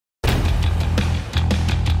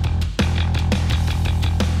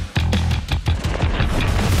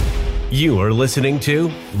You are listening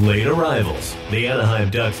to Late Arrivals, the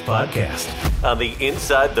Anaheim Ducks podcast on the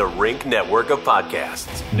Inside the Rink network of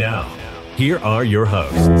podcasts. Now, here are your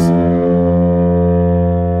hosts.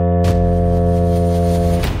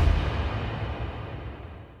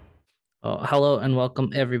 Hello and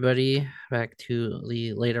welcome everybody back to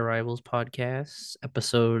the Late Arrivals podcast,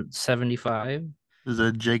 episode 75. This is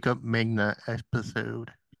a Jacob Magna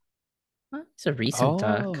episode. It's a recent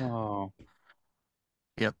duck,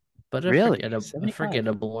 Yep. but Really? a 75?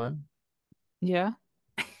 forgettable one. Yeah,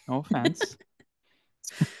 no offense.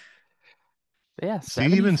 But yeah, Is he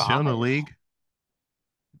even still in the 75. league?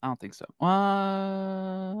 I don't think so.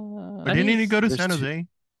 Or didn't he go to there's San two- Jose?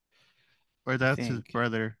 Or that's his think.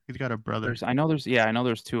 brother. He's got a brother. I know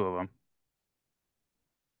there's two of them.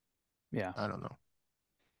 Yeah, I don't know.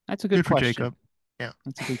 that's a good Good for question. Jacob. Yeah.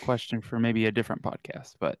 That's a good question for maybe a different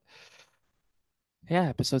podcast. But yeah,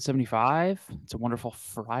 episode 75. It's a wonderful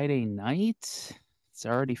Friday night. It's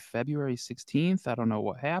already February 16th. I don't know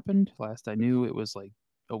what happened. Last I knew, it was like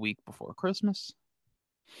a week before Christmas.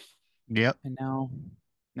 Yep. And now,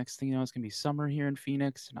 next thing you know, it's going to be summer here in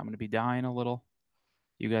Phoenix, and I'm going to be dying a little.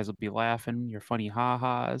 You guys will be laughing, your funny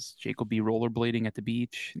ha-has. Jake will be rollerblading at the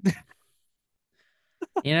beach.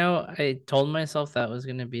 You know, I told myself that was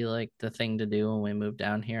going to be like the thing to do when we moved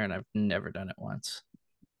down here, and I've never done it once.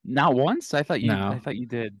 Not once? I thought you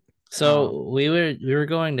did. So we were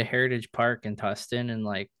going to Heritage Park in Tustin and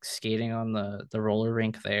like skating on the roller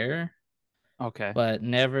rink there. Okay. But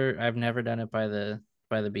I've never done it by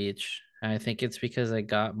the beach. And I think it's because I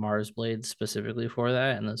got Mars blades specifically for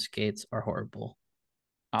that, and the skates are horrible.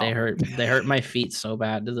 They hurt my feet so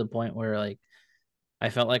bad to the point where like I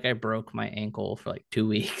felt like I broke my ankle for like 2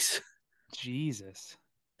 weeks. Jesus.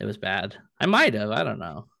 It was bad. I might have. I don't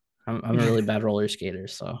know. I'm a really bad roller skater,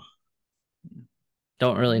 so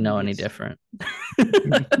don't really know any different. I've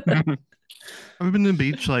been to the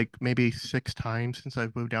beach like maybe 6 times since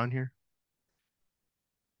I've moved down here.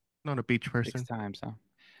 Not a beach person. 6 times, huh?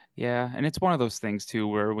 Yeah, and it's one of those things too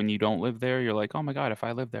where when you don't live there, you're like, oh my God, if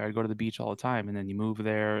I lived there, I'd go to the beach all the time. And then you move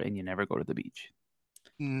there and you never go to the beach.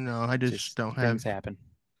 No, I just don't things have. happen.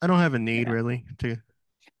 I don't have a need really to.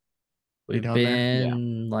 We've down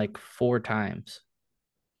been like 4 times.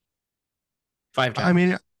 5 times. I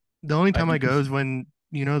mean, the only time I go is when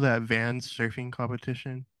that Vans surfing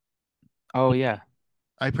competition. Oh yeah.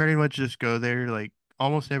 I pretty much just go there like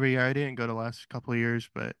almost every year. I didn't go the last couple of years,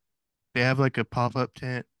 but they have like a pop-up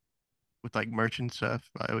tent with like merch and stuff.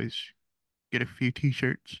 I always get a few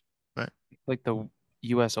t-shirts, but like the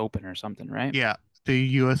US Open or something, right? Yeah, the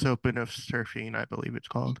US Open of Surfing, I believe it's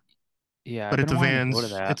called. Yeah, but it's a Vans.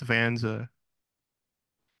 It's a Vans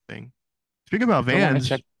thing. Speaking about Vans,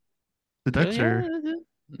 the Ducks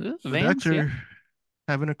are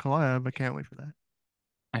having a collab. I can't wait for that.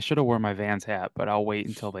 I should have worn my Vans hat, but I'll wait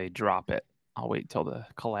until they drop it. I'll wait till the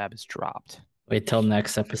collab is dropped. Wait till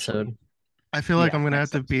next episode. I feel like I'm gonna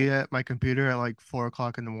have to be at my computer at like 4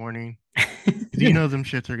 o'clock in the morning. Them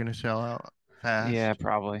shits are gonna sell out fast. Yeah,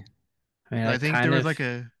 probably. I think there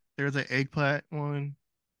was an eggplant one.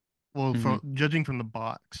 Well, judging from the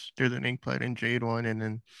box, there's an eggplant and jade one, and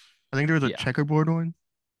then I think there was a checkerboard one.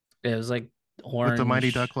 It was like orange with the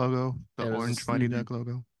Mighty Duck logo, orange Mighty Duck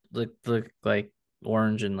logo. Look like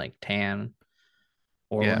orange and like tan,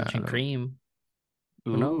 orange and cream.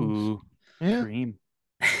 Who knows? Yeah. Cream.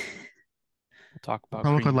 We'll talk about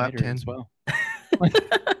promo cream code later LAP10 as well.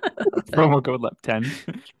 Promo code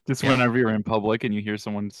LAP10. Just whenever you're in public and you hear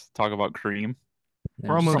someone talk about cream.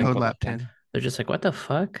 Promo code LAP10. They're just like, what the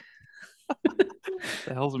fuck?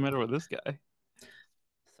 The hell's the matter with this guy?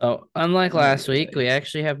 So, unlike last week, we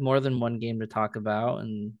actually have more than one game to talk about,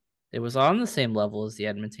 and it was on the same level as the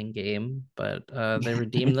Edmonton game, but they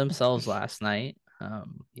redeemed themselves last night.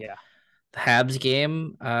 The Habs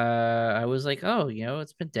game, I was like, oh,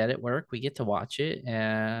 it's been dead at work. We get to watch it,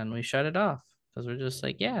 and we shut it off because we're just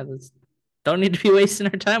like, don't need to be wasting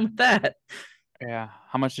our time with that. Yeah.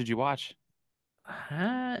 How much did you watch?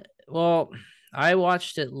 Well, I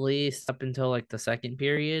watched at least up until like the second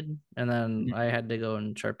period, and then I had to go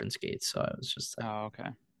and sharpen skates, so I was just like, oh, okay.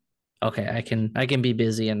 Okay, I can be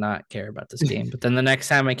busy and not care about this game. But then the next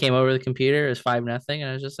time I came over the computer, it was 5-0, and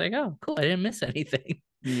I was just like, oh, cool, I didn't miss anything.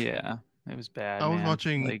 Yeah, it was bad. I was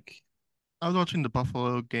watching the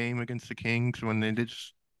Buffalo game against the Kings when they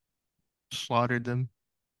just slaughtered them.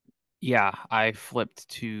 Yeah, I flipped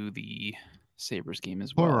to the Sabres game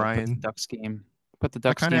as well. Poor Ryan. Put the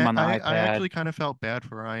Ducks game on the iPad. I actually kind of felt bad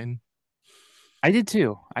for Ryan. I did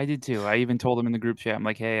too. I even told him in the group chat, I'm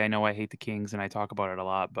like, hey, I know I hate the Kings and I talk about it a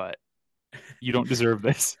lot, but you don't deserve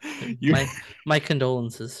this. My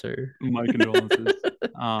condolences, sir. My condolences.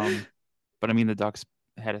 But I mean, the Ducks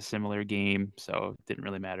had a similar game, so it didn't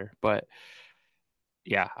really matter. But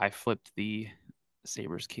yeah, I flipped the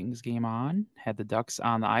Sabres Kings game on, had the Ducks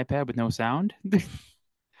on the iPad with no sound,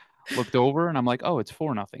 looked over, and I'm like, oh, it's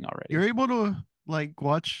 4-0 You're already. able to like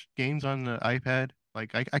watch games on the iPad.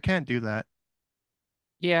 Like I can't do that.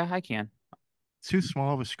 Yeah, I can. It's too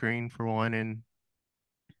small of a screen for one, and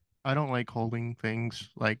I don't like holding things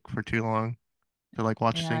like for too long to like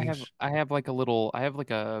watch Yeah, things. I have like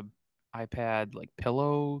a iPad like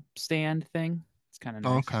pillow stand thing. It's kind of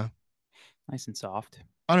nice, Okay. nice and soft.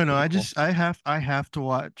 I don't know. Pretty cool. I have to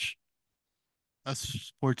watch a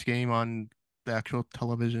sports game on the actual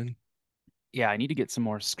television. Yeah, I need to get some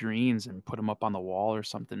more screens and put them up on the wall or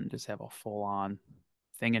something and just have a full on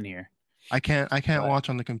thing in here. I can't But watch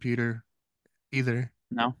on the computer either.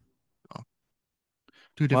 no. Oh,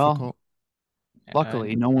 too Well, difficult.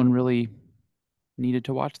 luckily, no one really needed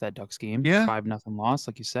to watch that Ducks game. Yeah. 5-0 loss,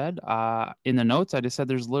 like you said. In the notes, I just said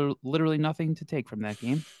there's literally nothing to take from that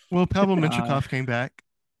game. Well, Pavel Uh, Minchikov came back.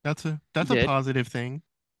 he That's a did. positive thing.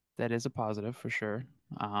 That is a positive for sure.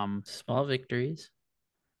 Small victories.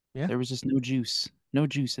 Yeah. There was just no juice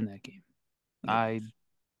in that game. Nope.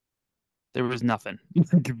 There was nothing.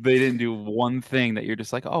 They didn't do one thing that you're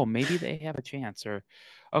just like, oh, maybe they have a chance, or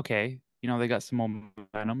okay, they got some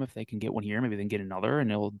momentum. If they can get one here, maybe they can get another, and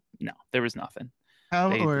it'll. No, there was nothing. How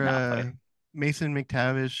They or did not play. Mason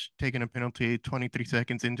McTavish taking a penalty 23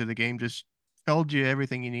 seconds into the game just told you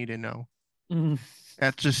everything you need to know.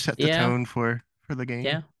 That just set the Yeah, tone for the game.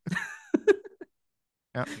 yeah.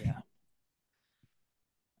 Yeah. Yeah,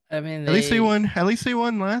 I mean, At least they won. At least they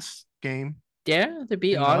won last game they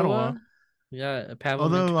beat in Ottawa. Ottawa. We got a Pavel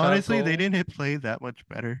Although Mintyukov honestly, they goal. didn't play that much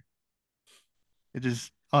better. It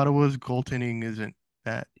just Ottawa's goaltending isn't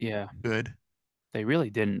that yeah. good. They really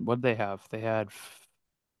didn't. What did they have? They had,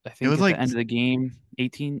 I It think, was at the like end of the game,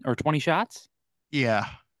 18 or 20 shots, yeah,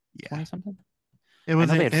 yeah. 20 something. It I know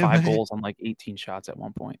they wasn't. had five goals on like 18 shots at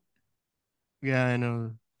one point. Yeah, I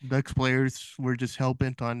know. Ducks players were just hell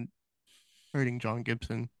bent on hurting John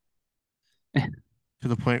Gibson to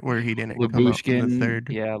the point where he didn't come out in the Labushkin, third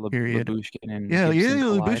yeah, period. Labushkin and Yeah, yeah, Gibson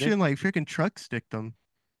collided. Lubushkin like freaking truck sticked him.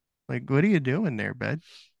 Like, what are you doing there, bud?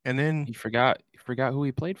 And then He forgot who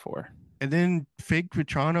he played for. fake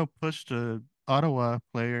Vitrano pushed a Ottawa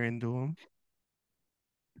player into him.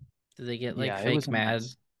 Did they get like Yeah, it was fake a mad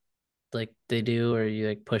mess. like they do, or you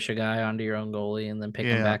like push a guy onto your own goalie and then pick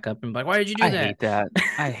him Yeah. back up and be like, why did you do I that? hate that.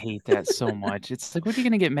 I hate that so much. It's like, what are you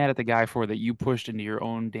gonna get mad at the guy for that you pushed into your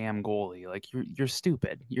own damn goalie? Like you're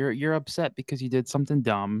stupid. You're upset because you did something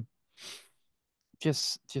dumb.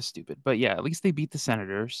 Just stupid. But yeah, at least they beat the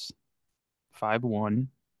Senators 5-1.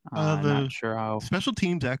 Not The sure how. special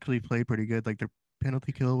teams actually played pretty good. Like their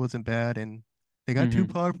penalty kill wasn't bad, and they got two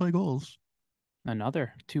Mhm. power play goals.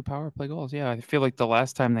 Another 2 power play goals. Yeah, I feel like the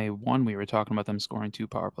last time they won, we were talking about them scoring 2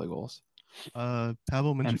 power play goals. Pavel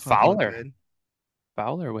And Minchikov looked Fowler, good.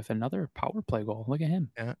 Fowler with another power play goal. Look at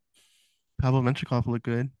him. Yeah, Pavel Minchikov looked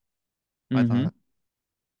good. I Mm-hmm. thought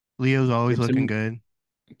Leo's always looking Gibson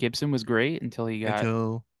good Gibson was great until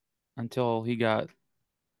until he got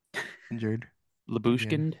injured again.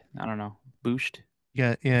 Labushkined. I don't know. Booshed.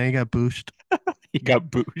 Yeah, he got boosted. He got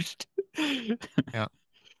booshed. Yeah.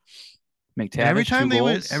 And McTavish, 2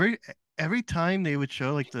 goals. every time they would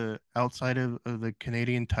show like the outside of the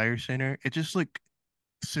Canadian Tire Center, it just looked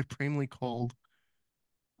supremely cold.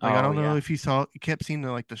 Like I Oh don't know yeah. if you kept seeing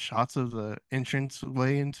the shots of the entrance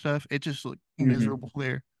way and stuff. It just looked Mhm. miserable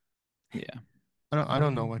there. Yeah. I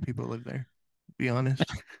don't know why people live there. To be honest.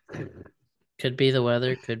 Could be the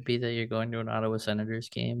weather, could be that you're going to an Ottawa Senators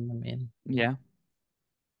game. I mean, Yeah.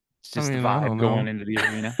 It's I just the mean, I don't vibe going know. into the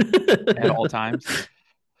arena at all times.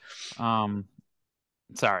 Um,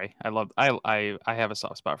 sorry. I have a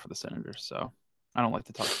soft spot for the Senators, so I don't like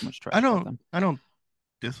to talk too much trash about them. I don't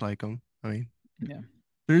dislike them. I mean, Yeah.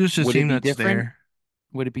 they're just a Would it team be that's different? there.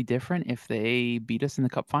 Would it be different if they beat us in the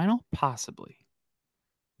cup final? Possibly.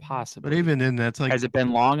 But Possibly. even then, that's like Has it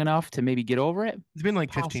been long enough to maybe get over it? it's been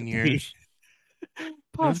like 15 Possibly. years. No,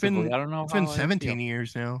 Possibly. I don't know it's been how I 17 feel.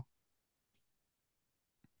 years now.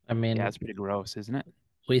 I Yeah, mean, it's pretty gross, isn't it?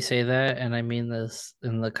 we say that, and I mean this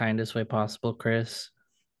in the kindest way possible, Chris.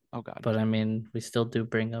 Oh God. But I mean, we still do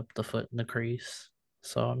bring up the foot in the crease.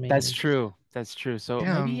 So I mean, That's true. That's true. So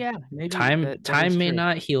Yeah, maybe time that is may true.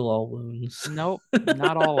 not heal all wounds. Nope,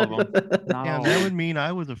 not all of them. Not yeah, all of that would them. mean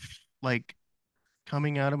I was like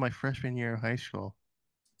coming out of my freshman year of high school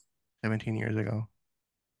 17 years ago.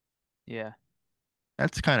 Yeah.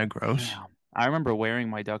 That's kind of gross. Yeah. I remember wearing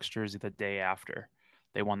my Ducks jersey the day after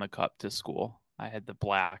they won the cup to school. I had the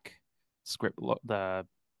black script, the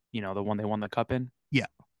one they won the cup in. Yeah.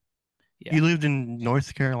 Yeah. You lived in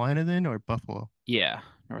North Carolina then, or Buffalo? Yeah,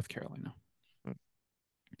 North Carolina. Mm,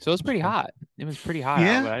 So it was That's pretty cool. hot. It was pretty hot out,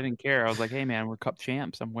 Yeah, but I didn't care. I was like, hey man, we're cup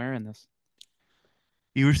champs. I'm wearing this.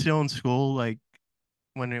 you were still in school like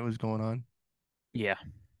when it was going on. Yeah.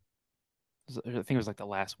 I think it was like the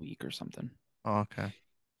last week or something. Oh, okay.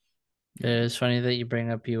 It's funny that you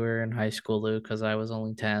bring up you were in high school, Luke, because I was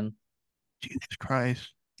only 10. Jesus Christ.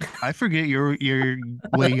 I forget you're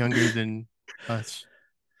way younger than us.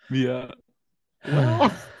 Yeah.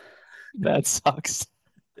 Well, that sucks.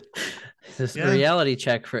 Just a Yeah. reality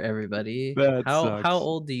check for everybody. That How sucks.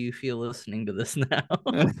 old do you feel listening to this now?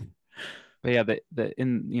 But yeah,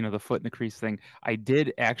 the foot in the crease thing. I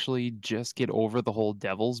did actually just get over the whole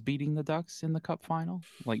Devils beating the Ducks in the Cup final,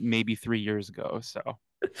 like maybe 3 years ago. So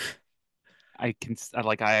I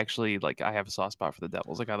actually like I have a soft spot for the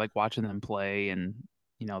Devils. Like I like watching them play, and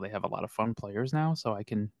they have a lot of fun players now. So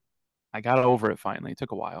I got over it finally. It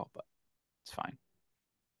took a while, but it's fine.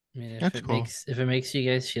 I mean, That's cool. if it makes you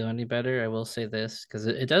guys feel any better, I will say this because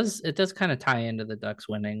it does kind of tie into the Ducks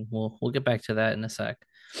winning. We'll get back to that in a sec.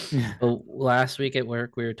 But last week at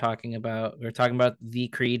work, we were talking about the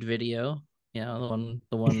Creed video, the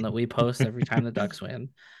one that we post every time the Ducks win,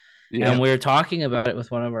 and Yep. we were talking about it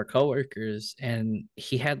with one of our coworkers, and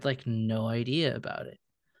he had like no idea about it,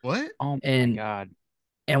 What? Oh my and god.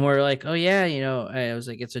 and we're like, oh yeah, I was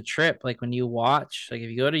like, it's a trip. Like when you watch, like if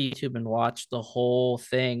you go to YouTube and watch the whole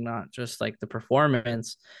thing, not just like the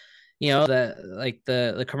performance, that like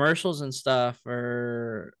the commercials and stuff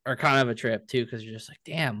are kind of a trip too, because you're just like,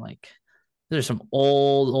 damn, like there's some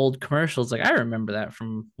old commercials. Like I remember that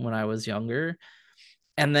from when I was younger.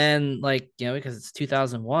 And then like, because it's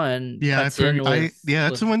 2001, Yeah, cuts in yeah,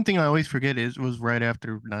 that's the with one thing I always forget is it was right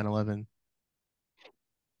after 9/11.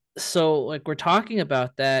 so like we're talking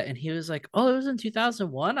about that, and he was like, oh, it was in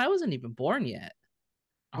 2001. I wasn't even born yet.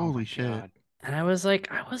 Oh Holy my shit. god. And I was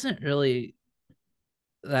like, I wasn't really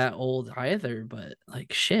that old either, but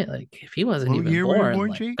like shit, like if he wasn't What even year were you born, born,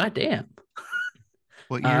 like Jake? goddamn.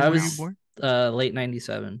 What year I were you was born? late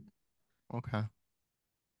 97. Okay.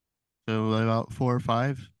 So about 4 or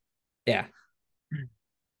 5? Yeah.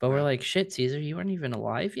 But we're Yeah. like, shit, Caesar, you weren't even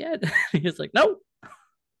alive yet? He was like, nope.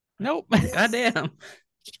 Nope. Goddamn.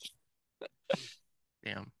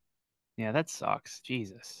 Damn. Yeah, that sucks.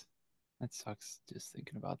 Jesus. That sucks just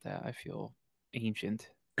thinking about that. I feel ancient.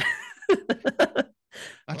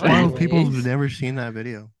 That's Well, wild. People have anyways. never seen that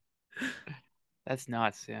video. That's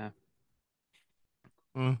nuts, yeah.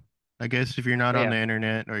 Well, I guess if you're not But on yeah. the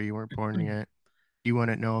internet or you weren't born yet, you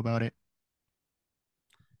wouldn't know about it.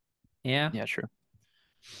 Yeah. Yeah, true.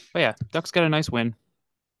 But yeah, Ducks got a nice win.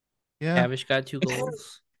 Yeah. Tavish got 2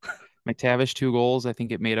 goals. McTavish 2 goals. I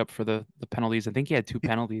think it made up for the penalties. I think he had 2 Y-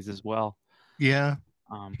 penalties as well. Yeah.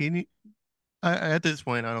 Um, He need, at this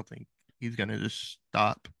point, I don't think he's gonna just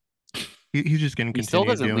stop. He's just gonna he still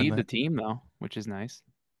continue doesn't doing lead the that. team though, which is nice.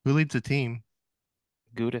 Who leads the team?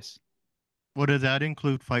 Gudis. What does that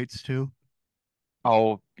include? Fights too?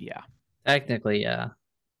 Oh yeah, Technically, yeah.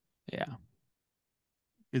 yeah.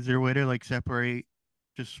 Is there a way to like separate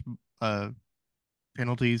just uh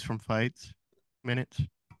penalties from fights? Minutes?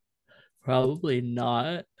 Probably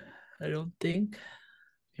not. I don't think.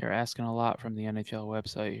 You're asking a lot from the NHL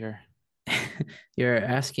website here. You're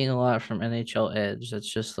asking a lot from NHL Edge. That's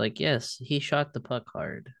just like, yes, he shot the puck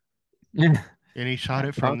hard. And he shot That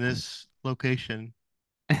it from puck. this location.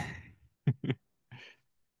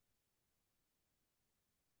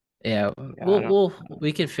 Yeah, Yeah, I don't.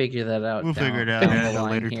 we can figure that out We'll figure it down out down the at a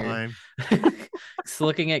line later here. time. So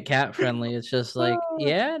looking at cat friendly, it's just like,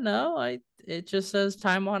 yeah, no, it just says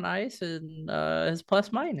time on ice and his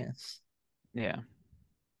plus minus, Yeah.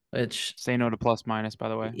 which Say no to plus minus, by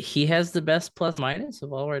the way. he has the best plus minus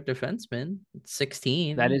of all our defensemen. It's That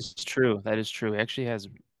 16. is true. That is true. He actually has.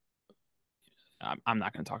 I'm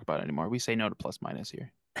not going to talk about it anymore. We say no to plus minus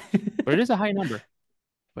here, but it is a high number.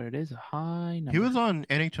 But it is a high He number. was on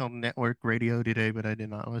NHL Network radio today, but I did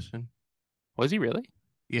not listen. Was he really?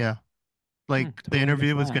 Yeah. Like the Totally interview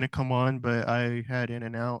missed was that. gonna come on, but I had in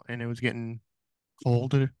and out and it was getting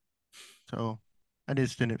colder. So I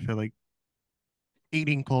just didn't feel like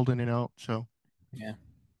eating cold in and out. So Yeah.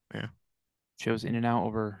 yeah. Chose In and Out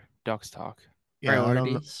over Ducks Talk. Yeah, I don't know.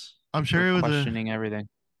 Priorities. I'm We're sure it was a questioning everything.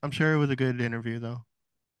 I'm sure it was a good interview though.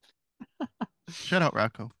 Shout out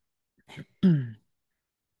Rocco. Good on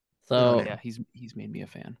So Yeah, him. he's made me a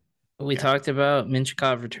fan. we Yeah. talked about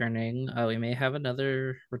Minchikov returning. We may have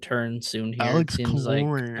another return soon here. It Alex seems like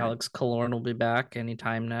Killorn. Alex Killorn will be back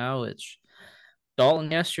anytime now, which Dalton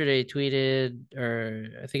yesterday tweeted, or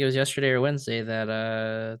I think it was yesterday or Wednesday, that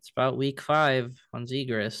it's about week 5 on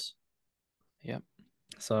Zegras. Yep.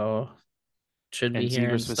 So should be And hearing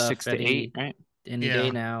Zegers was stuff 6 to 8, right? any Yeah.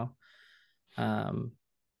 day now.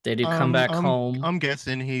 They do come back home. I'm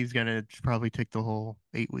guessing he's gonna probably take the whole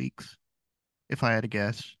 8 weeks, if I had to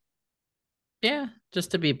guess. Yeah,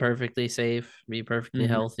 just to be perfectly safe, be perfectly Mhm.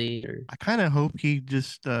 healthy. Or I kind of hope he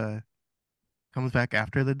just comes back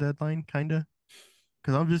after the deadline, kind of,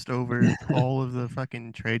 because I'm just over all of the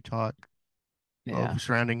fucking trade talk Yeah.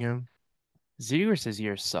 surrounding him. Zegers'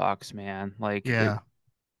 year sucks, man. Like Yeah,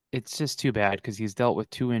 it's just too bad because he's dealt with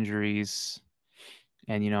 2 injuries,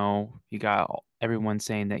 and you got everyone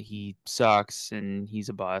saying that he sucks and he's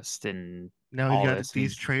a bust and now he's all got this, and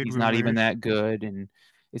these he's trade he's not even rumors. that good, and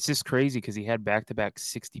it's just crazy because he had back-to-back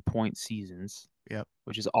 60-point seasons, Yep,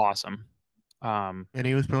 which is awesome. and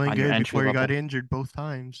he was playing On your good entry before he got level, injured both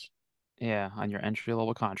times. yeah, on your entry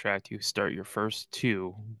level contract, you start your first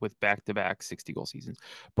two with back-to-back 60-goal seasons,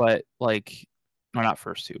 but like, or not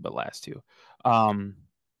first two, but last two. Um,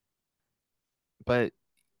 but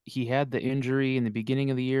he had the injury in the beginning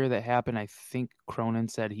of the year that happened. I think Cronin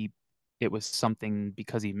said it was something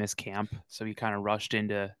because he missed camp, so he kind of rushed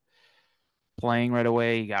into playing right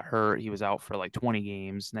away. He got hurt. He was out for like 20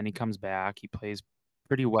 games, and then he comes back. He plays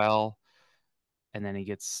pretty well, and then he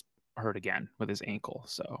gets hurt again with his ankle.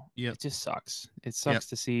 So Yep, it just sucks. It yep, sucks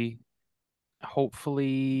to see.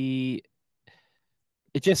 Hopefully,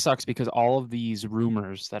 it just sucks because all of these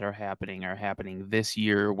rumors that are happening this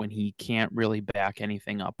year when he can't really back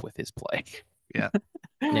anything up with his play. yeah.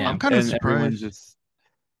 yeah, I'm kind of And everyone surprised. just,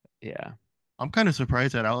 yeah. I'm kind of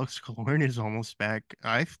surprised that Alex Killorn is almost back.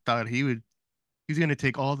 I thought he's gonna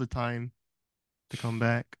take all the time to come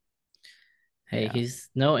back. hey, Yeah. he's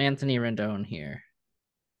no Anthony Rendon here.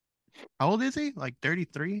 How old is he? Like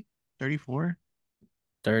 33, 34?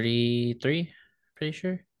 33, pretty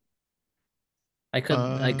sure. I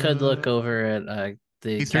could look Uh, over at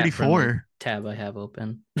the he's Cat Friendly 34. tab I have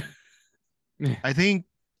open. I think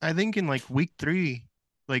I think in like week 3,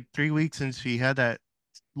 like 3 weeks since he had that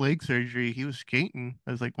leg surgery, he was skating.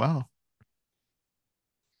 I was like, wow,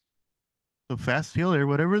 the fast healer,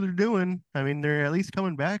 whatever they're doing. I mean, they're at least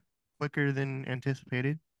coming back quicker than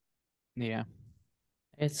anticipated. Yeah.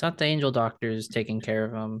 It's not the Angel Doctors taking care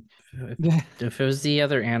of him. If it was the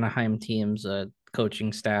other Anaheim team's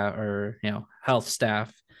coaching staff or health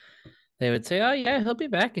staff, they would say, "Oh yeah, he'll be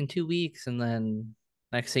back in 2 weeks," and then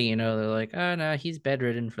next thing you know, they're like, "Oh no, he's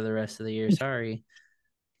bedridden for the rest of the year. Sorry."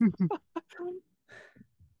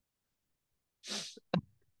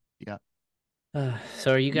 Yeah.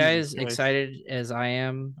 So are you Jesus guys Christ. excited as I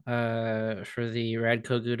am for the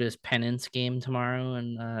Radko Gudas penance game tomorrow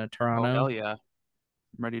in Oh, Toronto? hell yeah.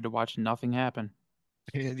 I'm ready to watch nothing happen.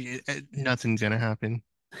 Nothing's gonna happen.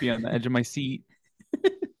 Be on the edge of my seat.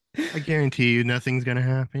 I guarantee you, nothing's gonna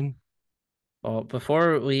happen. Well,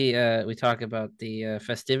 before we talk about the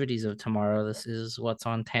festivities of tomorrow, this is what's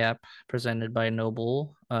on tap, presented by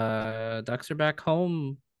Noble. Ducks are back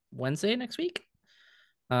home Wednesday next week,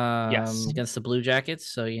 Yes. against the Blue Jackets.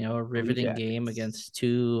 So a Blue riveting game Jackets. against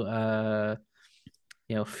two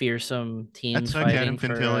fearsome That teams sucks. fighting Adam for.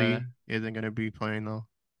 Fantilli isn't gonna be playing though.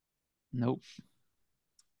 Nope.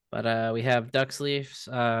 But we have Ducks Leafs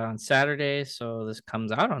on Saturday, so this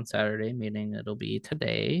comes out on Saturday, meaning it'll be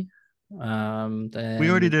today. We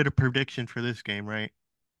already Then did a prediction for this game, right?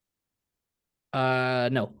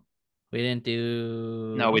 no, we didn't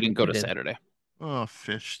do. No, I we don't didn't think go we to did. Saturday. Oh,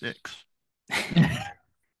 fish sticks. I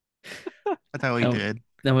thought we Oh, did.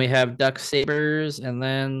 then we have Ducks Sabers, and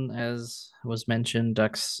then as was mentioned,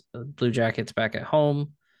 Ducks Blue Jackets back at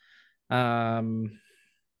home. Um,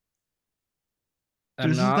 I'm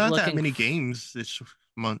There's just not not that looking. many games this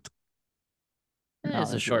month. No, It's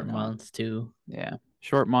a there's really short not. month too. Yeah.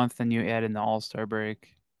 Short month, then you add in the All-Star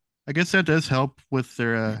break. I guess that does help with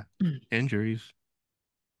their injuries.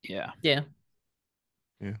 Yeah. Yeah,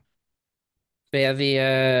 Yeah. but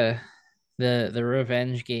yeah, the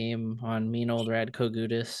revenge game on mean old Radko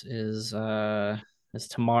Gudas is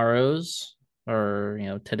tomorrow's, or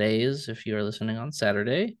today's if you are listening on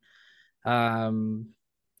Saturday. Um,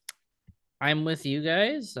 I'm with you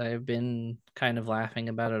guys. I've been kind of laughing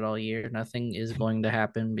about it all year. Nothing is going to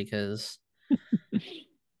happen because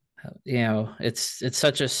it's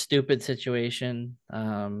such a stupid situation.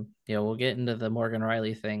 We'll get into the Morgan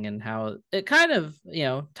Riley thing and how it kind of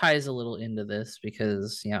ties a little into this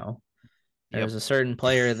because Yep. there's a certain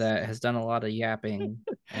player that has done a lot of yapping,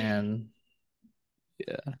 and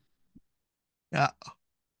Yeah. Yeah.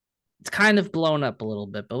 it's kind of blown up a little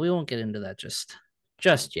bit, but we won't get into that just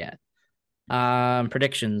yet.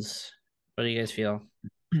 Predictions. What do you guys feel?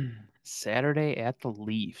 Saturday at the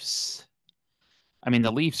Leafs. I mean,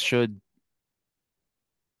 the Leafs should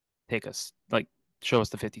take us, like, show us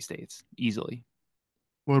the 50 states easily.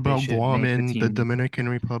 What They about should Guam make the and the team. Dominican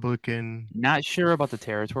Republic and Not sure about the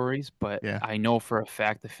territories, but yeah. I know for a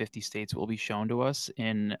fact the 50 states will be shown to us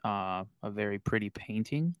in a very pretty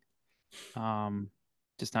painting.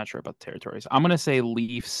 Just not sure about the territories. I'm gonna say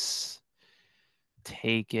Leafs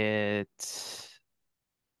take it.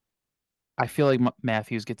 I feel like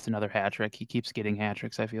Matthews gets another hat trick. He keeps getting hat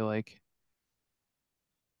tricks, I feel like.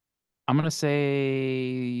 I'm gonna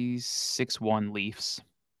say 6-1 Leafs.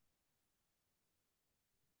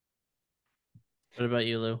 What about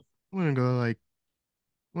you, Lou? I'm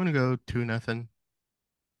gonna go 2-0.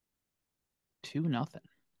 2-0.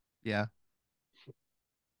 Yeah.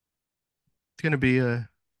 It's gonna be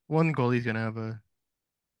one goalie's gonna have a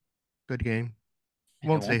good game. And it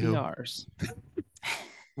Won't say won't be who. ours.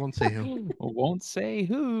 Won't say who. Won't say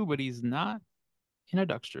who, but he's not in a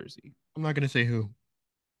Ducks jersey. I'm not gonna say who.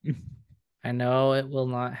 I know it will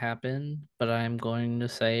not happen, but I'm going to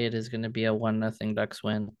say it is going to be a 1-0 Ducks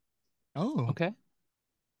win. Oh, Okay.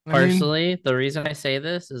 I mean, Personally, the reason I say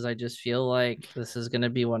this is I just feel like this is going to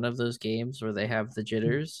be one of those games where they have the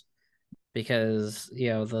jitters because,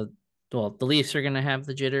 the Leafs are going to have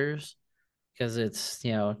the jitters because it's,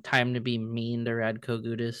 time to be mean to Radko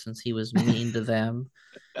Gudas since he was mean to them.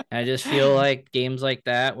 And I just feel like games like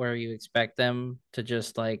that where you expect them to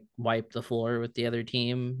just like wipe the floor with the other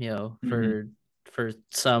team, Mhm. for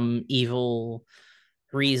some evil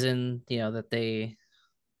reason, that they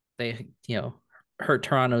hurt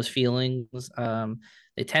Toronto's feelings.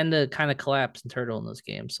 They tend to kind of collapse and turtle in those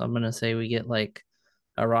games. So I'm gonna say we get like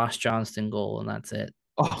a Ross Johnston goal and that's it.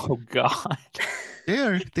 Oh God.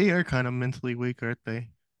 they are kind of mentally weak, aren't they?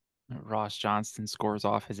 Ross Johnston scores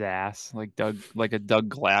off his ass like a Doug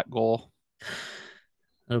Glatt goal.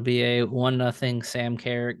 It'll be a 1-0 Sam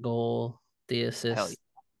Carrick goal. The Hell assist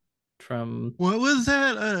from What was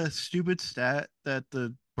that stupid stat that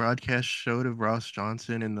the broadcast showed of Ross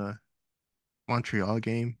Johnson in the Montreal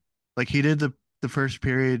game? Like he did the first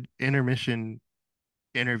period intermission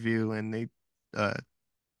interview and they uh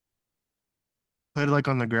put it like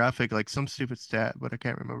on the graphic like some stupid stat, but I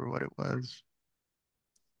can't remember what it was.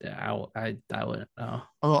 I wouldn't know.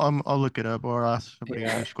 I'll look it up or ask somebody in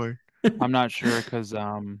Yeah. Discord. I'm not sure because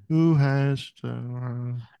Who has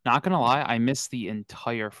not gonna lie, I missed the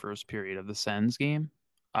entire first period of the Sens game.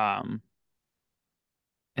 Um,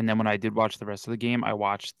 and then when I did watch the rest of the game, I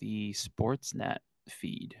watched the Sportsnet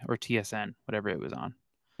feed or TSN, whatever it was on.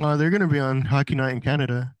 they're gonna be on Hockey Night in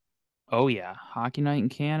Canada. Oh yeah, Hockey Night in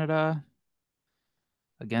Canada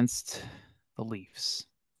against the Leafs.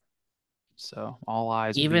 So all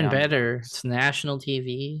eyes will be Even on the better, Ducks. it's national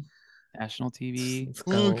TV. National TV. Let's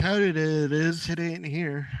Well, go. Canada it is. It ain't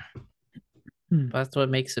here. That's what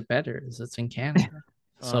makes it better is it's in Canada.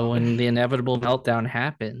 So Oh, when the inevitable meltdown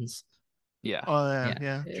happens, Yeah. yeah, yeah,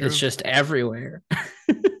 yeah, it's true. just everywhere.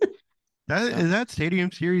 That So is that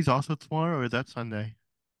Stadium Series also tomorrow or is that Sunday?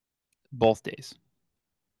 both days.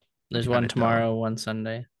 There's Kind one of dumb. tomorrow, one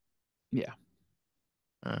Sunday. Yeah.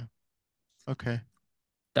 Okay.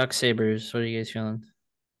 Duck Sabres, what are you guys feeling?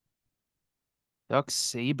 Ducks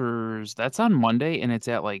Sabres. That's on Monday, and it's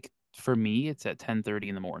at for me, it's at 10:30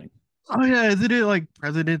 in the morning. Oh yeah, isn't it like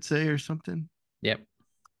President's Day or something? Yep.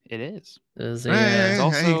 It is. There's Hey, It's a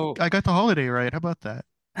also I got the holiday right. How about that?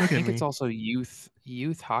 I Look at think it's me. also youth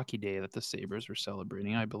hockey day that the Sabres were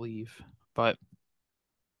celebrating, I believe. But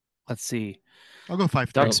let's see. I'll go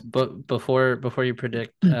 5-3. Ducks. but before you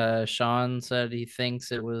predict, Sean said he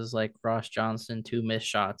thinks it was like Ross Johnson 2 missed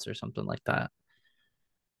shots or something like that.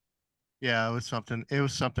 Yeah, it was something. It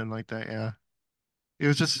was something like that. Yeah, it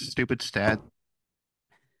was just a stupid stat.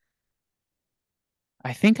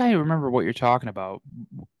 I think I remember what you're talking about.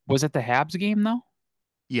 Was it the Habs game though?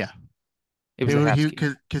 Yeah, It was it the was Habs he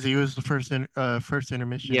game. because he was the first Yeah,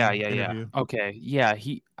 intermission yeah, yeah. interview. Okay. Yeah,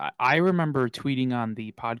 I remember tweeting on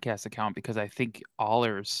the podcast account because I think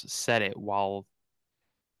Allers said it while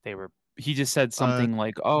he just said Uh, something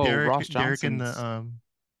like, "Oh, Ross Derek in the Johnson's."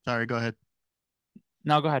 Sorry, go ahead.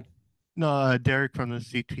 No, go ahead. No, Derek from the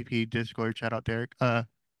CTP Discord. Shout out Derek.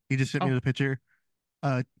 He just sent me Oh. the picture.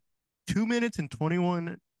 Uh, 2 minutes and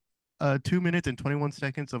 21. 2 minutes and 21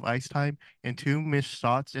 seconds of ice time and two missed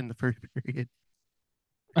shots in the first period.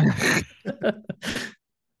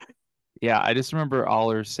 Yeah, I just remember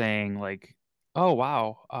Allers saying like, "Oh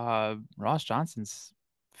wow, Ross Johnson's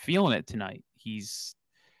feeling it tonight. He's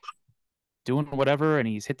doing whatever and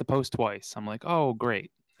he's hit the post twice." I'm like, "Oh,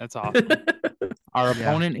 great. That's awesome." Our Yeah.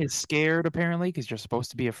 opponent is scared apparently because you're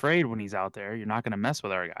supposed to be afraid when he's out there. You're not going to mess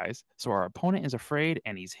with our guys. So our opponent is afraid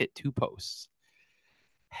and he's hit 2 posts.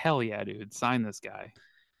 Hell yeah, dude. Sign this guy.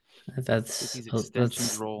 Get That's these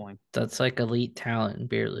extensions rolling. that's like elite talent in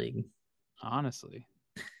beer league. Honestly.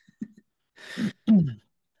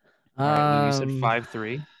 All right, Lou, you said Um,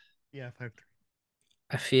 5-3. Yeah, 5-3.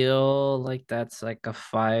 I feel like that's like a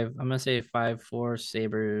five. I'm gonna say 5-4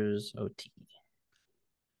 Sabres OT.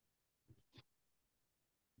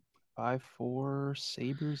 5-4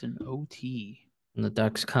 Sabres and OT. And the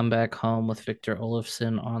Ducks come back home with Victor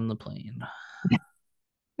Olofsson on the plane.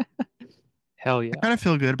 Hell I yeah. kind of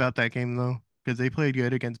feel good about that game though, because they played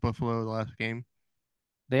good against Buffalo the last game.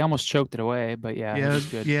 They almost choked it away, but yeah, it Yeah, was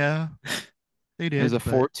good. yeah, they It was a did,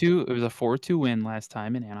 but 4-2. It was a 4-2 win last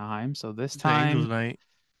time in Anaheim. So this it's the Angels time, night.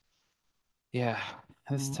 yeah,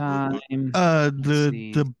 this Mm, time, let's the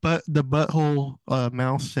see. butthole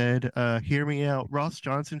mouse said, "Hear me out. Ross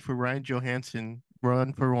Johnson for Ryan Johansson,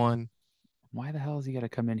 run for one." Why the hell has he got to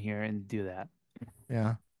come in here and do that?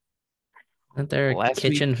 Yeah, Last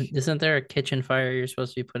week, Isn't there a kitchen fire you're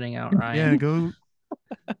supposed to be putting out, yeah. Ryan?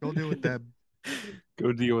 Go deal with that.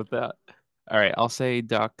 go deal with that. All right, I'll say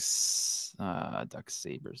Ducks, Ducks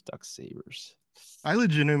Sabres, Ducks Sabres. I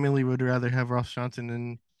legitimately would rather have Ross Johnson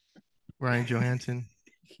than Ryan Johansson.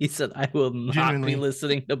 He said, I will not be Genuinely,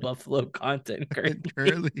 listening to Buffalo content currently.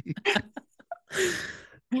 currently.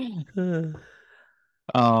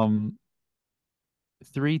 Um,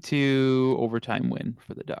 3-2 overtime win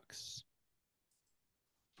for the Ducks.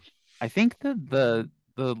 I think the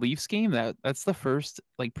Leafs game that's the first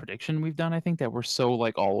like prediction we've done. I think that we're so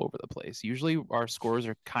like all over the place. Usually our scores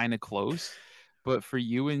are kind of close, but for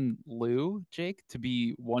you and Lou, Jake, to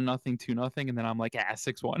be 1-0, 2-0, and then I'm like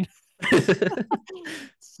 6-1.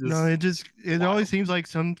 It's No, just it always wild. seems like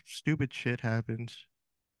some stupid shit happens.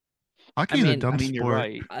 I Hockey is a mean, dumb You're sport.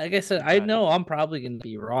 right. like I said, You're I right. know I'm probably going to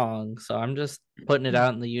be wrong. So I'm just putting it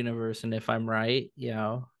out in the universe. And if I'm right,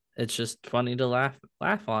 it's just funny to laugh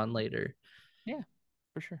on later. Yeah,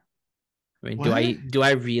 for sure. I mean, What? do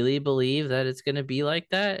I really believe that it's gonna be like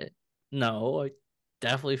that? No, I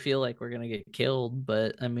definitely feel like we're gonna get killed.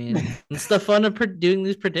 But I mean, it's the fun of doing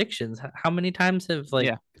these predictions. How many times have like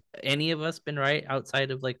Yeah. any of us been right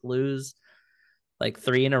outside of like lose like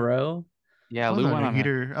three in a row? Yeah, I was Lou on went a on a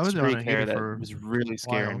heater. I was on streak a here heater that for a was really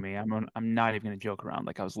scaring while. me. I'm not even gonna joke around.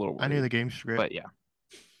 Like I was a little I knew worried. the game script. But yeah.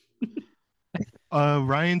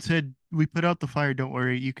 Ryan said we put out the fire. Don't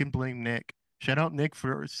worry, you can blame Nick. Shout out Nick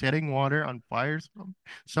for setting water on fire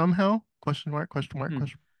somehow? Question mark? Question mark? Hmm.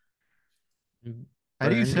 Question. How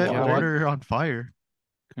do you Burned Good set job. water. water on fire?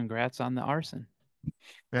 Congrats on the arson.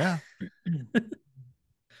 Yeah.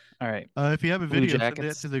 All right. If you have a Blue video, send it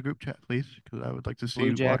Jackets. to the group chat, please, because I would like to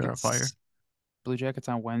Blue see water on fire. Jackets. Blue Jackets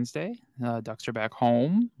on Wednesday. Ducks are back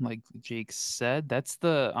home, like Jake said. That's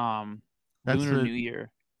the That's Lunar the New Year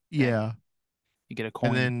thing. Yeah, You get a and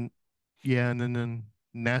coin. then then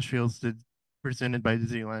Nashville's presented by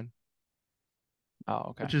Disneyland, Oh,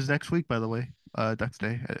 okay. which is next week, by the way. Ducks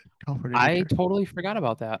Day at California I Adventure. totally forgot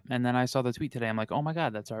about that. And then I saw the tweet today. I'm like, oh my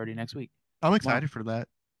God, that's already next week. I'm Wow. excited for that.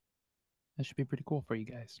 That should be pretty cool for you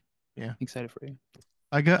guys. Yeah. Excited for you.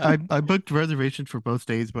 I booked reservations for both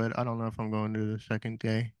days, but I don't know if I'm going to the second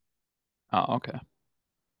day. Oh, okay.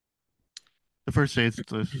 The first day is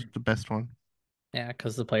the best one. Yeah,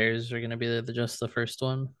 because the players are gonna be just the first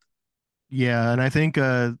one. Yeah, and I think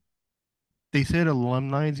they said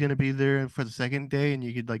alumni is gonna be there for the second day, and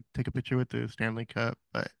you could like take a picture with the Stanley Cup,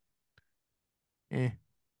 but eh,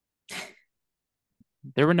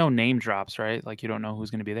 There were no name drops, right? Like you don't know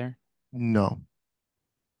who's going to be there. no.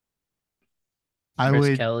 I Chris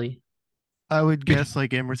would Kelly. I would guess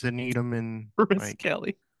like Emerson Needham and Chris like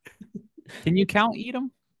Kelly. Can you count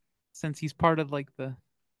Edom since he's part of like the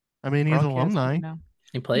I mean he's broadcast team alumni. now?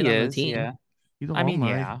 He played He on the is, yeah. team. He's I mean,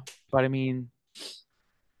 alumni. yeah. But I mean,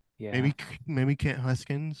 yeah. Maybe Kent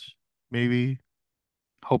Huskins. Maybe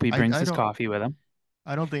Hope he brings I his don't coffee with him.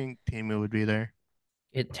 I don't think Timu would be there.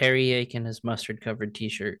 It Terry Aiken his mustard covered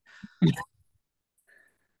T-shirt. I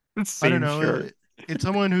don't Same know. shirt. It's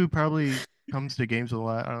someone who probably comes to games a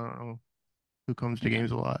lot. I don't know who comes to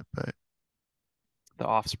games a lot, but The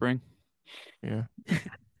offspring. yeah,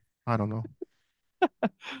 I don't know.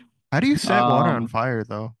 How do you set water on Um, fire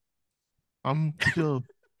though? I'm still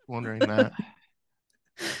wondering that.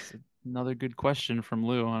 it's another good question from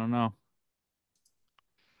Lou. I don't know.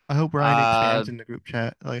 I hope Ryan Uh, expands in the group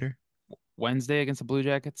chat later. Wednesday against the Blue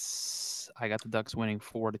Jackets, I got the Ducks winning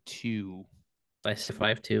 4-2. I say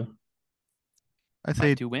 5-2. I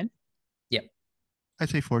say 5-2 win. Yep. I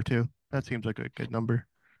say 4-2. That seems like a good number.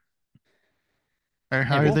 Are,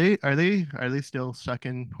 Yeah, are they are they are they still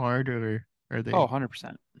sucking hard or are Oh, they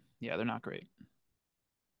 100%. Yeah, they're not great.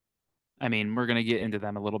 I mean, we're gonna get into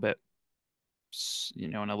them a little bit,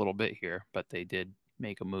 in a little bit here, but they did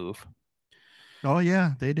make a move. Oh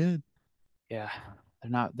yeah, they did. Yeah.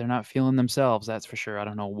 they're not feeling themselves, that's for sure. I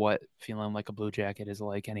don't know what feeling like a Blue Jacket is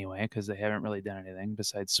like anyway, because they haven't really done anything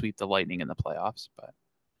besides sweep the Lightning in the playoffs. But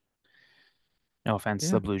no offense to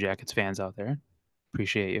Yeah. the Blue Jackets fans out there.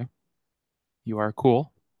 Appreciate you. You are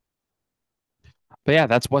cool. But yeah,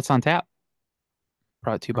 that's what's on tap.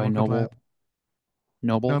 Brought to you by Promo code Noble. lap.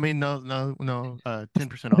 No, I Noble. mean no.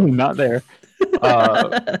 10% off. Not there.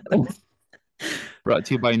 Uh, brought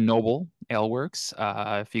to you by Noble Aleworks.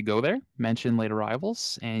 If you go there, mention late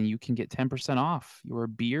arrivals, and you can get 10% off your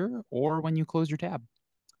beer or when you close your tab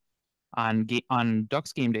on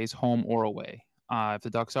Ducks game days, home or away. If the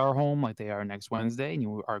Ducks are home, like they are next Wednesday, and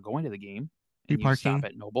you are going to the game, Free and you stop parking.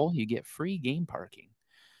 at Noble, you get free game parking.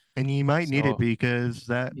 And you might need it So because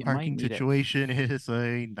that you might parking need it. situation is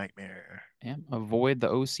a nightmare. Yeah, avoid the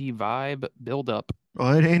OC vibe buildup.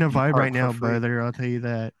 Well, it ain't a and vibe park right for now, free. brother. I'll tell you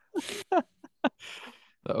that.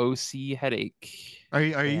 The OC headache. Are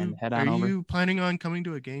you And head are on over. you planning on coming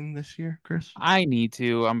to a game this year, Chris? I need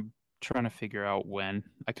to. I'm trying to figure out when.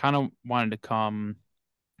 I kind of wanted to come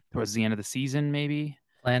towards the end of the season, maybe.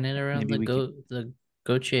 Planning around Maybe we could. the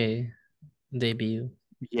Goche debut.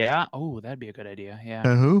 Yeah. Oh, that'd be a good idea. Yeah.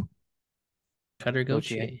 Who? Cutter Goche.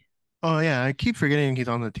 Goche. Oh yeah, I keep forgetting he's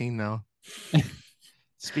on the team now.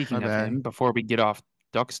 Speaking My of bad. him, before we get off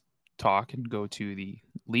Ducks talk and go to the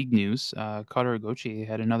league news, Cutter Goche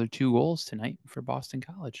had another 2 goals tonight for Boston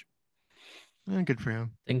College. Good for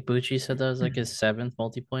him. I think Bucci said that was like his 7th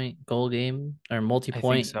multi-point goal game or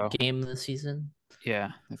multi-point so. game this season.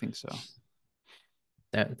 Yeah, I think so.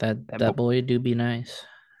 That boy do be nice.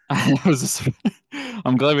 I'm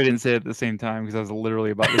glad we didn't say it at the same time because I was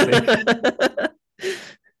literally about to say.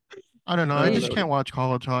 I don't know. I just Oh. can't watch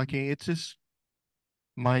college hockey. It's just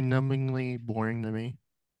mind-numbingly boring to me.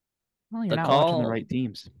 Well, you're not watching the right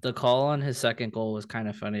teams. The call on his second goal was kind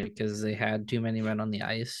of funny because they had too many men on the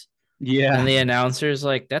ice. Yeah. And the announcer's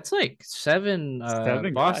like, that's like 7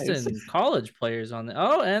 7 Boston guys. college players on the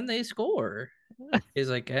and they score. He's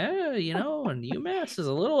like, and UMass is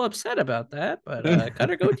a little upset about that, but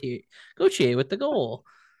Cutter Gauthier with the goal.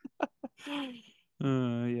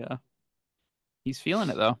 Yeah. He's feeling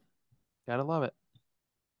it though. Gotta love it.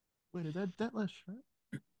 Wait, is that left shrimp?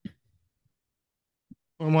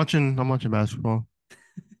 I'm watching basketball.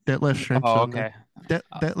 That left shrimp's on okay. there.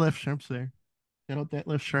 That left shrimp's there. That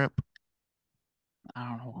left shrimp. I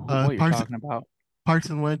don't know what you're talking about. Parks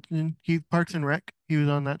and Legend. Parks and Rec. He was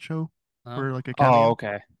on that show for like a Oh, cameo.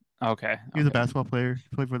 okay. Okay. He was a basketball player.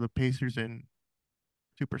 He played for the Pacers and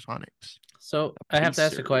Supersonics. So I have to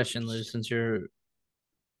ask a question, Lou, since you're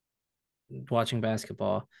watching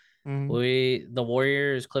basketball. Mhm. The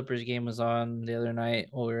Warriors Clippers game was on the other night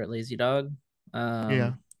while we were at Lazy Dog.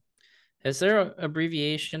 Yeah. Has their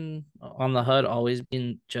abbreviation on the HUD always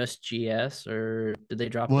been just GS, or did they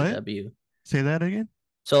drop the W? Say that again.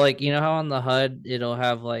 So like you know how on the HUD it'll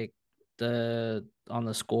have like on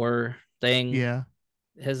the score thing. Yeah.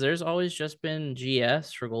 Has theirs always just been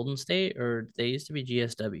GS for Golden State, or they used to be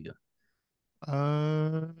GSW?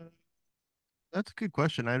 That's a good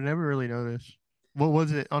question. I've never really noticed. What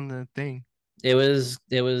was it on the thing? It was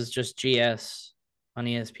just GS on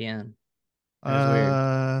ESPN. It was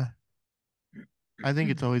weird. I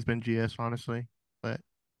think it's always been GS, honestly, but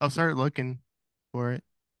I'll start looking for it.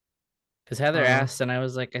 Because Heather asked, and I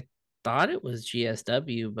was like, I thought it was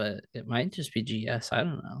GSW, but it might just be GS. I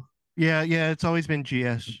don't know. Yeah, it's always been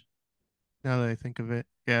GS. Now that I think of it,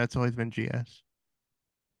 yeah, it's always been GS.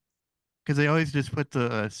 Because they always just put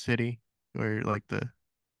the city or like the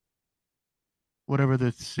whatever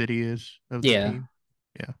the city is of the team.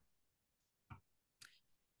 Yeah.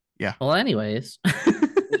 Yeah. Well, anyways,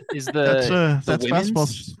 is that's basketball.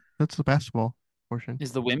 That's the basketball portion.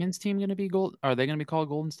 Is the women's team going to be gold? Are they going to be called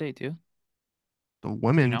Golden State too? The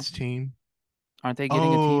women's team. Aren't they getting a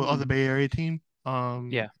team? Oh, the Bay Area team.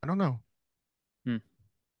 Yeah. I don't know.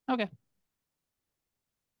 Okay.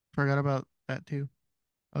 Forgot about that too.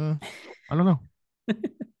 I don't know.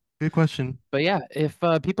 Good question. But yeah, if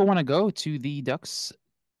people want to go to the Ducks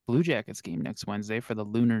Blue Jackets game next Wednesday for the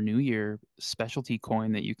Lunar New Year specialty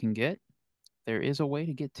coin that you can get, there is a way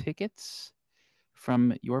to get tickets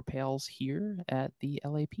from your pals here at the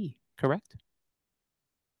LAP, correct?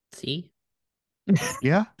 See?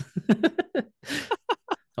 Yeah.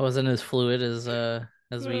 I wasn't as fluid as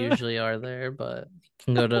we usually are there, but you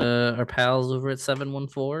can go to our pals over at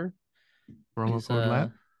 714.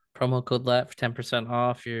 Promo code LAP for 10%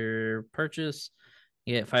 off your purchase.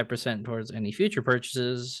 You get 5% towards any future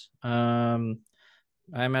purchases. I'm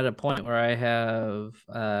at a point where I have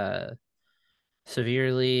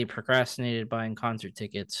severely procrastinated buying concert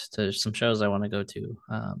tickets to some shows I want to go to.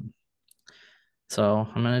 So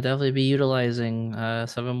I'm gonna definitely be utilizing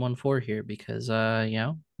 714 here because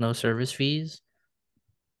no service fees.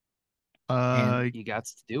 Uh, You got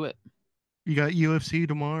to do it. you got UFC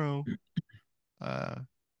tomorrow. Uh,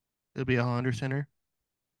 it'll be a Honda Center,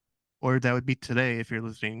 or that would be today if you're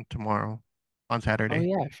listening tomorrow on Oh Saturday.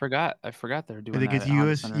 yeah, I forgot. I forgot they're I doing think that it's at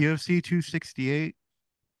Honda Center. UFC 268,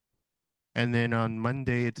 and then on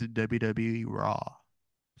Monday it's WWE Raw.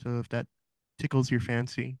 So if that tickles your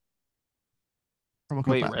fancy, promo code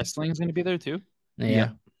Wait, LAP. wrestling's gonna be there too? Yeah. Yeah,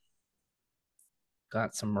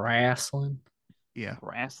 got some wrestling. Yeah,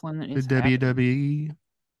 Wrestling the is happening. WWE.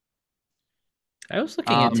 I was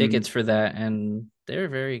looking at tickets for that, and they're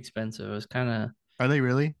very expensive. I was kind of Are they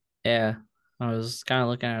really? yeah, I was kind of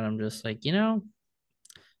looking at them, just like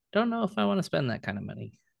don't know if I want to spend that kind of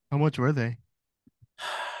money. How much were they?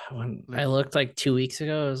 When Like, I looked like 2 weeks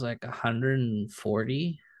ago, it was like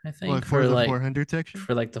 140, I think, like for the 400 section?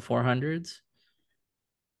 for like the 400s.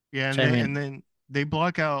 Yeah, Which I mean, and then they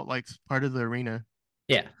block out like part of the arena.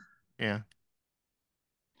 yeah, Yeah.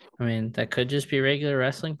 I mean that could just be regular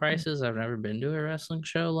wrestling prices. I've never been to a wrestling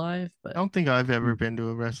show live, I but don't think I've ever been to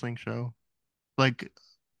a wrestling show like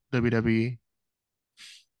WWE.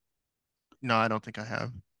 No, I don't think I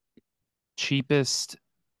have. Cheapest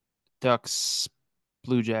Ducks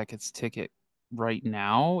Blue Jackets ticket right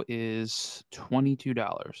now is $22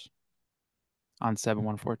 on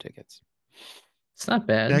 714 tickets. it's not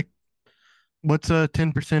bad. That what's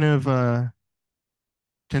 10% of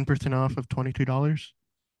 10% off of $22?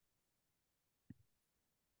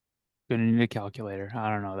 Gonna need a calculator. I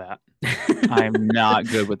don't know that. I'm not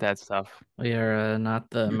good with that stuff. We are not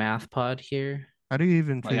the math pod here. How do you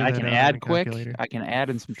even Like figure I that can out on a add quick, calculator? I can add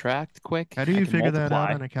and subtract quick, How do I you can figure that out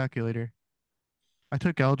multiply. on a calculator? I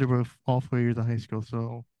took algebra all 4 years of high school,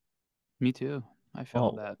 so Me too. I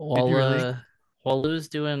failed that. did you really? While Lou's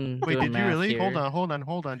doing Wait, did you math really? here.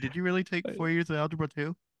 Hold on. Did you really take 4 years of algebra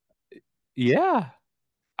too? Yeah.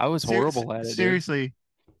 I was horrible at it, dude. Seriously.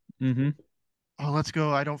 Mm-hmm. Oh, let's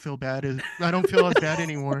go. I don't feel as bad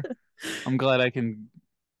anymore. I'm glad I can,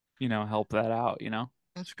 help that out,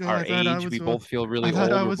 Let's go. Our age, we both feel really old.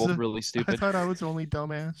 We're both really I stupid. thought I was the only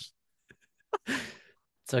dumbass.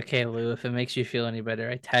 It's okay, Lou. If it makes you feel any better,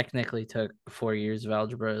 I technically took 4 years of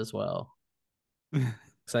algebra as well.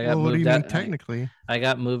 So I got Well, what do moved you mean out. technically? I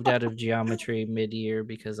got moved out of geometry mid-year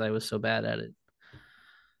because I was so bad at it.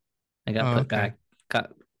 I got Okay.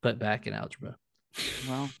 put back in algebra.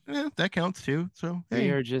 Well, That counts too. So we hey,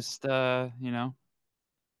 are just, we this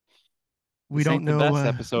don't ain't the know. best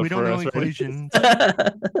episode We don't for know us, right? equations.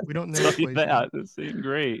 We don't know Tell you equations. that. This ain't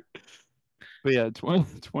great. But yeah,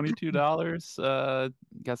 $22.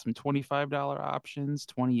 Got some $25 options,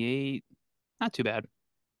 28. Not too bad.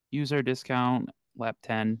 User discount, lap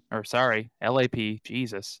 10, or sorry, LAP.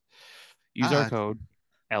 Jesus. Use our God, code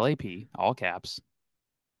LAP, all caps,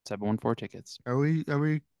 714 tickets. are we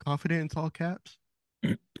confident it's all caps?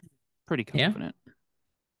 Pretty Yeah. confident.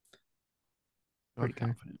 Pretty Okay.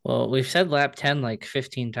 confident. Well, we've said lap 10 like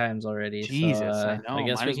 15 times already. Jesus, so I know. I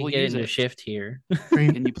guess Might we as can well get use into it. shift here.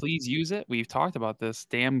 Can you please use it? We've talked about this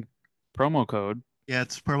damn promo code. Yeah,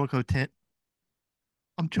 it's promo code 10.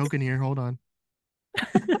 I'm choking here. Hold on.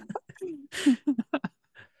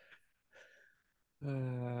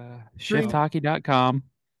 Shifthockey.com.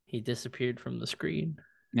 He disappeared from the screen.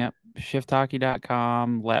 Yep.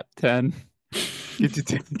 Shifthockey.com, lap 10. Get you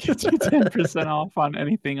 10% off on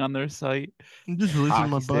anything on their site. I'm just losing my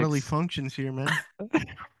Hockey bodily sticks. functions here, man.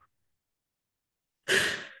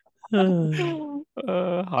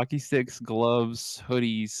 Hockey sticks, gloves,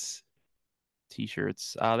 hoodies,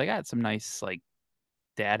 t-shirts. They got some nice like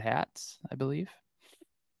dad hats, I believe.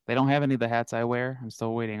 They don't have any of the hats I wear. I'm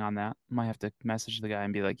still waiting on that. Might have to message the guy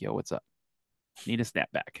and be like, "Yo, what's up? Need a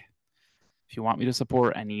snapback. If you want me to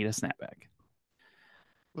support, I need a snapback."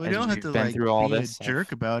 We As don't have we've to been through all be a this,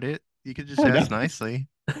 jerk about it. You could just I know. ask nicely.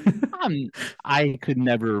 I could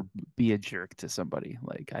never be a jerk to somebody.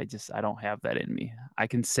 Like I don't have that in me. I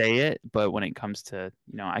can say it, but when it comes to,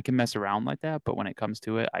 I can mess around like that, but when it comes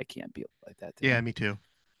to it, I can't be like that. Yeah, me too.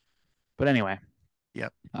 But anyway.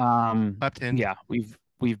 Yep. Lap 10. Yeah, we've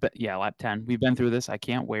been lap 10. We've been through this. I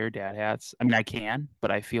can't wear dad hats. I mean, I can,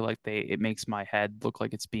 but I feel like it makes my head look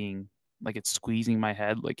like it's being like it's squeezing my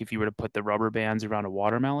head. Like if you were to put the rubber bands around a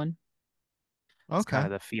watermelon. That's kind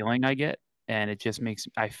Okay. of the feeling I get. And it just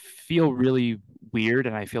I feel really weird,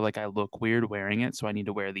 and I feel like I look weird wearing it, so I need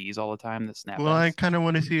to wear these all the time, the snapbacks. Well, I kind of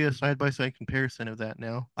want to see a side-by-side comparison of that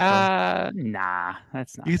now. So nah,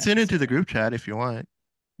 that's not you can send it to the necessary. group chat if you want.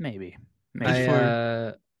 Maybe.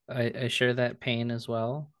 I share that pain as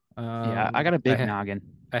well. Yeah, I got a big noggin.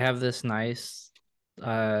 I have this nice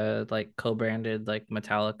like co-branded like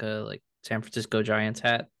Metallica, like San Francisco Giants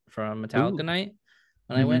hat from Metallica Ooh. night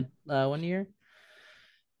when I Mhm. went one year.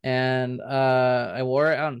 And I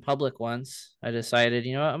wore it out in public once. I decided,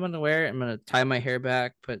 you know what, I'm gonna wear it. I'm gonna tie my hair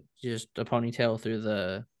back, put just a ponytail through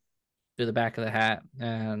the back of the hat,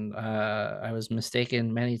 and I was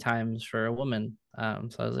mistaken many times for a woman. So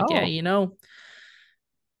I was like, yeah, Oh. you know,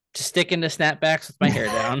 just sticking to snapbacks with my hair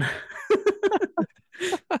down.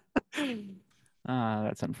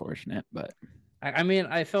 That's unfortunate, but I mean,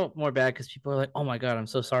 I felt more bad because people were like, "Oh my god, I'm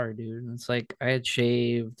so sorry, dude." And it's like I had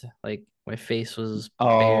shaved, like my face was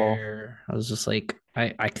oh, bare. I was just like,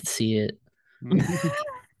 I could see it.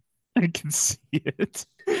 I can see it.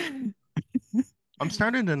 I'm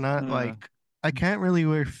starting to not Uh, like. I can't really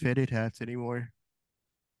wear fitted hats anymore.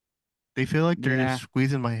 They feel like they're just yeah,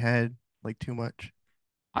 squeezing my head like too much.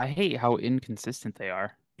 I hate how inconsistent they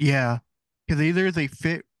are. Yeah, because either they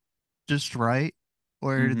fit just right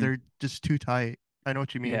or Hmm. they're just too tight. I know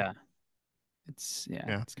what you mean. Yeah,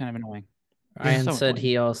 Yeah. it's kind of annoying. Yeah. Ryan So said annoying.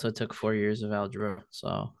 he also took 4 years of algebra,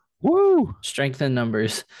 so Woo! strength in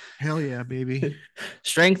numbers. Hell yeah, baby.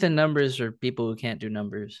 Strength in numbers for people who can't do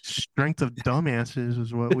numbers. Strength of dumbasses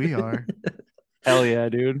is what we are. Hell yeah,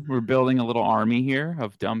 dude. We're building a little army here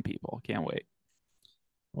of dumb people. Can't wait.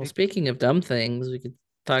 Well, speaking of dumb things, we could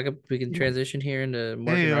talk. We can transition here into Hey,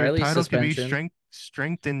 Morgan our Riley's title could be suspension.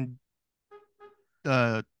 strength and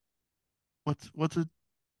uh what's it?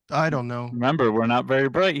 I don't know. Remember, we're not very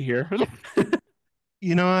bright here.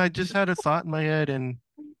 You know, I just had a thought in my head and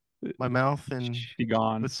my mouth and She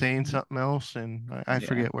gone. was saying something else and I Yeah,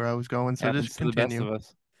 forget where I was going. So happens just to the best continue. of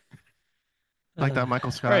us. Like that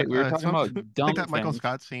Michael All right, Scott we were talking about like dumb that Michael things.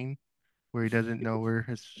 Scott scene where he doesn't know where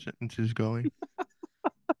his sentence is going.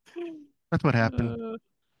 That's what happened.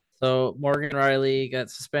 So Morgan Riley got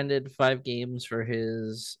suspended 5 games for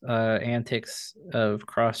his antics of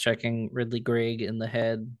cross-checking Ridley Gregg in the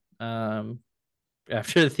head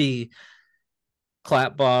after the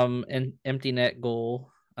clap bomb and empty net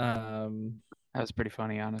goal. That was pretty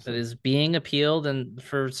funny, That honestly. is being appealed, and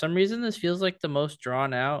for some reason, this feels like the most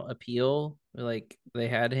drawn out appeal. Like they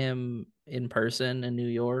had him in person in New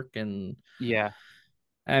York, and Yeah,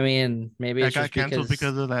 I mean, maybe That it's got just canceled because,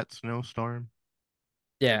 because of that snowstorm.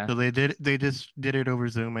 yeah, So they just did it over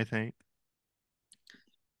Zoom, I think.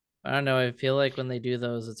 I don't know. I feel like when they do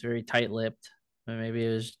those, it's very tight-lipped. Or maybe it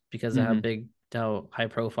was because of hmm how high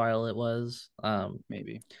profile it was.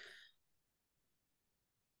 maybe.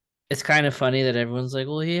 It's kind of funny that everyone's like,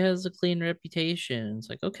 "Well, he has a clean reputation." It's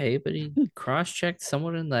like, okay, but he cross-checked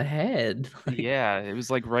someone in the head. Like, Yeah, it was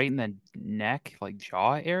like right in the neck, like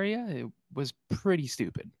jaw area. It was pretty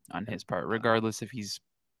stupid on his part, regardless if he's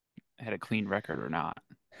had a clean record or not.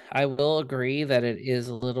 I will agree that it is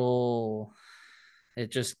a little. It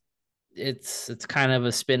just it's kind of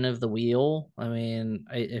a spin of the wheel. I mean,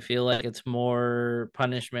 I feel like it's more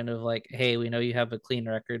punishment of like, hey, we know you have a clean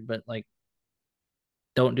record, but like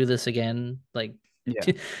don't do this again. Like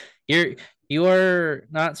Yeah. you're you are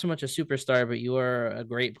not so much a superstar, but you are a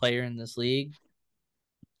great player in this league.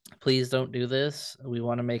 Please don't do this. We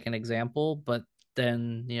want to make an example, but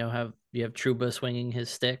then you have Truba swinging his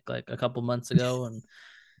stick like a couple months ago and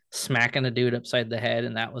smacking a dude upside the head,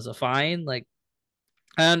 and that was a fine. Like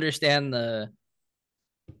I understand the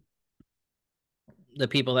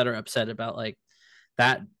people that are upset about like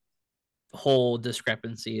that whole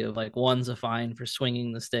discrepancy of like one's a fine for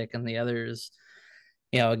swinging the stick and the other's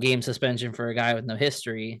a game suspension for a guy with no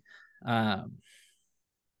history. Um,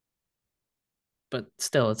 but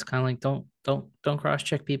still, it's kind of like don't cross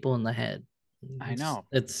check people in the head. I know.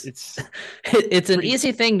 It's It's it's an pretty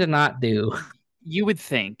easy thing to not do. you would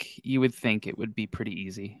think it would be pretty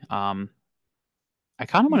easy. I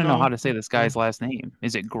kind of want to know how No. to say this uh, guy's last name.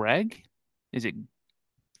 Is it Greg? Is it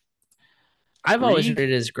I've always heard Grieg?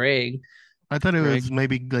 it as Greg. I thought it Greg? was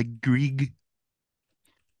maybe like Grieg,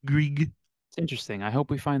 It's interesting. I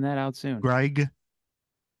hope we find that out soon. Greg.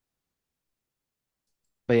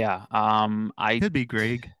 But yeah, Could be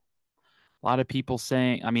Greg. a lot of people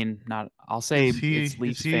saying, I mean, not, I'll say it's Is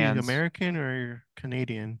Leafs he fans. American or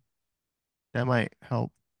Canadian? That might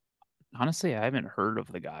help. Honestly, I haven't heard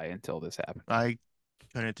of the guy until this happened. I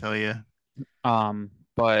couldn't tell you.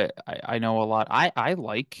 But I know a lot. I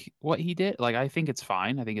like what he did. Like, I think it's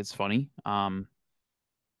fine. I think it's funny. I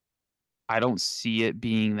don't see it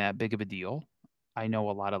being that big of a deal. I know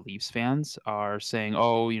a lot of Leafs fans are saying,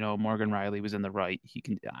 "Oh, Morgan Riley was in the right. He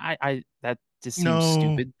can." That just seems No,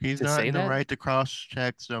 stupid he's to not say in the that. right to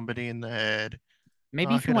cross-check somebody in the head. Maybe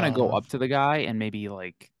if Knock you it want to go up off. to the guy and maybe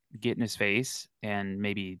like get in his face and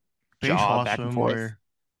maybe Face jaw wash back and him forth, or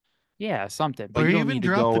Yeah, something. But Or you don't even need to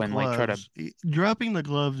drop go the and like try to. gloves. Dropping the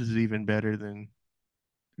gloves is even better than doing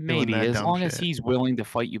Maybe that as dumb long as shit. he's willing to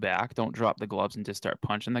fight you back, don't drop the gloves and just start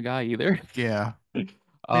punching the guy either. Yeah, maybe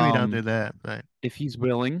don't do that. But If he's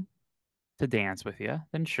willing to dance with you,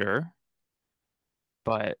 then sure.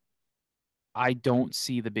 But I don't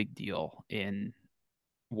see the big deal in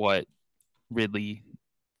what Ridley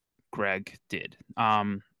Greg did. It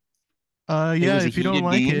yeah, was a heated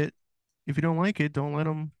game. if you don't like it, don't let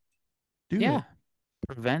them do Yeah, it.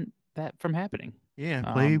 prevent that from happening. Yeah,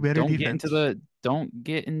 play better defense. Don't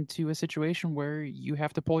get into a situation where you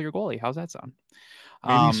have to pull your goalie. How's that sound?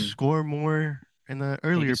 Maybe Um, score more in the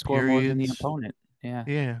maybe earlier score more than the periods. opponent. Yeah.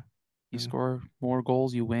 Yeah, You and score more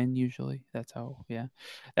goals, you win usually. That's how, yeah.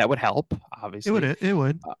 That would help, it would. obviously. It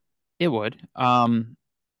would. It would.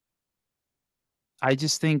 I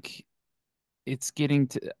just think it's getting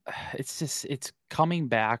to it's coming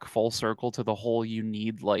back full circle to the whole you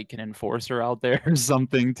need like an enforcer out there or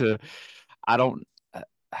something to I don't uh,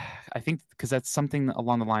 I think because that's something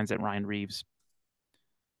along the lines that Ryan Reeves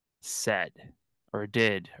said or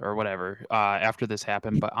did or whatever after this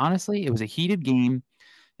happened. But honestly, it was a heated game.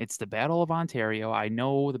 It's the Battle of Ontario. I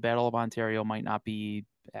know the Battle of Ontario might not be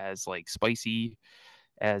as like spicy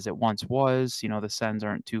as it once was. You know, the Sens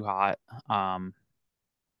aren't too hot. Um,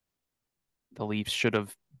 the Leafs should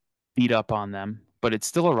have beat up on them, but it's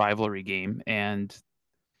still a rivalry game, and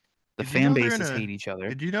the Did you fan know they're in bases a? hate each other.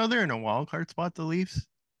 Did you know they're in a wild card spot? The Leafs.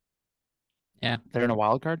 Yeah. They're in a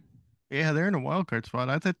wild card, Yeah, they're in a wild card spot.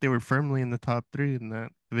 I thought they were firmly in the top three in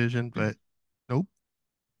that division, but nope.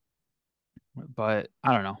 but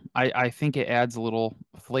I don't know. I think it adds a little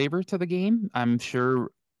flavor to the game. I'm sure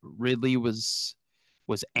Ridley was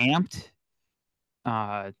amped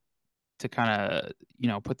to kind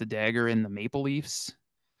of put the dagger in the Maple Leafs,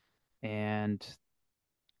 and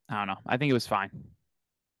I don't know. I think it was fine.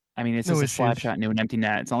 I mean, it's No just a slap issues. shot into an empty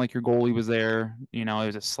net. It's not like your goalie was there. You know, it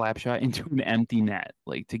was a slap shot into an empty net.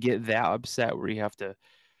 Like to get that upset where you have to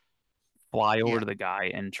fly over Yeah. to the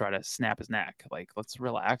guy and try to snap his neck. Like, let's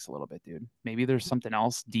relax a little bit, dude. Maybe there's something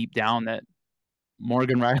else deep down that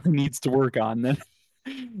Morgan Riley needs to work on then.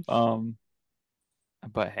 um,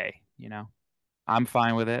 but hey, I'm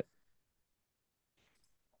fine with it.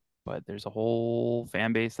 But there's a whole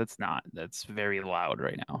fan base that's very loud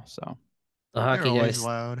right now. So The They're hockey always guys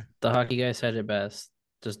loud. the hockey guy said it best.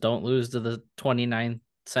 Just don't lose to the 29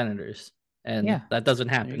 Senators. And yeah, that doesn't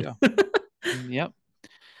there you happen. go. Yep.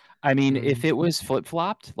 I mean, if Mm. it was flip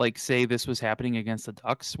flopped, like say this was happening against the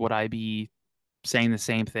Ducks, would I be saying the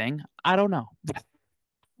same thing? I don't know.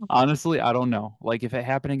 Honestly, I don't know. Like if it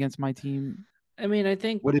happened against my team, I mean, I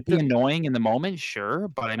think would it be annoying in the moment? Sure,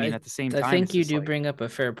 but I mean I at the same I time, think it's you just do like, bring up a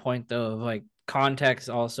fair point though of like context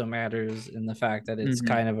also matters in the fact that it's mhm.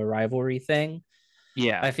 kind of a rivalry thing.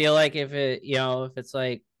 Yeah, I feel like if it's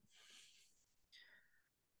like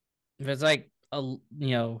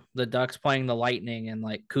the Ducks playing the Lightning and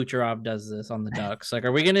like Kucherov does this on the Ducks, like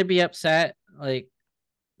are we gonna be upset? Like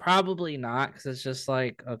probably not because it's just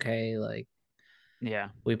like okay, like yeah,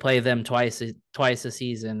 we play them twice a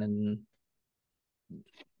season and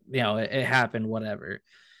it happened whatever.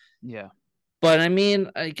 yeah, But I mean,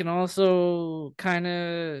 I can also kind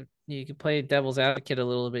of you can play devil's advocate a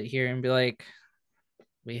little bit here and be like,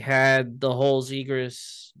 we had the whole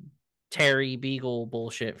Zegras Terry Beagle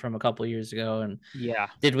bullshit from a couple years ago, and yeah.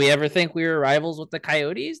 did we ever think we were rivals with the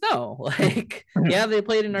Coyotes? No. Like, yeah, they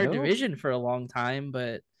played in our Nope. division for a long time,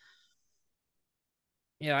 but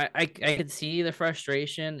I could see the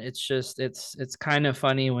frustration. It's just it's kind of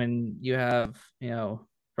funny when you have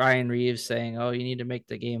Ryan Reeves saying, "Oh, you need to make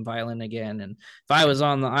the game violent again." And if I was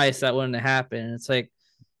on the ice, that wouldn't have happened. It's like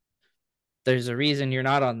there's a reason you're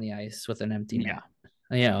not on the ice with an empty Yeah,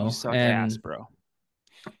 net, you suck ass, and bro.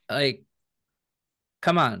 like,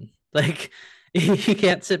 come on, like you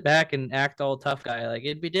can't sit back and act all tough guy. Like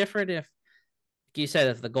it'd be different if you said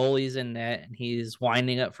if the goalie's in net and he's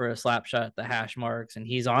winding up for a slap shot at the hash marks and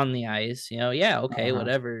he's on the ice, yeah, okay, Uh-huh.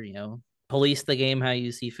 whatever, police the game how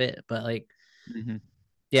you see fit. But like, Hmm.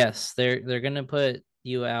 yes, they're gonna put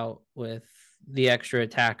you out with the extra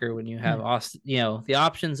attacker when you have Austin, the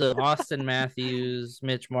options of Austin Matthews,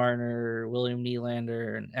 Mitch Marner, William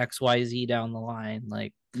Nylander, and XYZ down the line.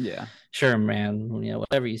 Like, Yeah, sure, man,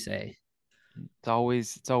 whatever you say. it's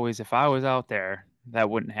always if I was out there, that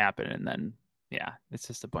wouldn't happen, and then yeah, it's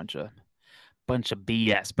just a bunch of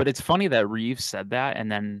BS. But it's funny that Reeves said that, and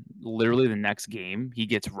then literally the next game he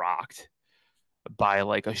gets rocked by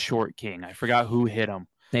like a short king. I forgot who hit him,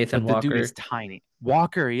 Nathan but the dude is Walker. tiny.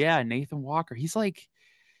 Walker, yeah, Nathan Walker. He's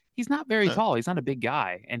not very Uh, tall. He's not a big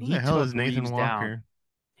guy, and who he the hell took is Nathan Reeves down. Walker?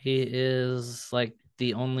 He is like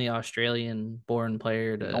the only Australian-born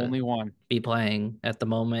player The to only one. be playing at the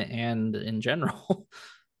moment and in general.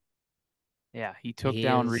 Yeah, he took He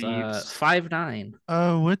down is Reeves. 5'9",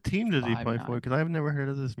 What team does he play for? 5'9". Because I've never heard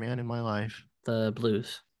of this man in my life, the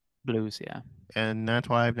Blues. Blues, yeah. and that's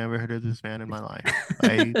why I've never heard of this man in my life.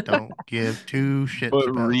 I don't give two shits But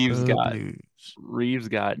about the Blues. Reeves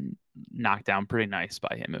got knocked down pretty nice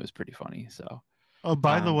by him. It was pretty funny. So, Oh,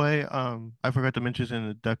 by the um, way, I forgot to mention in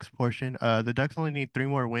the Ducks portion. The Ducks only need 3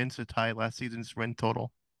 more wins to tie last season's win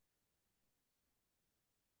total.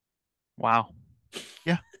 wow.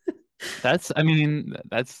 Yeah. I mean,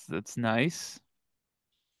 that's nice.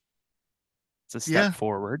 It's a step Yeah.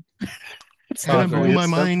 forward. It's Kind of blew definitely a my step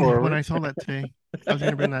mind when forward. I saw that today. I was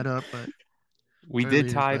gonna bring that up, but We did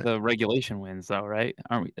earlier, tie but the regulation wins though, right?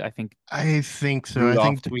 Aren't we? I think I think so. I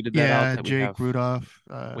Rudolph think tweeted that out yeah, that Jake Rudolph,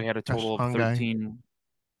 we had a that's total of Hung guy. 13.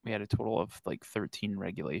 We had a total of like 13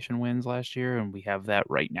 regulation wins last year, and we have that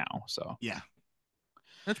right now. So Yeah.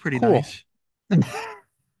 That's pretty cool. nice.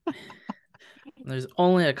 There's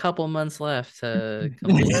only a couple months left to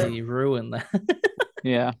completely ruin that.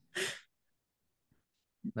 Yeah.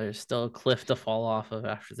 There's still a cliff to fall off of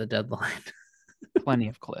after the deadline. Plenty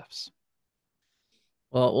of cliffs.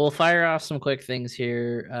 Well, we'll fire off some quick things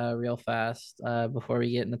here real fast before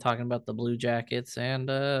we get into talking about the Blue Jackets and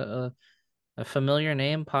a familiar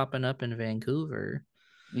name popping up in Vancouver.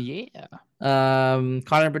 Yeah.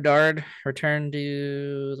 Connor Bedard returned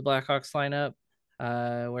to the Blackhawks lineup,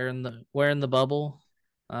 wearing the bubble.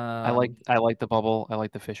 I like the bubble. I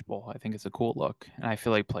like the fishbowl. I think it's a cool look, and I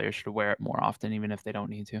feel like players should wear it more often, even if they don't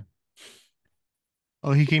need to.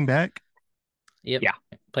 Oh, he came back? Yep. Yeah.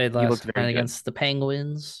 Played He last looked very night good. against the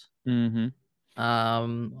Penguins. Mm-hmm.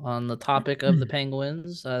 On the topic of the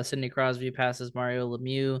Penguins, Sidney Crosby passes Mario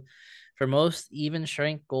Lemieux for most even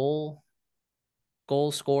strength goal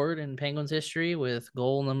scored in Penguins history with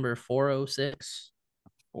goal number 406.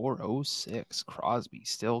 406. Crosby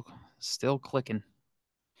still clicking.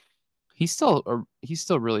 He's still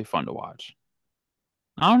really fun to watch.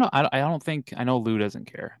 I don't know. I don't think I know Lou doesn't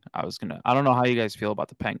care. I don't know how you guys feel about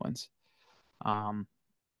the Penguins.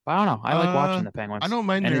 But I don't know. I like watching the I Penguins, don't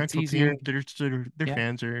mind and their it's actual easier. team. Their Yeah.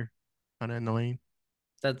 fans are kind of annoying.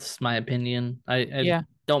 That's my opinion. I Yeah.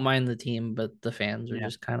 don't mind the team, but the fans are Yeah.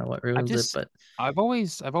 just kind of what I've ruins it. just But I've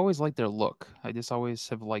always liked their look. I just always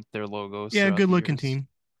have liked their logos Yeah, throughout good the looking years. team.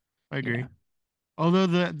 I Yeah. agree. Although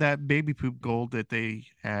that baby poop gold that they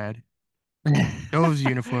had, those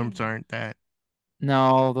uniforms aren't that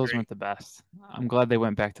No, those great. weren't the best. I'm glad they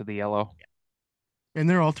went back to the yellow. And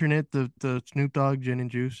their alternate, the Snoop Dogg gin and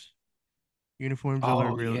juice uniforms,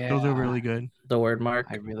 Oh those are yeah. really good. the word mark.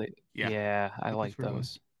 Yeah, I those like were one.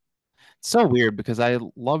 those. It's so weird because I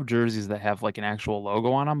love jerseys that have like an actual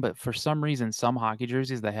logo on them, but for some reason, some hockey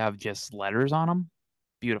jerseys that have just letters on them,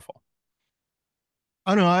 beautiful.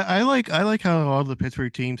 I don't know. I like how all the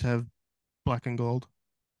Pittsburgh teams have black and gold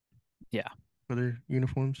Yeah, for their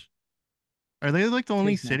uniforms. Are they like the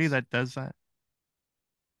only tastes city nice. that does that?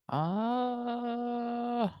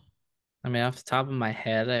 I mean, off the top of my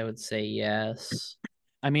head, I would say yes.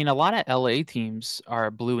 I mean, a lot of LA teams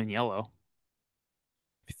are blue and yellow.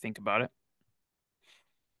 If you think about it,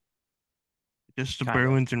 Just the kind of.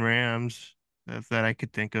 Bruins and Rams that I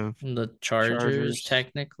could think of. The Chargers, Chargers,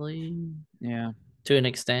 technically, yeah. to an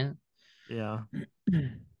extent. Yeah.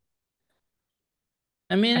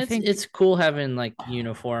 I mean, I it's think, it's cool having like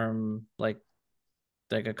uniform, like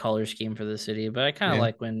a color scheme for the city, but I kind of Yeah.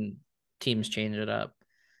 like when teams change it up.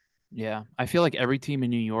 yeah, I feel like every team in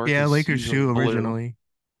New York Yeah, is Lakers usually too blue. originally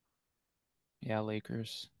Yeah,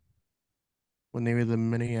 Lakers. when they were the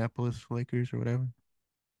Minneapolis Lakers or whatever.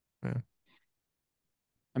 Yeah.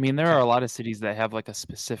 I mean, there are a lot of cities that have like a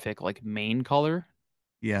specific like main color.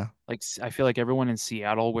 Yeah, Like I feel like everyone in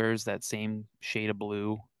Seattle wears that same shade of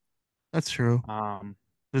blue. that's true. Um,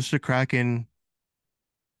 Just the Kraken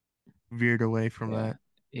veered away from yeah, that.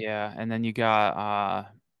 yeah, and then you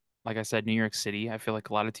got like I said, New York City. I feel like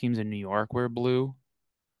a lot of teams in New York wear blue.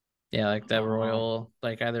 Yeah, like that Um, royal,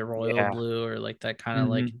 like either royal yeah, blue or like that kind of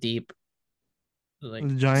hmm like deep, like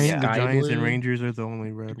yeah, The sky Giants and blue. Rangers are the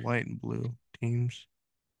only red, white, and blue teams.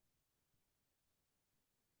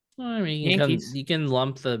 Well, I mean, Yankees. you can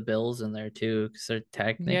lump the Bills in there too because they're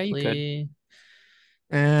Yeah, you could. technically,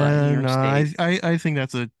 New but York No, State. I think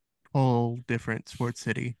that's a whole different sports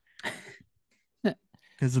city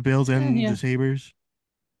because the Bills and yeah. the Sabres.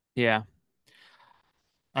 Yeah,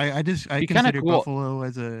 I be kind of consider cool Buffalo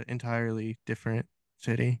as a entirely different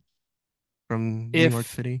city from New York if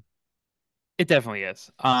City. it definitely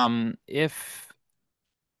is. If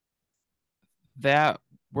that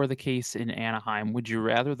were the case in Anaheim, would you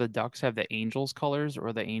rather the Ducks have the Angels colors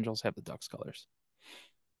or the Angels have the Ducks colors?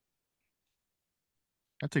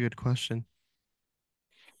 That's a good question.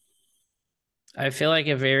 I feel like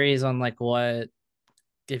it varies on like what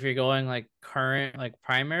if you're going like current like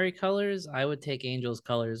primary colors, I would take Angels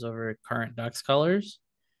colors over current Ducks colors.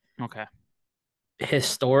 Okay.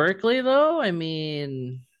 Historically though, I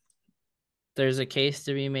mean there's a case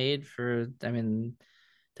to be made for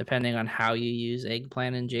depending on how you use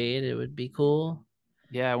eggplant and jade, it would be cool.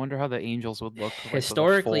 Yeah, I wonder how the Angels would look like with a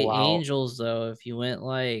Historically, full out. Angels though, if you went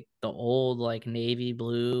like the old like navy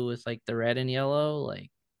blue with like the red and yellow,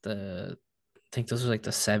 like the I think those were like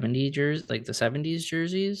the 70 jerseys, like the 70s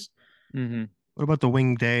jerseys. Mm-hmm. What about the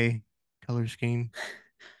Wing Day color scheme?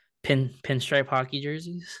 Pinstripe hockey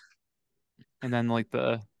jerseys. And then like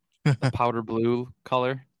the powder blue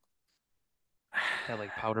color. Had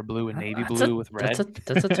like powder blue and navy That's blue a with that's red.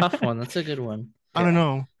 a that's a tough one. That's a good one. I don't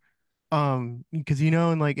Yeah. know. Because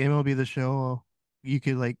in like MLB The Show, you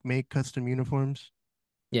could like make custom uniforms.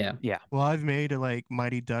 Yeah. Yeah. Well, I've made like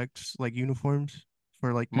Mighty Ducks like uniforms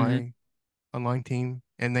for like Mm-hmm. my online team,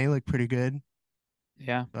 and they look pretty good.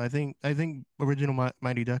 Yeah. So I think original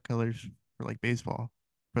Mighty Duck colors for like baseball,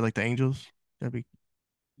 for like the Angels, that'd be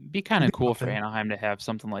Be kind that'd of be cool for something. Anaheim to have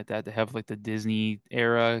something like that, to have like the Disney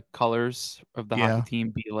era colors of the hockey Yeah. team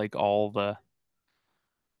be like all the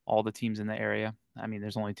teams in the area. I mean,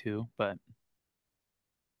 there's only two, but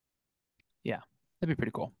yeah, that'd be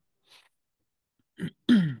pretty cool.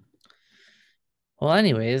 Well,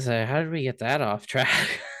 anyways, how did we get that off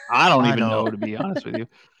track? I don't I even don't. know, to be honest with you.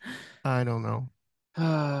 I don't know.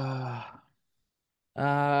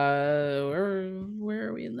 Where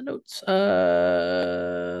are we in the notes?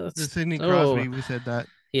 The Sidney Oh, Crosby, we said that.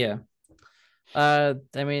 yeah.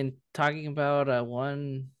 Talking about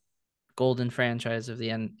one golden franchise of the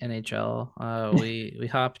NHL, we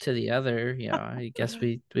hop to the other. Yeah, I guess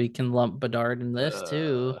we can lump Bedard in this uh,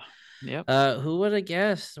 too. yep. Who would have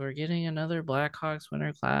guessed we're getting another Blackhawks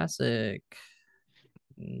Winter Classic?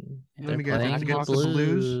 Let They're me guess. It's playing the against the Blackhawks,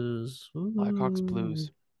 Blues. Blues. Blackhawks Ooh.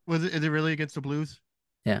 Blues. Is it really against the Blues?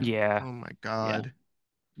 Yeah, Yeah, Oh my yeah. God.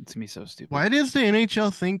 It's gonna be so stupid. Why does the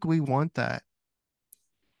NHL think we want that?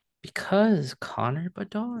 because Connor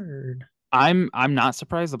Bedard. I'm not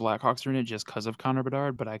surprised the Blackhawks are in it just because of Connor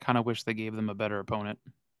Bedard, but I kind of wish they gave them a better opponent.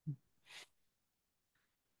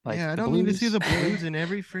 Like Yeah, I the don't need to see Blues, the Blues in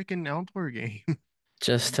every freaking outdoor game.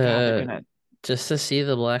 just God, they're to gonna. just to see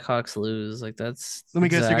the Blackhawks lose. Like that's Let me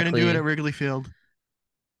guess, they're gonna do it at exactly Wrigley Field.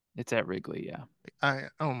 It's at Wrigley, yeah.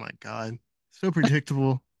 Oh my God. So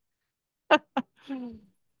predictable.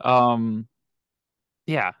 Um,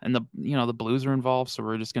 yeah, and the Blues are involved, so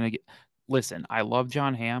we're just gonna get. Listen, I love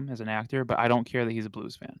John Hamm as an actor, but I don't care that he's a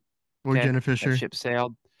Blues fan. Or Okay, Jenna that Fisher. ship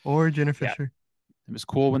sailed. Or Jenna Yeah, Fisher. it was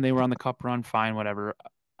cool when they were on the Cup run. Fine, whatever.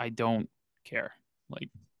 I don't care. Like,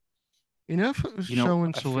 Enough of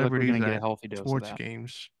showing I feel like we're celebrities gonna get a at healthy dose of sports that.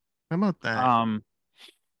 games. How about that? Um,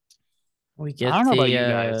 we I get don't know about you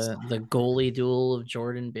guys. the goalie duel of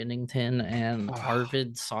Jordan Binnington and Ugh.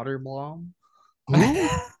 Arvid Soderblom. Who?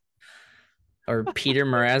 Or Peter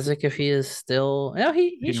Mrazek if he is still. No,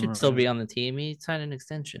 he Peter should still be Mrazek. on the team. He signed an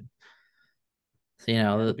extension. So,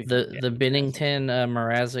 Yeah, the that'd be the fantastic. Binnington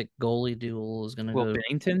Mrazek goalie duel is gonna Will go.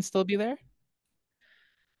 Bennington still be there?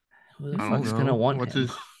 Who the I don't fuck's gonna know. want What's him?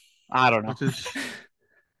 his I don't know. what's his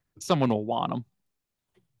Someone will want him.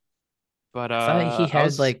 But I thought he I had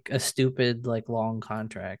was like a stupid like long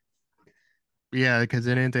contract. Yeah, because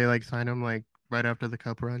didn't they like sign him like right after the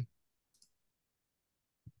cup run?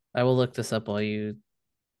 I will look this up while you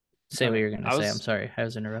say what okay. you're gonna say. I'm sorry, I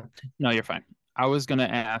was interrupting. No, you're fine. I was gonna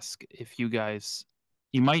ask if you guys,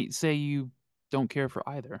 you might say you don't care for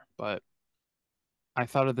either, but I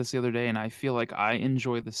thought of this the other day, and I feel like I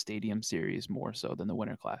enjoy the Stadium Series more so than the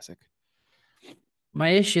Winter Classic. My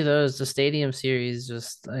issue though is the Stadium Series.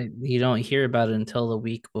 You don't hear about it until the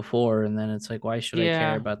week before, and then it's like, why should I care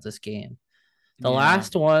Yeah, about this game? The yeah,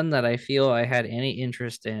 last one that I feel I had any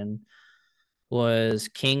interest in was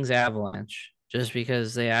Kings Avalanche, just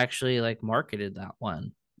because they actually like marketed that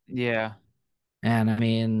one. yeah.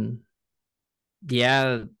 And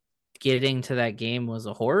yeah, getting to that game was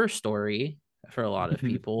a horror story for a lot of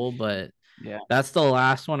people, but Yeah. that's the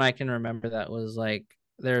last one I can remember that was like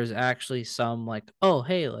there's actually some like, oh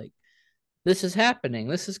hey, like this is happening.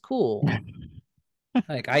 This is cool.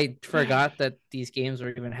 Like I forgot that these games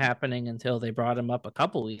were even happening until they brought them up a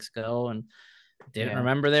couple weeks ago and didn't Yeah.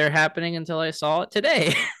 remember they were happening until I saw it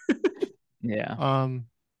today. Yeah. Um,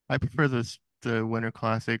 I prefer the Winter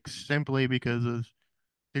Classics simply because of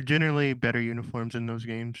they're generally better uniforms in those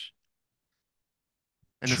games.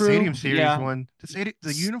 And the True. Stadium Series Yeah. one,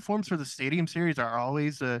 the uniforms for the Stadium Series are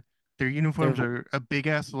always their uniforms They're are a big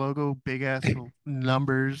ass logo, big ass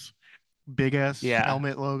numbers, big ass yeah.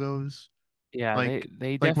 helmet logos. Yeah, Like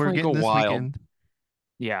they like we're definitely go getting this wild. weekend.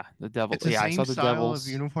 Yeah, the devil. It's the Yeah, I same saw the style of Devils.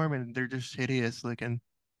 uniform and they're just hideous looking.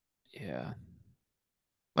 Yeah.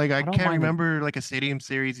 Like I I don't can't mind the remember like a Stadium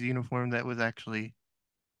Series uniform that was actually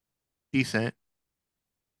decent.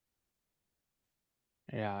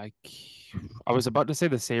 yeah, I was about to say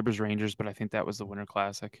the Sabres Rangers, but I think that was the Winter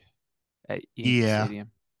Classic at Yankee Yeah.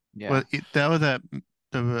 Stadium. Yeah. Well, that was at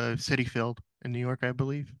the City Field in New York, I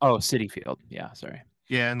believe. Oh, City Field. Yeah, sorry.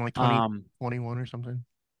 Yeah, in like Um, 2021 or something.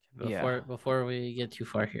 yeah. Before we get too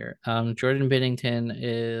far here, Jordan Binnington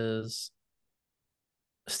is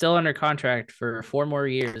still under contract for 4 more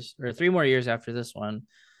years or 3 more years after this one,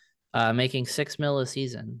 making 6 mil a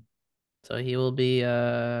season. So he will be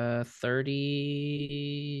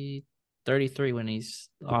 33 when he's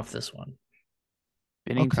off this one.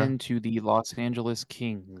 Okay. Bennington to the Los Angeles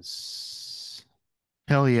Kings.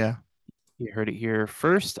 Hell yeah. You heard it here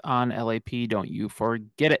first on LAP. Don't you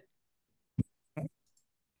forget it.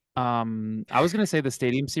 I was gonna say the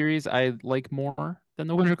Stadium Series I like more than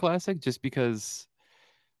the Winter Classic, just because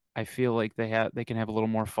I feel like they can have a little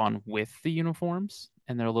more fun with the uniforms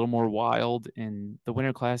and they're a little more wild. And the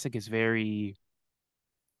Winter Classic is very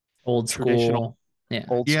Old traditional, school. Yeah.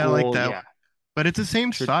 old Yeah, I like school. that Yeah, one. But it's the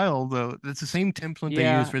same Tra- style though. It's the same template they use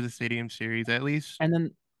yeah. for the Stadium Series, at least. And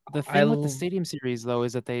then the I thing with the Stadium Series though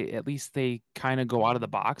is that they kind of go out of the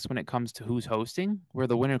box when it comes to who's hosting. Where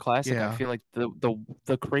the Winter Classic, I Yeah. feel like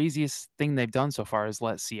the craziest thing they've done so far is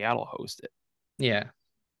let Seattle host it. yeah.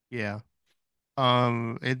 Yeah.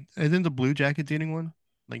 Isn't the Blue Jackets getting one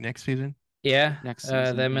like next season? Yeah. Next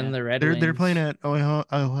season. Them and Yeah. the Red They're playing Wings.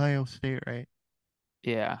 at Ohio State, right?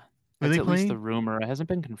 Yeah. Who are That's they at least the playing? rumor. It hasn't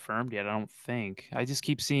been confirmed yet, I don't think. I just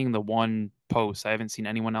keep seeing the one post. I haven't seen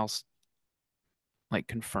anyone else like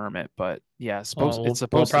confirm it, but yeah, Well, it's we'll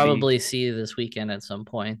supposed to be probably see this weekend at some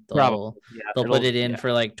point. probably. Yeah, They'll put it'll it in yeah.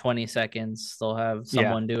 for like 20 seconds. They'll have Yeah.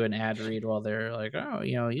 someone do an ad read while they're like, "Oh, I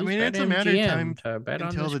use mean, it's a matter of time BetMGM to bet on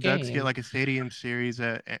until this the Ducks get game." like a Stadium Series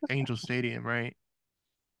at Angel Stadium, right?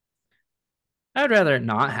 I'd rather it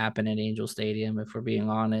not happen at Angel Stadium if we're being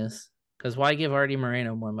honest. Because why give Artie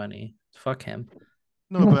Moreno more money? Fuck him.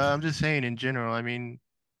 No, but I'm just saying in general. I mean,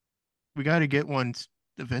 we got to get one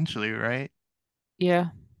eventually, right? Yeah.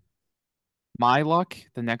 My luck,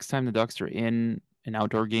 the next time the Ducks are in an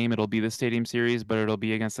outdoor game, it'll be the Stadium Series, but it'll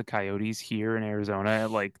be against the Coyotes here in Arizona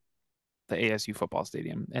at like the ASU football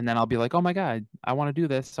stadium. And then I'll be like, oh my God, I want to do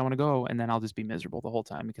this. I want to go. And then I'll just be miserable the whole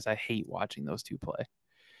time because I hate watching those two play.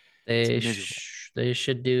 It's miserable. They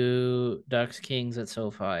should do Ducks Kings at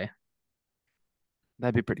SoFi.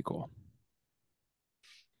 That'd be pretty cool.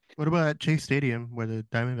 What about Chase Stadium where the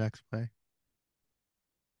Diamondbacks play?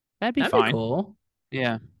 That'd be That'd be fine. cool.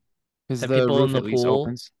 Yeah. Because Have the people in roof the at least pool.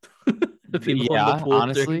 opens. Have people in the Yeah, pool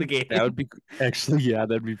during the honestly, game. that would be actually, yeah,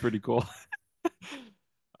 that'd be pretty cool.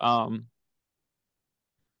 um,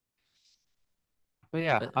 but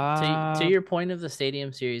yeah, But to your point of the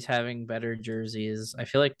Stadium Series having better jerseys, I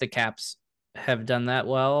feel like the Caps have done that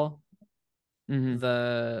well. mhm.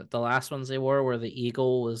 The last ones they wore where the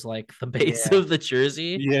eagle was like the base Yeah. of the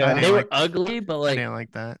jersey. I Yeah. They didn't were like ugly, but I like didn't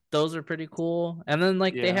like that. those are pretty cool. And then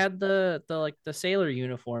like they Yeah. had the like the sailor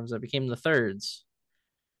uniforms that became the thirds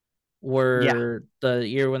Yeah. were the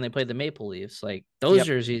year when they played the Maple Leafs. Like those Yep.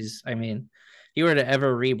 jerseys, I mean, if you were to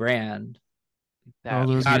ever rebrand, No, That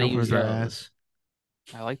you those gotta use uniforms are yeah. ass.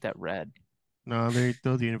 those. I like that red. No,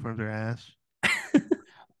 those uniforms are ass.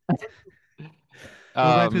 Go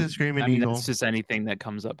back to the Screaming I mean, Eagle. that's just anything that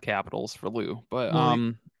comes up capitals for Lou. But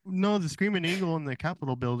Well, no, the Screaming Eagle and the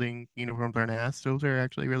Capitol building uniforms aren't ass. Those are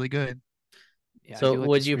actually really good. yeah, I So do like the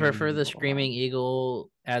would you Screaming prefer the Eagle a lot. Screaming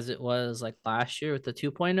Eagle as it was like last year with the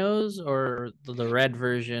 2.0s or the red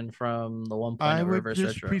version from the 1.0 I would reverse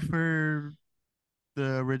just retro? prefer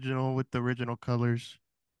the original with the original colors.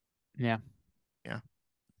 Yeah. Yeah.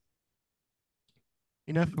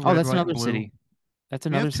 Enough of Oh, red, that's white, and another blue. city. That's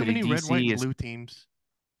We have another too city. many red, white, and blue teams.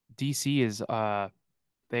 DC is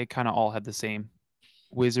they kind of all have the same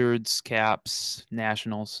Wizards, Caps,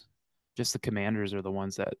 Nationals. Just the Commanders are the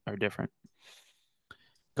ones that are different.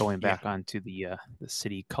 Going Yeah. back onto the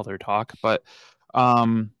city color talk, but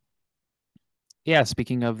um, yeah.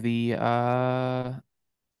 Speaking of the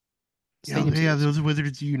Stadium Yeah, Series, those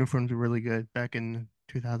Wizards uniforms were really good back in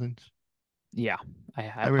 2000s. yeah,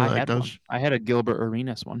 I really like had one. those. I had a Gilbert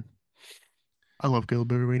Arenas one. I love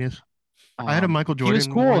Gilbert Arenas. I had a Michael He was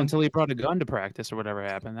Jordan cool one. until he brought a gun to practice or whatever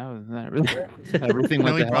happened. That really everything No,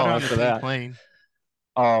 went he to brought hell it on the after team that. plane.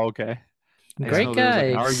 Oh, okay. I Great know there was guy,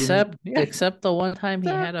 like an argument. except the one time he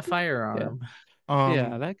had a Yeah. firearm.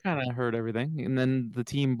 Yeah, Um, that kind of hurt everything. And then the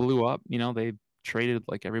team blew up. They traded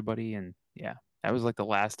like everybody, and yeah, that was like the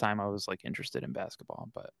last time I was like interested in basketball.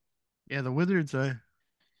 But yeah, the Wizards.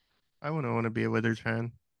 I wouldn't want to be a Wizards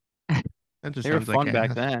fan. That just they were sounds like fun back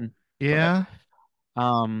ass. then. But Yeah,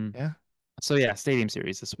 um, yeah. so yeah, Stadium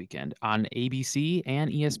Series this weekend on ABC and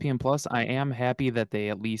ESPN Plus. I am happy that they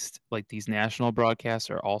at least like these national broadcasts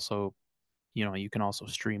are also, you can also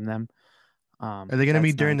stream them. Are they gonna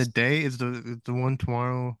be That's during the nice. day? Is the one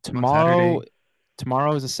tomorrow on Tomorrow, Saturday?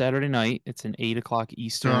 tomorrow is a Saturday night. It's an 8 o'clock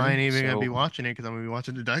So I ain't Eastern. even gonna be So watching it because I'm gonna be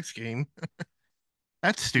watching the Ducks game.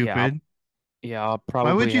 That's yeah, stupid. I'll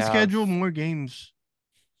Why would probably you have schedule more games?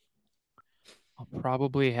 I'll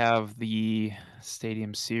probably have the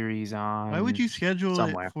Stadium Series Why would on you schedule it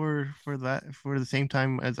somewhere. for the same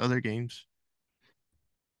time as other games?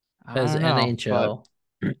 I Because don't know, but NHL.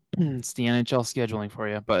 it's the NHL scheduling for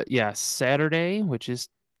you. But yeah, Saturday, which is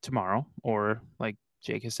tomorrow, or like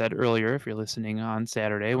Jake has said earlier, if you're listening on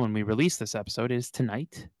Saturday when we release this episode, is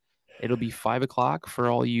tonight. It'll be 5 o'clock for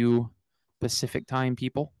all you Pacific time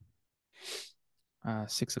people.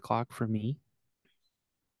 6 o'clock for me.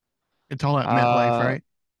 It's all at MetLife, Uh, right?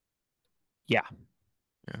 yeah.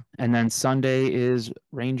 Yeah. And then Sunday is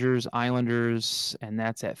Rangers Islanders, and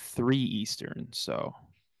that's at 3 Eastern. So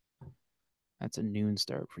that's a noon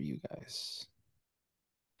start for you guys.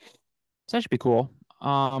 So that should be cool.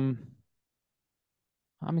 I'm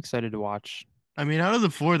excited to watch. I mean, out of the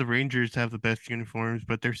four, the Rangers have the best uniforms,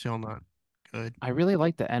 but they're still not good. I really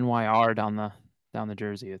like the NYR down the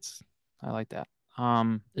jersey. I like that.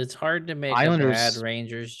 It's hard to make a bad Islanders.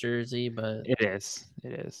 Rangers jersey, but It is.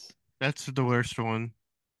 It is. That's the worst one.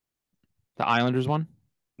 The Islanders one.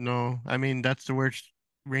 No, I mean that's the worst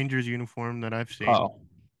Rangers uniform that I've seen. Oh.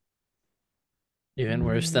 even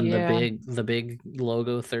worse than Yeah. the big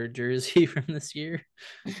logo third jersey from this year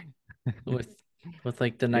with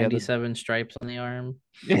like the Yeah. 97 stripes on the arm.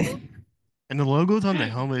 And the logos on the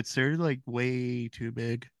helmets, they're like way too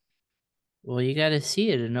big. Well, you got to see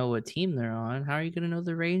it to know what team they're on. How are you going to know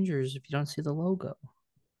the Rangers if you don't see the logo?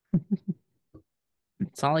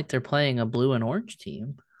 It's not like they're playing a blue and orange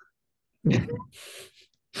team.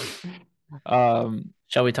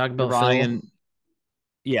 Shall we talk about Ryan. Phil?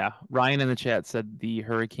 Yeah, Ryan in the chat said the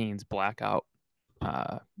Hurricanes blackout.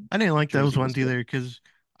 I didn't like those Jersey was ones good. either because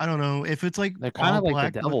I don't know if it's like They're kind all of like the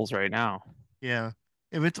black with Devils right now. yeah,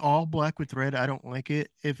 if it's all black with red, I don't like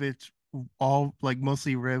it. If it's all like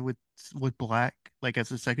mostly red with black, like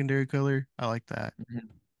as a secondary color, I like that. Mhm.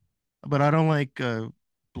 But I don't like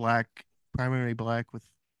black, primarily black with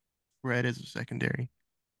red as a secondary.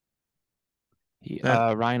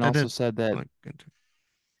 That Ryan that also is said that like good.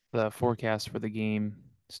 the forecast for the game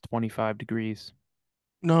is 25 degrees.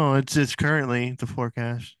 No, it's currently the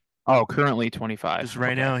forecast. Oh, currently 25. Just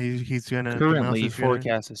right Okay. now, he's gonna the mouse Currently is gonna.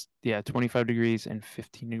 forecast is 25 degrees and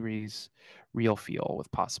 15 degrees real feel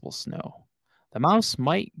with possible snow. The mouse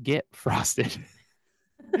might get frosted.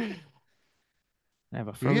 I have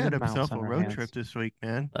a You had frozen mouse himself on a our road trip hands. this week,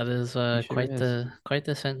 man. That is He sure is. quite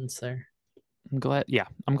the sentence there. I'm glad. Yeah,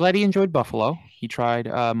 I'm glad he enjoyed Buffalo. He tried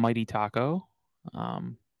Mighty Taco.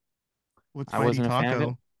 Um, What's I Mighty wasn't a fan of it.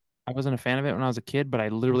 Taco? I wasn't a fan of it when I was a kid, but I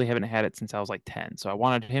literally haven't had it since I was like 10. So I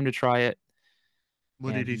wanted him to try it,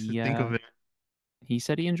 What and did he think of it? he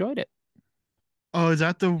said he enjoyed it. Oh, is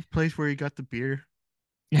that the place where he got the beer?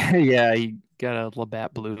 Yeah, he got a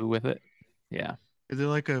Labatt Blue with it. Yeah. Is there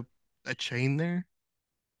like a chain there?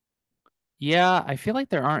 Yeah, I feel like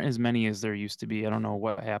there aren't as many as there used to be. I don't know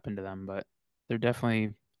what happened to them, but they're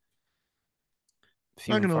definitely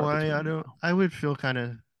few Not and gonna far lie, between now. I would feel kind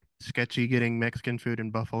of sketchy getting Mexican food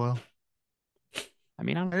in Buffalo. I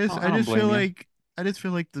mean, I I don't just feel blame you. like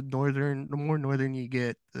the more northern you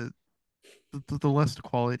get, the less the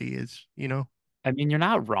quality is, you know? I mean, you're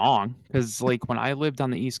not wrong because like when I lived on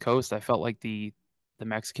the East Coast, I felt like the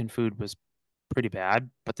Mexican food was pretty bad,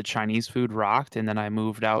 but the Chinese food rocked. And then I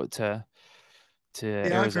moved out to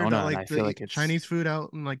Yeah, I've heard that Arizona, and like I feel the like it's Chinese food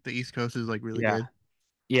out in like the East Coast is like really yeah, good.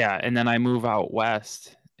 yeah. And then I move out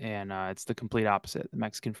west, and it's the complete opposite. The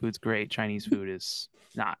Mexican food's great, Chinese food is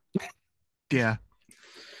not. Yeah.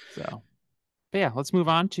 So, but yeah, let's move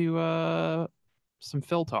on to some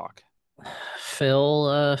Phil talk.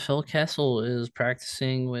 Phil Kessel is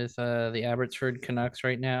practicing with the Abbotsford Canucks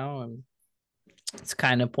right now, and it's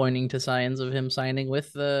kind of pointing to signs of him signing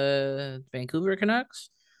with the Vancouver Canucks.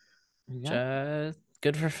 Yeah.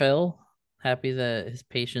 Good for Phil. Happy that his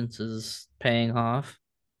patience is paying off.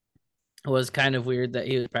 It was kind of weird that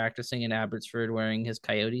he was practicing in Abbotsford wearing his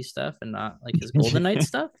Coyote stuff and not like his Golden Knight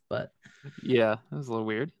stuff, but Yeah, that was a little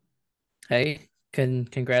weird. Hey,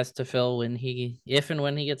 congrats to Phil when if and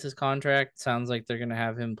when he gets his contract. Sounds like they're gonna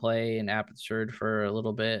have him play in Abbotsford for a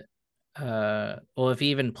little bit. Well, if he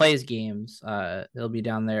even plays games, he'll be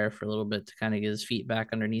down there for a little bit to kind of get his feet back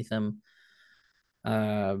underneath him.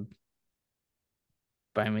 Uh,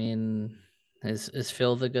 but I mean, is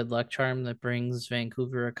Phil the good luck charm that brings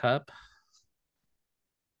Vancouver a cup?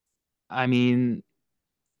 I mean,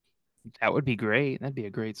 that would be great. That'd be a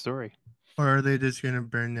great story. Or are they just gonna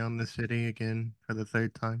burn down the city again for the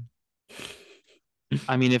third time?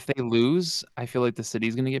 I mean, if they lose, I feel like the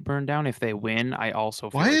city's gonna get burned down. If they win, I also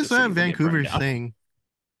feel Why like is the that city will get burned Vancouver's down. thing?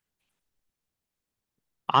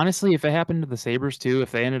 Honestly, if it happened to the Sabres too,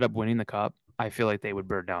 if they ended up winning the cup, I feel like they would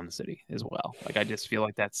burn down the city as well. Like I just feel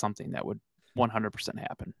like that's something that would 100%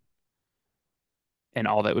 happen. And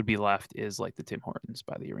all that would be left is like the Tim Hortons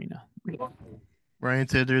by the arena. Ryan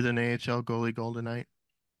said there's an AHL goalie goal tonight.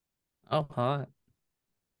 Oh, hot.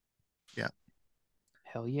 Yeah.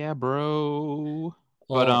 Hell yeah, bro.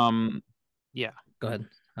 But Well, yeah. go ahead.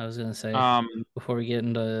 I was gonna say Um before we get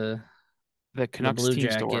into the the Canucks Blue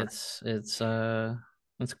team store. Jackets,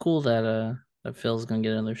 it's cool that Phil's gonna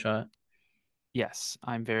get another shot. Yes,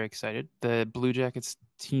 I'm very excited. The Blue Jackets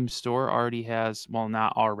team store already has, well,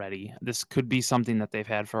 not already. This could be something that they've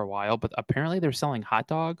had for a while, but apparently they're selling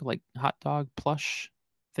like hot dog plush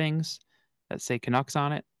things that say Canucks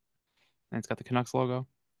on it, and it's got the Canucks logo.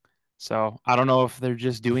 So I don't know if they're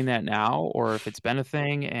just doing that now or if it's been a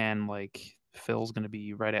thing and like Phil's gonna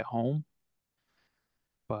be right at home.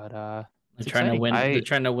 But They're it's trying to exciting. win. They're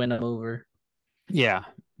trying to win him over. Yeah,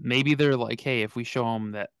 maybe they're like, hey, if we show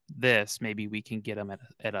them that maybe we can get them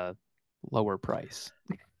at a lower price.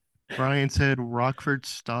 Ryan said Rockford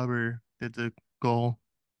Stauber did the goal.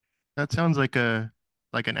 That sounds like an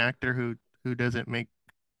actor who doesn't make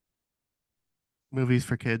movies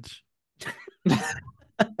for kids.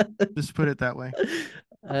 Just put it that way.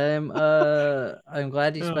 I'm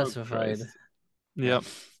glad you Oh, specified. Christ. Yeah. Yep.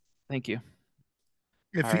 Thank you.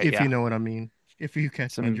 If All right, if yeah. you know what I mean. If you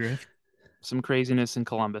catch my drift. Some craziness in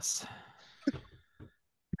Columbus.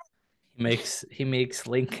 He makes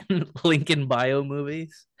Lincoln Lincoln bio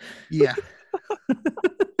movies. Yeah.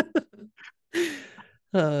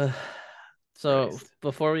 Uh, so Christ.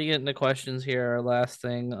 before we get into questions here, our last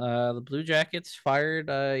thing, the Blue Jackets fired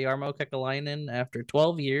Jarmo Kekalainen after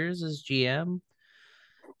 12 years as GM.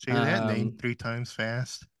 Say that name Um, 3 times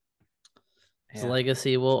fast. his Yeah.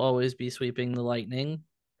 legacy will always be sweeping the Lightning.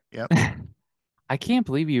 Yep. I can't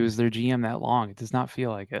believe he was their GM that long. It does not feel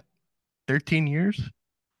like it. 13 years?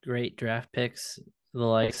 Great draft picks, the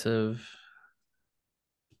likes of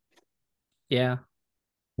yeah.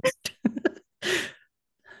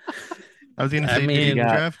 I was gonna I say, did You he mean,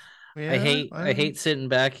 got draft? I Yeah. hate I hate sitting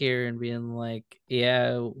back here and being like,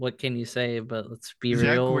 yeah, what can you say? But let's be Zach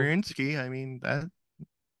real. Werenski. I mean that.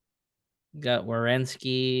 Got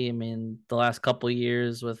Wierenski. I mean, the last couple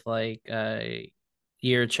years with like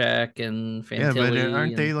Yearcheck and Yeah, but Fantilli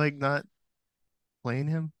aren't they and like not playing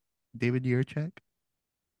him? David Yurchek.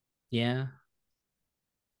 yeah.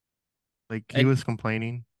 Like he I was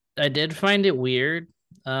complaining. I did find it weird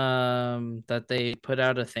that they put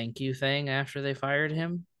out a thank you thing after they fired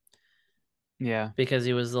him yeah. because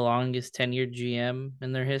he was the longest tenured GM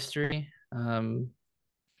in their history. I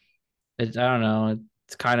don't know.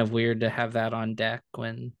 It's kind of weird to have that on deck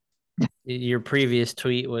when your previous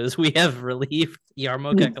tweet was we have relieved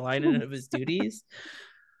Jarmo Kekalainen of his duties.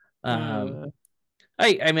 Um,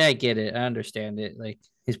 Uh, I mean I get it. I understand it. Like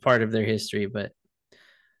he's part of their history, but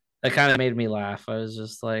that kind of made me laugh. I was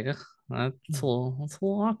just like, "Ugh, that's a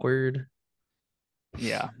little awkward."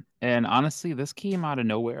 yeah. And honestly, this came out of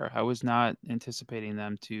nowhere. I was not anticipating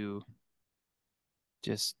them to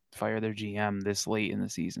just fire their GM this late in the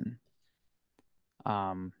season.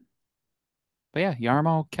 Um, but yeah,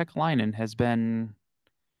 Jarmo Kekalainen has been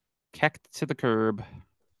kicked to the curb.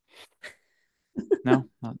 No,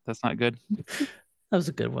 that's not good. That was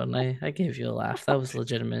a good one. I gave you a laugh. That was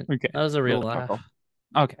legitimate. Okay, That was a real little laugh. chuckle.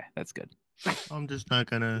 Okay, that's good. I'm just not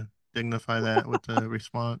gonna dignify that with a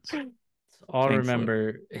response. I'll Thanks, Luke.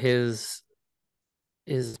 remember his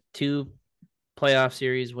two playoff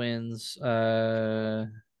series wins were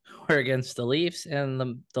against the Leafs and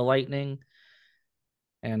the Lightning.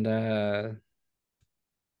 And those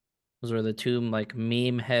were the two like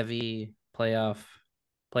meme heavy playoff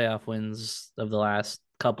wins of the last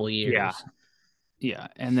couple Yeah, years. yeah.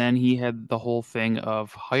 And then he had the whole thing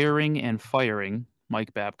of hiring and firing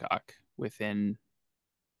Mike Babcock within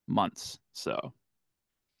months. So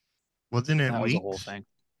Wasn't it that was a whole weeks? thing.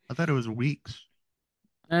 I thought it was weeks.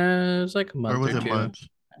 It was like a Or month was or it two. months?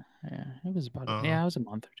 Yeah, it was about Uh, yeah, it was a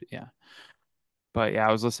month or two. Yeah. But yeah,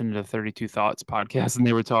 I was listening to the 32 Thoughts podcast and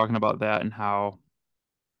they were talking about that and how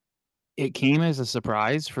it came as a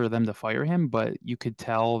surprise for them to fire him, but you could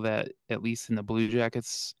tell that at least in the Blue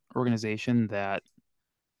Jackets organization that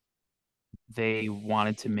they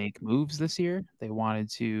wanted to make moves this year. They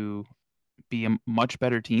wanted to be a much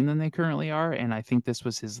better team than they currently are. And I think this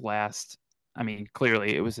was his last. I mean,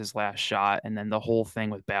 clearly it was his last shot. And then the whole thing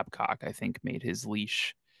with Babcock, I think, made his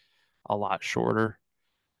leash a lot shorter.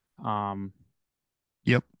 Um,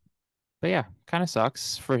 Yep. but yeah, kind of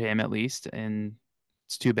sucks for him at least. And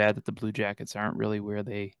it's too bad that the Blue Jackets aren't really where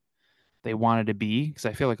they wanted to be because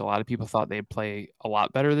I feel like a lot of people thought they'd play a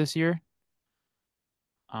lot better this year.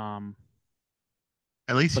 Um,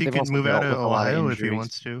 At least but he they've can also move out dealt of with a lot of Ohio if he injuries.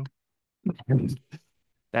 wants to.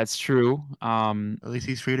 That's true. At least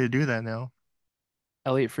he's free to do that now.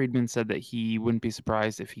 Elliot Friedman said that he wouldn't be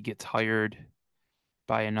surprised if he gets hired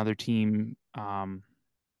by another team,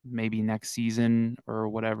 maybe next season or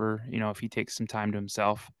whatever, if he takes some time to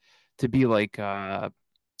himself to be like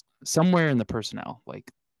somewhere in the personnel, like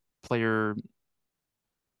player,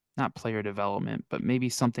 not player development, but maybe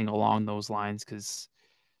something along those lines because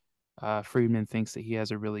Friedman thinks that he has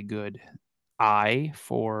a really good eye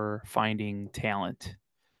for finding talent,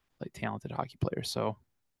 like talented hockey players. So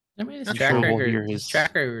I mean, That's cool. his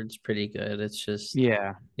track record's pretty good. It's just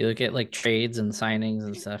Yeah, you look at like trades and signings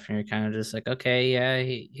and stuff, and you're kind of just like, okay,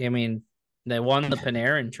 yeah. I mean, they won the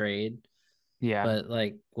Panarin trade, yeah. but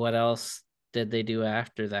like, what else did they do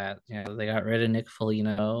after that? They got rid of Nick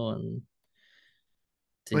Foligno and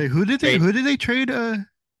Wait, to trade who did they trade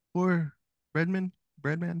for Redman?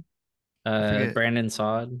 Breadman? I forget. Brandon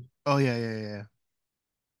Saad. Oh yeah.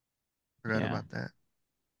 Forgot Yeah. about that.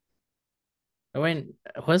 I went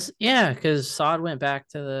was yeah, because Saad went back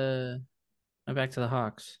to the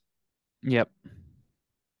Hawks Yep.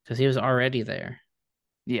 because he was already there.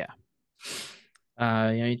 Yeah.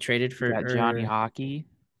 He traded for You got Johnny or Hockey.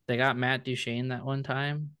 they got Matt Duchene that one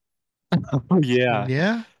time Oh yeah.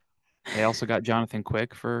 Yeah. They also got Jonathan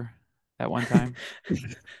Quick for that one time.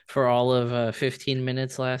 for all of 15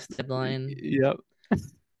 minutes last deadline. Yep.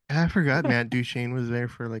 I forgot Matt Duchene was there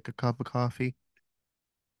for like a cup of coffee.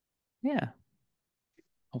 Yeah.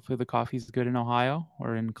 Hopefully the coffee's good in Ohio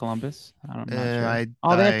or in Columbus. I'm not sure. I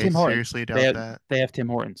Oh, they have I Tim Hortons. seriously They doubt have that. they have Tim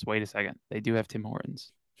Hortons. Wait a second. They do have Tim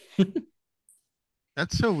Hortons.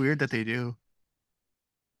 That's so weird that they do.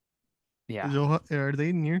 Yeah. Are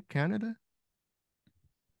they near Canada?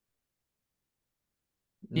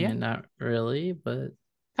 Yeah. Not really, but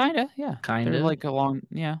Kinda. Yeah. kind They're of. like along.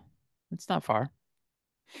 Yeah. It's not far.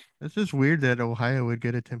 It's just weird that Ohio would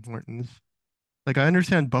get a Tim Hortons. Like I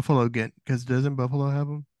understand Buffalo get because doesn't Buffalo have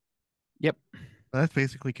them? Yep. Well, that's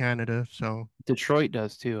basically Canada. So Detroit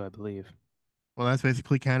does too, I believe. well, that's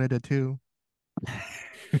basically Canada too.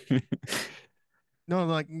 No,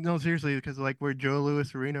 like no, seriously, because like where Joe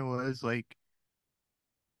Louis Arena was, like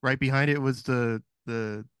right behind it was the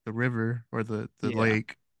river or the Yeah.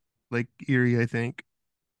 Lake Erie, I think.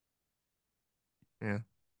 Yeah.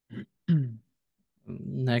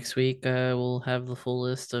 Next week, we'll have the full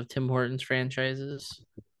list of Tim Hortons franchises.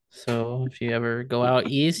 So if you ever go out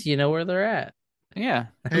east, you know where they're at. Yeah.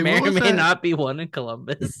 There Hey, what may or was may that? not be one in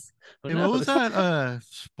Columbus. Who Hey, what was knows? that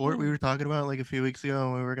sport we were talking about like a few weeks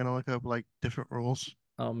ago when we were gonna look up like different rules?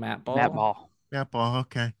 Oh, Matt Matt Ball. Ball. Map ball,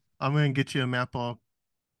 okay. I'm gonna get you a map ball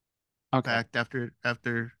Okay. fact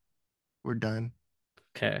after we're done.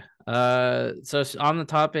 Okay. So on the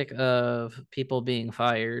topic of people being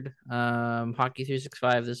fired, Hockey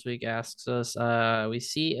 365 this week asks us, we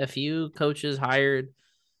see a few coaches hired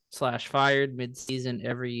slash fired mid-season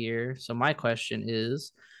every year. So my question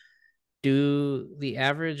is, do the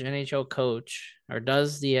average NHL coach or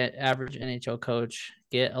does the average NHL coach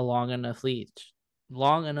get a long enough leash?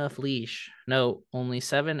 Long enough leash. No, only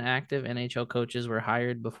 7 active NHL coaches were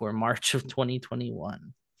hired before March of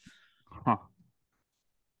 2021. Huh.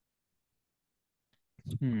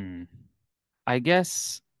 I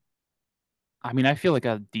guess I mean, I feel like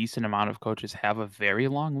a decent amount of coaches have a very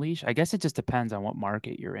long leash. I guess it just depends on what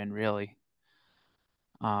market you're in, really.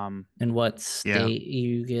 And what Yeah. state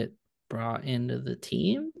you get brought into the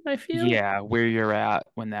team, I feel. Yeah, where you're at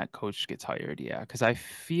when that coach gets hired. Yeah, because I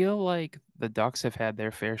feel like the Ducks have had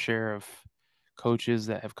their fair share of coaches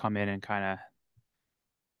that have come in and kind of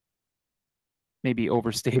maybe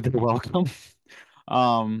overstayed their welcome.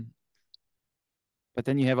 um, but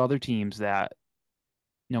then you have other teams that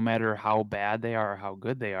no matter how bad they are or how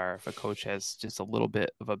good they are, if a coach has just a little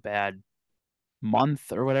bit of a bad month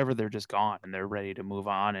or whatever, they're just gone and they're ready to move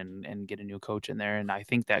on and get a new coach in there. And I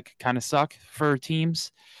think that could kind of suck for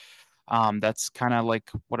teams. That's kind of like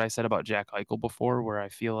what I said about Jack Eichel before, where I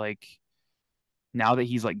feel like now that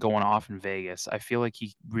he's like going off in Vegas, I feel like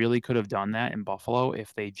he really could have done that in Buffalo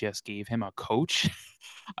if they just gave him a coach.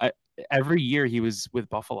 I, every year he was with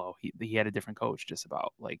Buffalo, he had a different coach. Just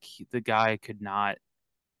about like the guy could not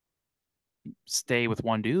stay with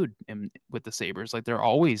one dude and with the Sabres. Like they're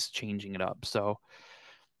always changing it up. So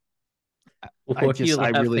What are you I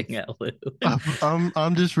really laughing at, Lou?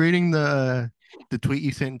 I'm just reading the tweet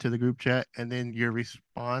you sent to the group chat and then your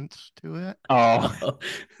response to it. oh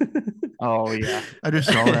oh yeah. I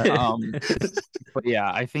just saw that. But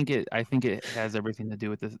yeah, I think it has everything to do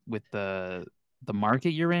with the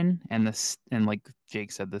market you're in and and like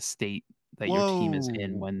Jake said, the state that your team is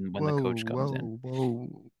in Whoa, when the coach comes in.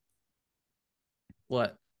 whoa.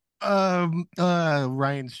 What?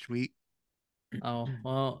 Ryan's tweet. Oh,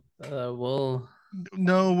 well, we'll.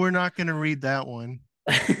 No, we're not gonna read that one.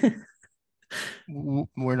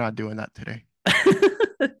 We're not doing that today.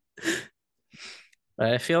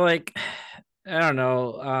 I feel like I don't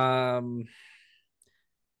know. I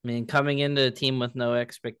mean, coming into a team with no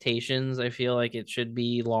expectations, I feel like it should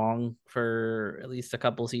be long for at least a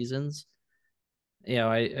couple seasons.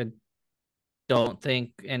 I don't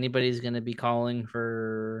think anybody's going to be calling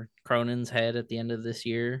for Cronin's head at the end of this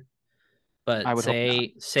year. I But would hope not.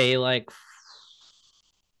 say like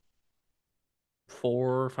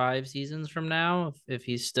 4 or 5 seasons from now, if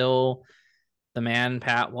he's still the man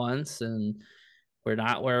Pat wants and we're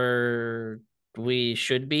not where we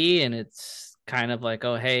should be, and it's kind of like,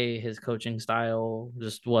 oh hey, his coaching style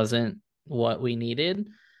just wasn't what we needed.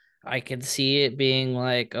 I could see it being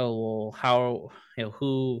like, oh well, how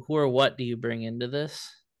who or what do you bring into this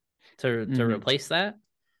to Mhm. replace that?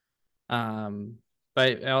 Um,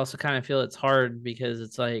 but I also kind of feel it's hard because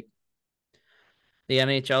it's like the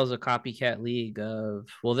NHL is a copycat league of,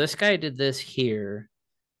 well, this guy did this here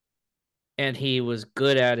and he was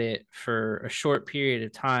good at it for a short period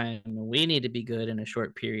of time. And we need to be good in a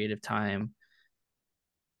short period of time.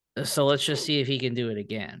 So let's just see if he can do it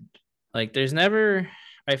again. Like there's never,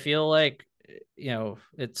 I feel like,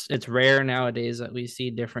 it's rare nowadays that we see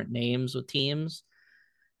different names with teams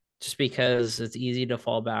just because it's easy to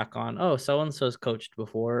fall back on, oh, so and so's coached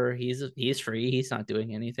before. He's free, he's not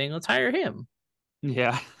doing anything. Let's hire him.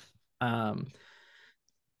 Yeah. Um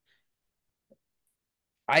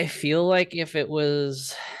I feel like if it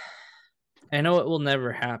was, I know it will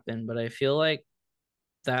never happen, but I feel like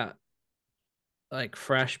that like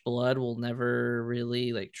fresh blood will never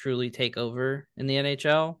really like truly take over in the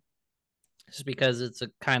NHL just because it's a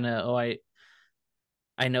kind of, oh,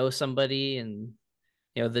 I know somebody and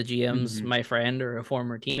the GM's Mhm. my friend or a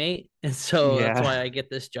former teammate and so that's Yeah. why I get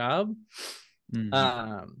this job. Mhm.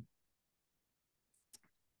 um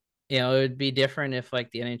it would be different if like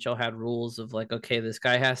the NHL had rules of like, okay, this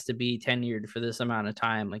guy has to be tenured for this amount of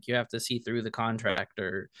time, like you have to see through the contract,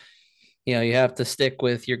 or you have to stick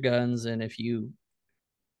with your guns, and if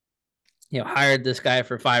hired this guy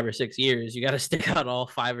for 5 or 6 years, you got to stick out all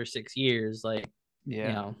 5 or 6 years. Like, you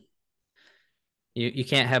Yeah. know, you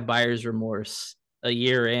can't have buyer's remorse a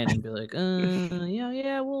year in and be like,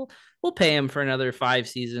 yeah, we'll pay him for another 5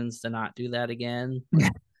 seasons to not do that again.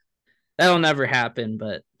 Like that'll never happen,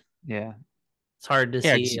 but Yeah. it's hard to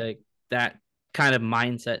Yeah. see like that kind of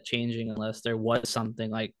mindset changing unless there was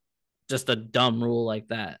something like just a dumb rule like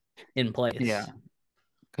that in Yeah. place.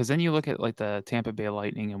 Because then you look at like the Tampa Bay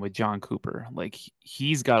Lightning and with John Cooper, like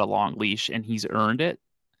he's got a long leash and he's earned it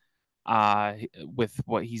with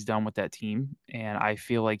what he's done with that team. And I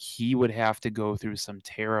feel like he would have to go through some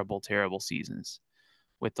terrible, terrible seasons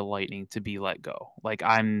with the Lightning to be let go. Like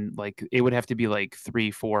I'm like it would have to be like 3,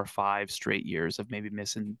 4, 5 straight years of maybe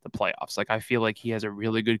missing the playoffs. Like I feel like he has a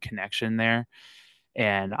really good connection there.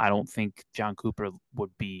 And I don't think John Cooper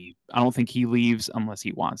would be, I don't think he leaves unless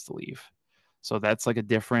he wants to leave. So that's like a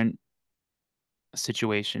different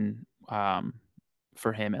situation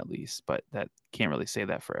for him at least, but that can't really say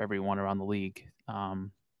that for everyone around the league.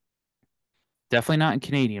 Definitely not in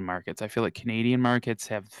Canadian markets. I feel like Canadian markets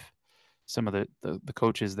have some of the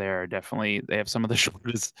coaches there are definitely, they have some of the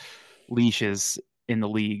shortest leashes in the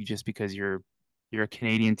league just because you're a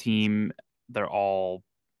Canadian team. They're all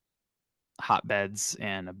hotbeds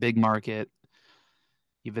and a big market.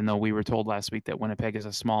 Even though we were told last week that Winnipeg is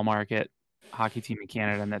a small market hockey team in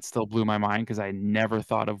Canada, and that still blew my mind because I never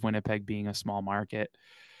thought of Winnipeg being a small market.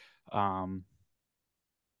 Um,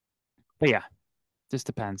 but yeah, just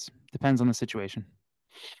depends. Depends on the situation.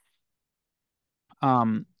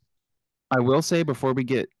 Um, I will say before we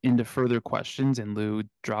get into further questions and Lou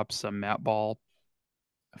drops some Matt Ball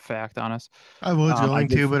fact on us, I was I going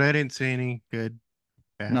did to, but I didn't say any good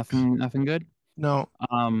facts. nothing good. No,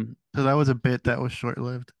 Um, so that was a bit that was short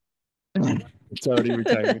lived. it's already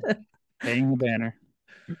retired. Hang the banner.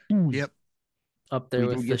 Yep. Up there We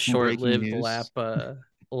did with the get some breaking short-lived news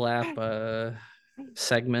lap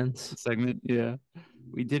segments. segment. Yeah,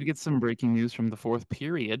 we did get some breaking news from the fourth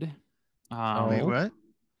period. Wait, Oh. what?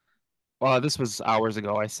 Well, this was hours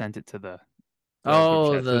ago. I sent it to the group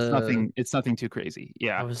Oh, chat, so it's the nothing. It's nothing too crazy. I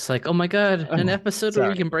Yeah. was like, oh my god, an episode where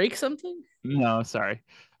we Sorry. can break something? No, sorry.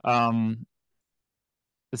 Um,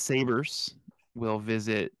 the Sabres will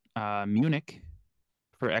visit Munich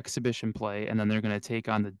for exhibition play, and then they're going to take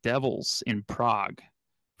on the Devils in Prague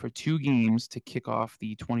for 2 games to kick off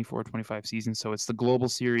the 24-25 season. So it's the Global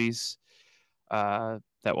Series that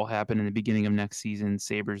will happen in the beginning of next season,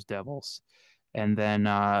 Sabres Devils. And then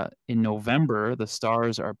in November, the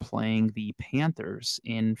Stars are playing the Panthers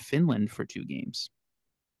in Finland for 2 games.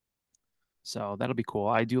 So that'll be cool.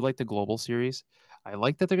 I do like the Global Series. I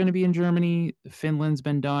like that they're going to be in Germany. Finland's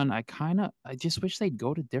been done. I just wish they'd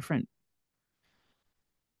go to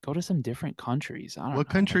some different countries. I don't What know. Like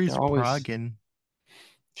country is they're always Prague in?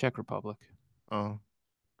 Czech Republic, Oh,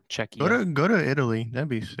 Czechia. go to Italy. That'd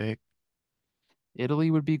be sick. Italy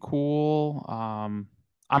would be cool.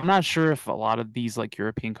 I'm not sure if a lot of these like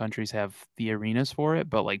European countries have the arenas for it,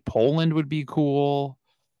 but like Poland would be cool.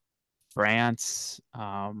 France.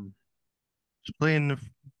 Just play in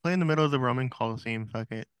the middle of the Roman Colosseum.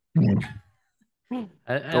 Fuck it.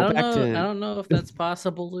 I Go don't back know. I to don't know if that's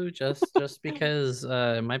possible, Lou. Just because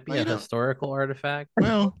it might be Well, a you know, historical artifact.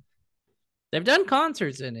 well, They've done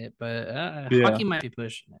concerts in it, but yeah. hockey might be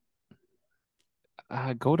pushing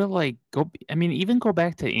it. Go to like go. I mean, even go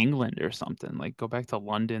back to England or something. Like go back to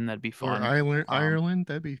London. That'd be or fun. Ireland.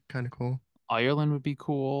 That'd be kind of cool. Ireland would be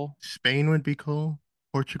cool. Spain would be cool.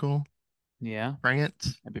 Portugal, Yeah,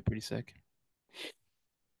 France. that'd be pretty sick.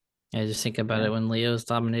 Yeah, just think about Yeah. it. When Leo's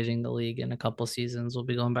dominating the league in a couple seasons, we'll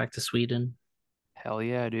be going back to Sweden. Hell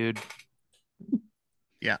yeah, dude.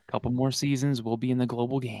 Yeah. Couple more seasons, we'll be in the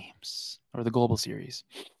global games or the global series.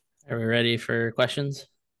 Are we ready for questions?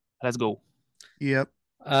 Let's go. Yep.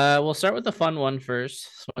 We'll start with the fun one first.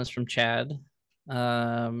 This one's from Chad.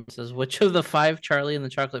 It says, which of the 5 Charlie and the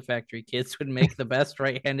Chocolate Factory kids would make the best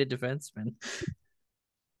right-handed defenseman?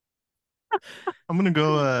 I'm gonna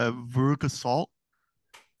go Veruca Salt.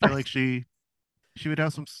 Feel like she would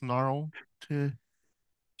have some snarl to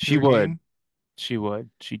She her would. game. She would.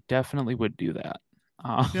 She definitely would do that.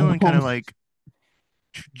 Feeling kind of like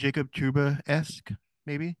Jacob Truba-esque,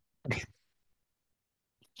 maybe.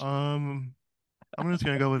 I'm just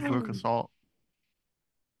gonna go with Veruca Salt.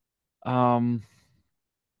 um,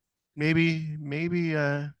 Maybe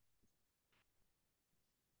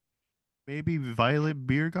Violet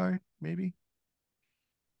Beergard, maybe.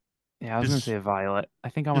 yeah, I was gonna Just say Violet. I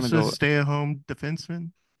think I'm gonna just a go stay-at-home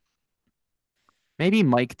defenseman. maybe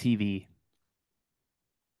Mike TV.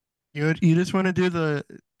 You just want to do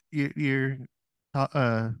your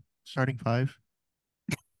starting 5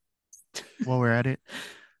 while we're at it.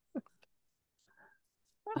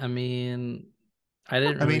 I mean, I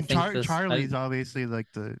didn't I really mean, think this. Charlie's obviously like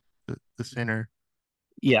the center.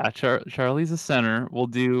 Yeah, Charlie's a center. We'll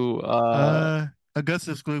do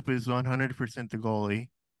Augustus Gloop is 100% the goalie.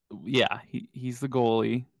 yeah, he's the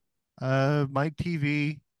goalie. Mike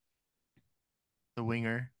TV, the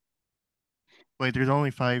winger. Wait, there's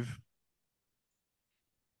only 5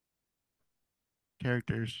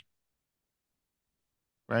 characters,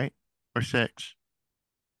 right? Or 6?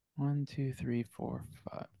 1, 2, 3, 4,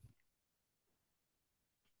 5.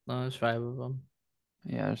 No, there's 5 of them.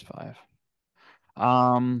 Yeah, there's 5.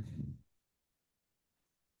 Um,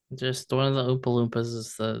 Just one of the Oompa Loompas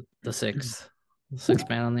is the sixth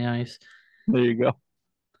man on the ice. there you go.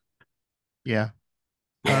 Yeah.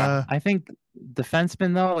 Yeah, I think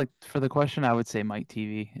defenseman though, like for the question, I would say Mike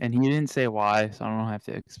TV, and he didn't say why, so I don't have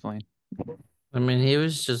to explain. I mean, he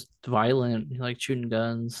was just violent, he liked shooting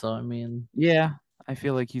guns. So I mean, Yeah, I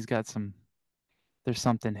feel like he's got some. There's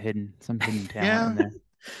something hidden, some hidden talent Yeah. in there.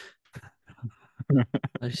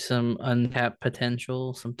 there's some untapped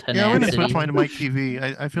potential, some Yeah, I'm gonna tenacity. switch mine to Mike TV.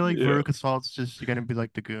 I feel like Yeah. Veruca Salt's just gonna be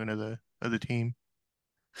like the goon of the team.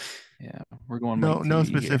 Yeah, we're going No, Mike no TV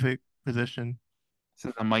here. specific position. This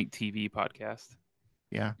is a Mike TV podcast.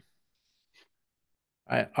 Yeah.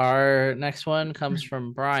 All right, our next one comes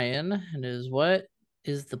from Brian, and is what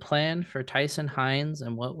is the plan for Tyson Hines,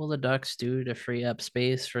 and what will the Ducks do to free up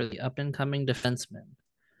space for the up and coming defenseman?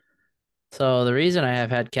 So the reason I have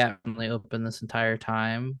had Captainly open this entire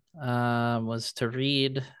time was to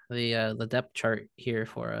read the depth chart here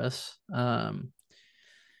for us.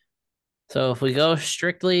 So if we go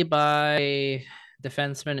strictly by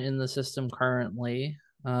defensemen in the system currently,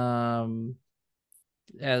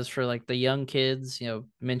 as for like the young kids,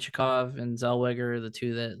 Minchikov and Zellweger are the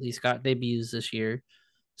two that at least got debuts this year.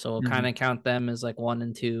 So we'll kind of count them as like 1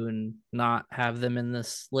 and 2 and not have them in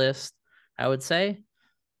this list, I would say.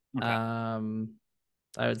 Okay.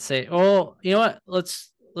 I would say, oh, you know what?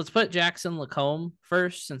 Let's put Jackson Lacombe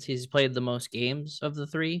first since he's played the most games of the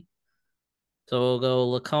three. So we'll go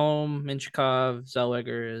Lacombe, Minchikov,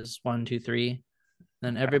 Zellweger is 1, 2, 3.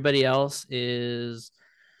 Then everybody else is,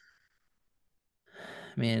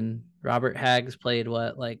 I mean, Robert Hagg's played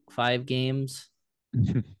what, like 5 games,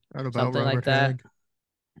 Not about something like Robert that. Hagg.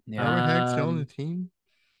 Yeah. Robert Hagg's still on the team.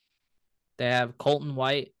 They have Colton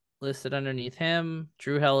White listed underneath him,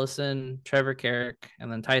 Drew Hellison, Trevor Carrick,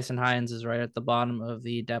 and then Tyson Hines is right at the bottom of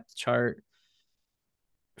the depth chart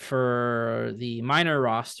for the minor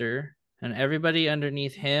roster. And everybody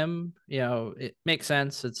underneath him, it makes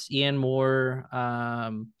sense. It's Ian Moore,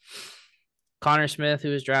 Connor Smith, who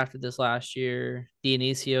was drafted this last year,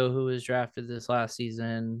 Dionisio, who was drafted this last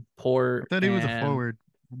season, I Port. thought he was a forward.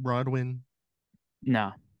 Rodwin.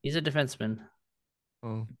 No, He's a defenseman.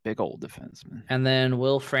 Oh, big old defenseman. And then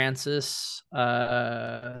Will Francis,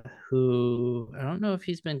 who I don't know if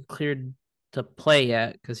he's been cleared to play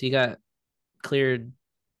yet because he got cleared.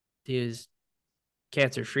 He was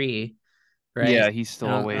cancer free, right? Yeah, he's still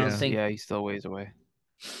I a don't ways. think- Yeah, he's still a ways away.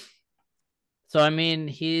 So I mean,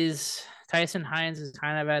 Tyson Hines is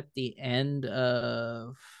kind of at the end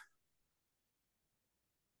of.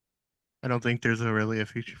 I don't think there's really a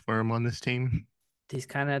future for him on this team. He's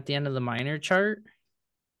kind of at the end of the minor chart.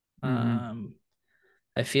 Mhm.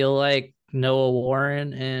 I feel like Noah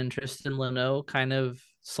Warren and Tristan Leno kind of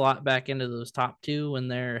slot back into those top 2 when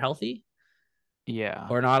they're healthy Yeah.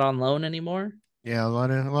 or not on loan anymore. Yeah, a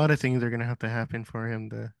lot of things are gonna have to happen for him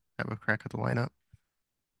to have a crack at the lineup.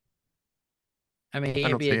 I mean, he I could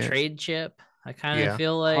don't be see a it. trade chip. I kind of Yeah.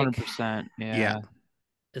 feel like, 100%. Yeah. Yeah.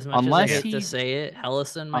 as much Unless as I hate he- to say it,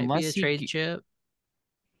 Hellison might be unless a he trade g- chip.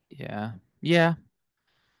 Yeah. Yeah.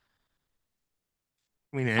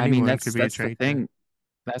 I mean, I mean, anyone could be a that's the trade thing. chip.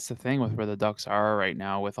 That's the thing with where the Ducks are right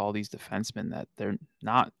now with all these defensemen that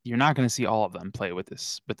you're not going to see all of them play with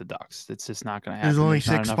the Ducks. It's just not going to happen. There's only There's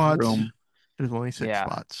not 6 enough spots. room. There's only 6 Yeah.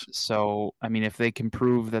 spots. So, I mean, if they can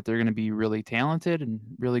prove that they're going to be really talented and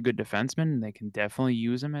really good defensemen, they can definitely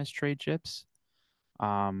use them as trade chips.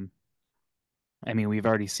 I mean, we've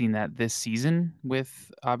already seen that this season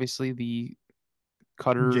with obviously the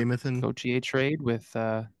Cutter Jamison. Gauthier trade with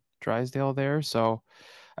Drysdale there. So,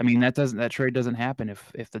 I mean, that trade doesn't happen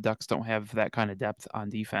if the Ducks don't have that kind of depth on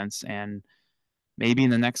defense. And maybe in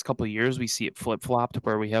the next couple of years we see it flip flopped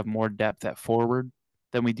where we have more depth at forward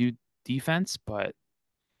than we do defense. But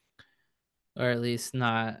Or at least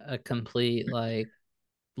not a complete like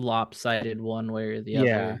lopsided one way or the yeah,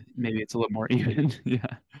 other. maybe it's a little more even. Yeah.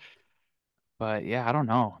 But yeah, I don't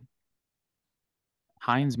know.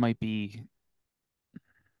 Hines might be,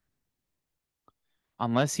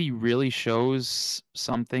 unless he really shows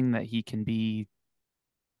something that he can be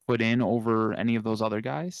put in over any of those other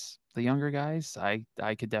guys, the younger guys, I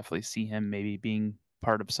could definitely see him maybe being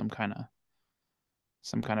part of some kind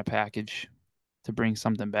of package to bring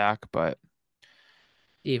something back. But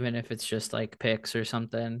Even if it's just like picks or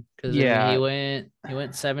something. Because I mean, yeah, he went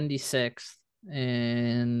 76th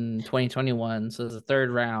in 2021, so it's a third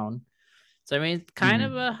round. So I mean, kind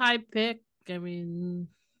of a high pick. I mean,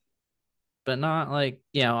 but not like,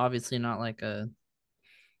 obviously not like a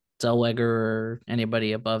Zellweger or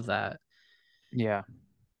anybody above that. yeah,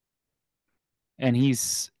 and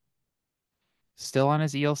he's still on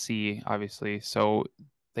his ELC, obviously, so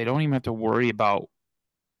they don't even have to worry about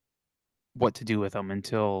what to do with him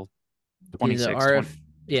until He's 26,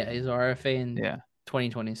 he's an RFA in yeah,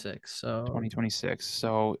 2026. So 2026.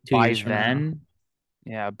 So 2 by years from now.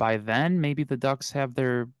 then, by then maybe the Ducks have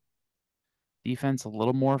their defense a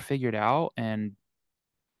little more figured out, and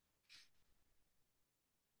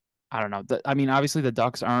I don't know. I mean, obviously the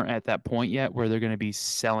Ducks aren't at that point yet where they're going to be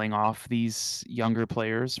selling off these younger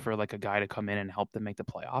players for like a guy to come in and help them make the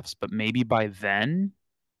playoffs. But maybe by then,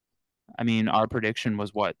 I mean, our prediction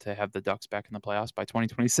was what, to have the Ducks back in the playoffs by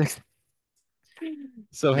 2026.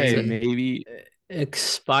 So hey, Maybe. maybe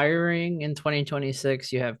expiring in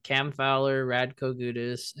 2026, you have Cam Fowler, Radko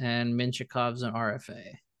Gudas, and Minchikov's an RFA.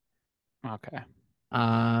 okay.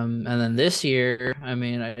 And then this year, I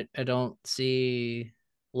mean, I don't see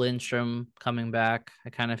Lindstrom coming back. I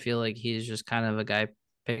kind of feel like he's just kind of a guy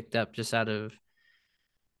picked up just out of,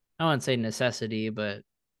 I wouldn't say necessity, but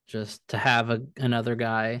just to have another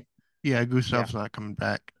guy. Yeah, Gustav's not coming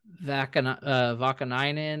back.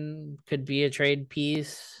 Vakanainen could be a trade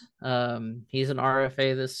piece. He's an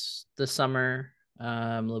RFA this summer.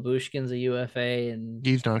 Labushkin's a UFA and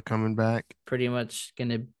He's not coming back. pretty much going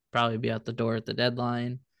to probably be out the door at the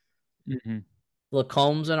deadline. Mm-hmm.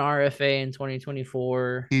 Lacombe's an RFA in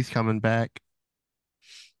 2024. He's coming back.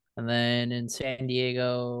 And then in San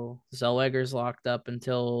Diego, Zellweger's locked up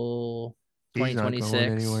until He's not going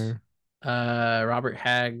 2026. anywhere. Robert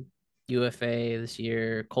Hagg, UFA this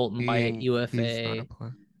year. Colton White, He's not a UFA.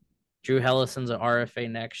 player. Drew Hellison's an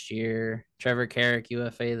RFA next year. Trevor Carrick,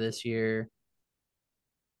 UFA this year.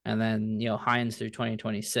 And then, Hines through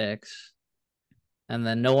 2026. And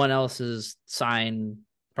then no one else is signed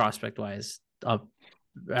prospect wise up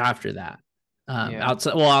after that.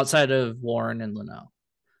 Outside of Warren and Leno.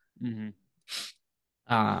 Mm-hmm.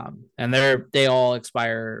 And they all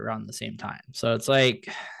expire around the same time. So it's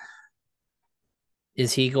like,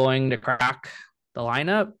 is he going to crack the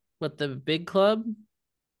lineup with the big club?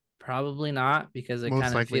 Probably not, because I Most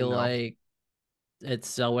kind of likely feel no. like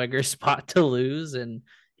it's Zellweger's spot to lose, and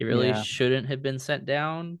he really shouldn't have been sent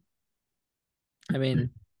down. I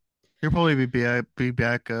mean, he'll probably be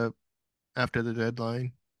back up after the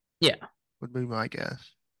deadline. Yeah, would be my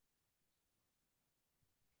guess.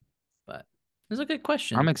 But it's a good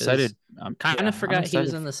question. I'm excited. I kind of forgot he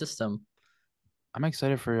was in the system. I'm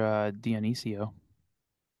excited for Dionisio.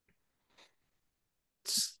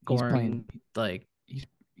 Scoring he's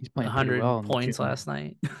playing 100 pretty well points last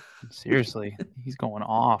night. Seriously, he's going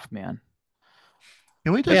off, man.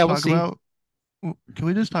 Can we just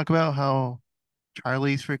talk about how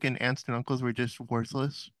Charlie's freaking aunts and uncles were just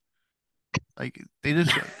worthless? Like they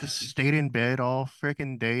just stayed in bed all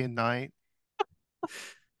freaking day and night.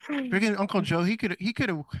 Freaking Uncle Joe, he could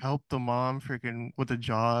have helped the mom freaking with a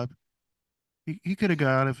job. He could have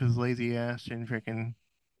got out of his lazy ass and freaking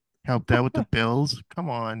helped out with the bills. Come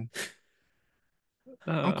on.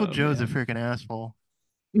 Uncle Joe's a freaking asshole.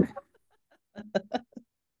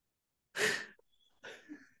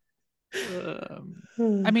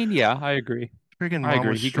 I mean, yeah, I agree. Freaking mom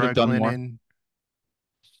was He could have done more.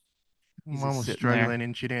 Mom was struggling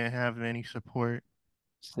and she didn't have any support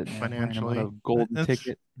sitting there financially. About a golden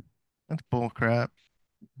ticket. That's bull crap.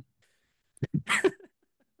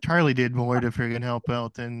 Charlie did more to freaking help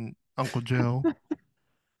out than Uncle Joe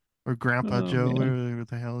or Grandpa Joe, whatever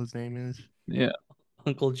the hell his name is. Yeah,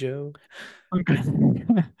 Uncle Joe.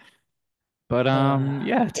 But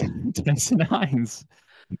yeah, Tyson Hines.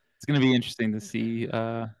 It's gonna be interesting to see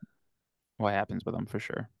what happens with him for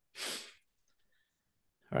sure.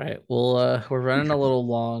 All right, we're running a little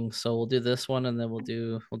long, so we'll do this one and then we'll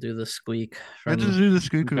do the squeak. Let's just do the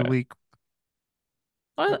squeak of the week.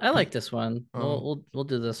 I like this one. We'll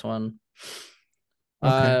do this one.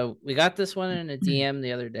 Okay. We got this one in a DM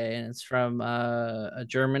the other day, and it's from a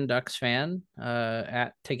German Ducks fan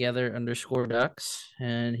at together_Ducks,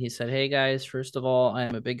 and he said, "Hey guys, first of all, I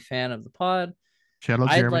am a big fan of the pod. Shout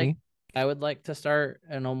out Germany. I would like to start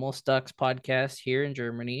an Almost Ducks podcast here in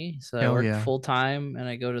Germany. So I work full time and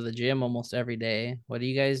I go to the gym almost every day. What do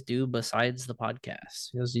you guys do besides the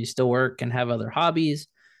podcast? Because you still work and have other hobbies.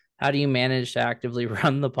 How do you manage to actively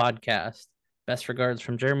run the podcast? Best regards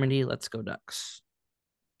from Germany. Let's go Ducks."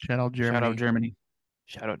 Shout out Germany. Shout out Germany.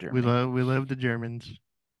 Shout out Germany. We love the Germans.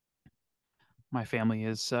 My family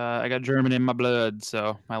is I got German in my blood,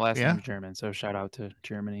 so my last name is German. So shout out to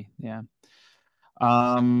Germany. Yeah.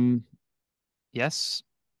 Yes,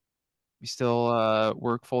 we still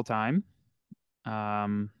work full time.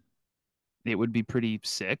 It would be pretty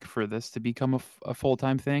sick for this to become a full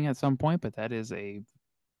time thing at some point, but that is a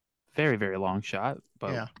very, very long shot.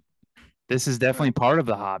 But this is definitely part of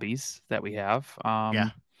the hobbies that we have.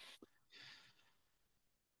 I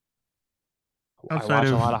watch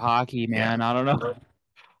a lot of hockey, man. I don't know.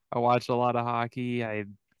 I watch a lot of hockey. I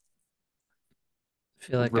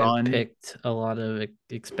feel like I picked a lot of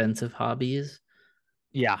expensive hobbies.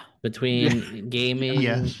 Yeah. Between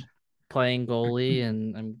gaming, playing goalie,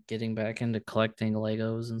 and I'm getting back into collecting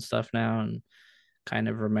Legos and stuff now, and kind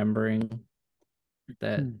of remembering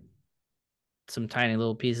that some tiny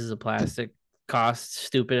little pieces of plastic cost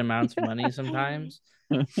stupid amounts of money sometimes.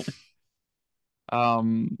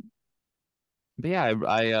 But yeah,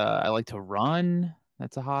 I like to run.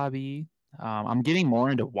 That's a hobby. I'm getting more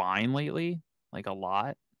into wine lately, like a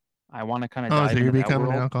lot. I want to kind of dive so you're into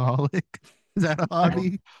becoming an alcoholic? Is that a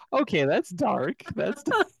hobby? Okay, that's dark. That's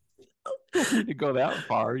don't need to go that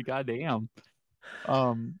far. Goddamn.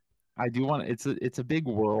 I do want it's a big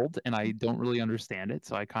world and I don't really understand it,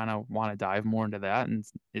 so I kind of want to dive more into that, and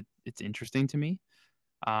it's interesting to me.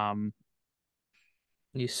 You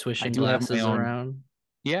swishing glasses around?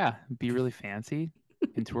 Yeah, be really fancy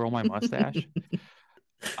and twirl my mustache.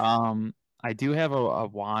 I do have a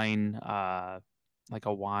wine like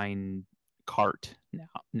a wine cart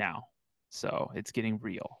now. So it's getting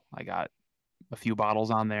real. I got a few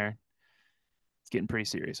bottles on there. It's getting pretty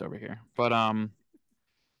serious over here. But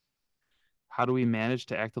how do we manage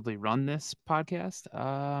to actively run this podcast?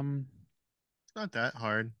 It's not that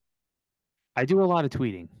hard. I do a lot of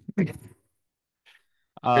tweeting. Chris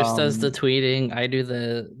does the tweeting. I do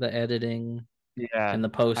the editing yeah, and the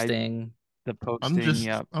posting. the posting.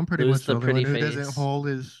 Yep. I'm pretty Lose much the the only one pretty who doesn't face. hold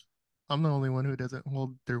his. I'm the only one who doesn't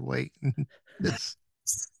hold their weight. This.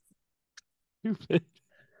 Stupid.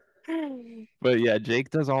 But yeah, Jake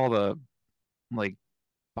does all the like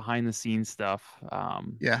behind the scenes stuff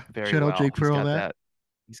Yeah. very Shout out well. Jake for all that.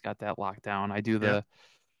 He's got that locked down. Yeah.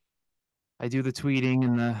 I do the tweeting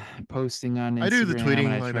and the posting on I do the Instagram, and tweeting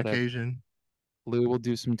I on try to occasion. Lou will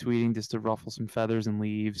do some tweeting just to ruffle some feathers and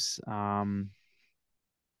leaves.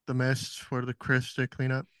 The mess for the Chris to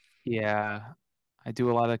clean up. Yeah, I do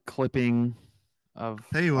a lot of clipping of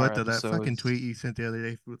Tell you our what, though, that fucking episodes. tweet you sent the other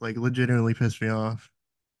day, like, legitimately pissed me off.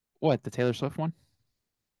 What, the Taylor Swift one?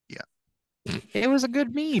 Yeah. It was a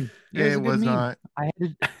good meme. It was not.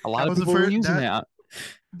 A lot That of was the people were first. using That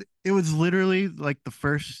that. it was literally like the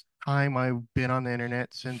first time I've been on the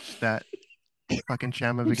internet since that fucking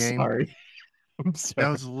sham of I'm a game. sorry. I'm That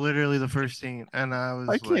sorry. was literally the first thing, and I I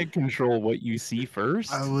was can't like, control what you see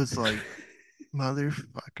first. I was like,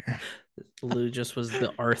 motherfucker. Lou just was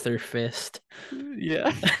the Arthur fist.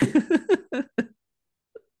 Yeah.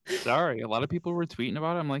 Sorry. A lot of people were tweeting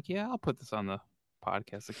about it. I'm like, yeah, I'll put this on the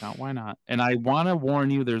podcast account. Why not? And I want to warn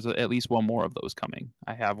you, there's at least one more of those coming.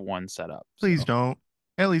 I have one set up. Please so. don't.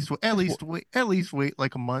 At least wait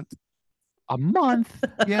like a month. A month?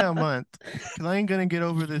 Yeah, a month. Because I ain't gonna get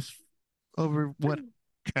over what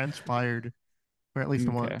transpired for at least a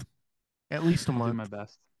Okay. month. At least a I'll do month. my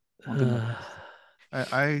best. I'll do my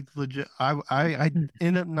best. I legit I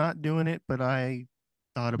ended up not doing it, but I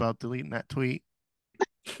thought about deleting that tweet.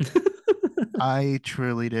 I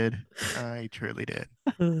truly did. I truly did.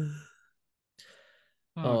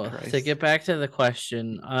 Oh, To Christ. get back to the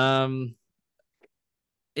question,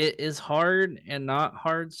 it is hard and not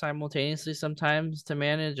hard simultaneously sometimes to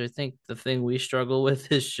manage. I think the thing we struggle with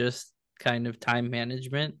is just kind of time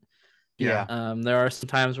management. Yeah. There are some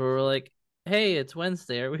times where we're like, hey, it's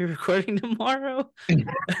Wednesday. Are we recording tomorrow?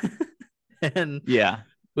 And Yeah.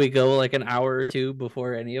 we go like an hour or two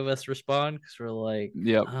before any of us respond because we're like,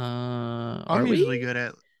 Yep. I'm usually good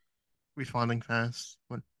at responding fast.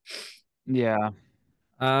 Yeah.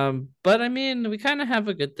 But I mean, we kind of have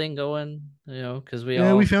a good thing going, because we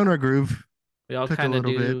we found our groove. all Took a kind of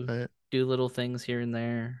little bit, but do little things here and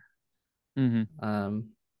there. Mm-hmm.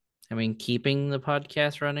 I mean, keeping the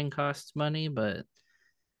podcast running costs money, but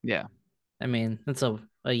yeah, I mean, it's a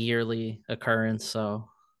yearly occurrence, so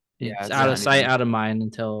yeah, it's it's out not of sight, anything. out of mind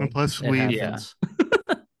until and plus it happens.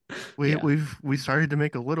 we started to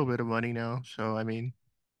make a little bit of money now, so I mean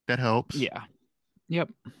that helps. Yeah. Yep.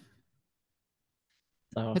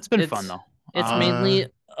 So it's been fun though. It's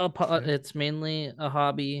mainly a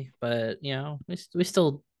hobby, but we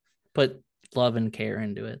still put love and care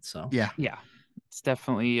into it. So yeah, it's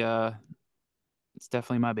definitely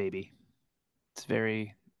my baby. It's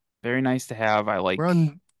very, very nice to have. I like. we're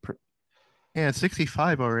on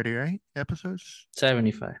 65 already, right? Episodes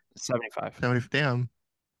 75. 75. 70. Damn,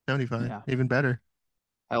 75. Yeah. Even better.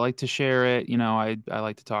 I like to share it. I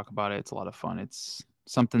like to talk about it. It's a lot of fun. It's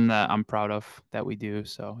something that I'm proud of that we do.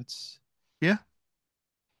 So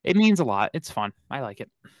it means a lot. It's fun. I like it.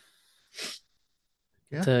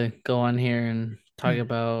 Yeah. To go on here and talk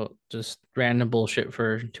about just random bullshit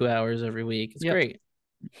for 2 hours every week. It's great.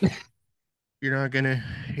 You're not gonna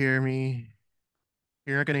hear me.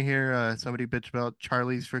 You're not gonna hear somebody bitch about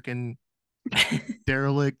Charlie's freaking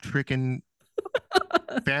derelict freaking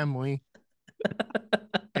family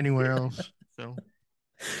anywhere else. So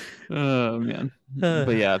Oh man.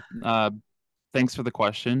 But yeah, thanks for the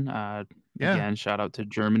question. Again, shout out to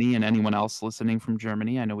Germany and anyone else listening from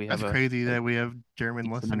Germany. I know we have that's crazy that we have German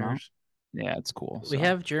listeners. Yeah, it's cool. We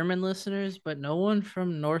have German listeners, but no one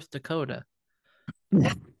from North Dakota.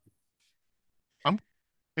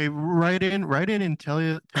 Hey, write in and tell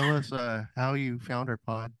us how you found our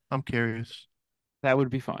pod. I'm curious. That would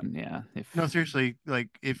be fun. Yeah. No, seriously, like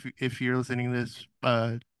if you're listening to this,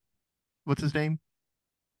 what's his name?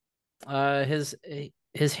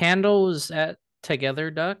 His handle was at Together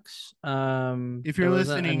Ducks. If you're there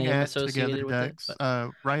wasn't a listening name at associated Together with Ducks, it,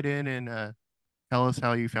 but... write in and tell us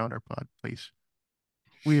how you found our pod, please.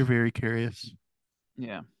 We are very curious.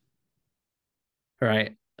 Yeah. All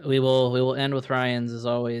right. We will end with Ryan's as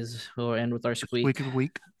always. We'll end with our squeak of the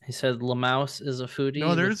week. He said Lamaus is a foodie.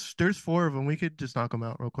 No, there's 4 of them. We could just knock them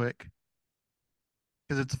out real quick.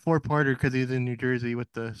 Because it's a four-parter because he's in New Jersey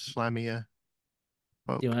with the Slamia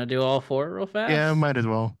Do you folk. want to do all four real fast? Yeah, might as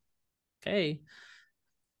well. Okay.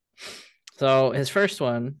 So his first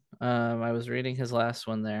one, I was reading his last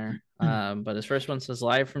one there, but his first one says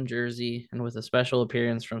live from Jersey and with a special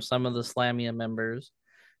appearance from some of the Slamia members.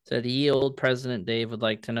 Said ye old President Dave would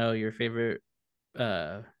like to know your favorite,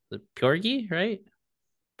 the pierogi, right?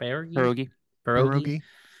 Pierogi, pierogi. Pierogi.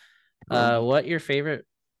 Pierogi. What your favorite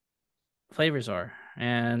flavors are?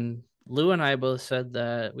 And Lou and I both said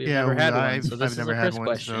that we've Yeah, never had one, I've so this I've is a never had Chris one,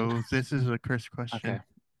 question. so this is a Chris question. Okay.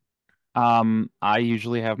 I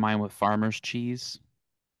usually have mine with farmer's cheese.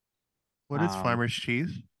 What is Um, farmer's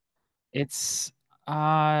cheese? It's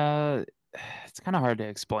uh it's kind of hard to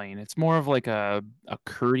explain. It's more of like a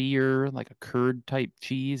curdier, like a curd type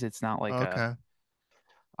cheese. It's not like a Okay,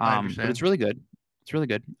 I but understand. it's really good. It's really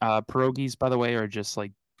good. Pierogies, by the way, are just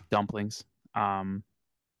like dumplings. I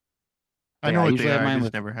But know yeah, I what they usually have are. I mine just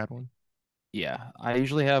with never had one. yeah, I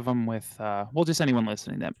usually have them with well, just anyone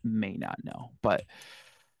listening that may not know, but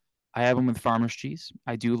I have them with farmer's cheese.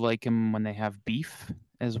 I do like them when they have beef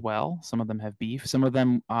as well. Some of them have beef. Some of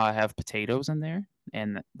them have potatoes in there,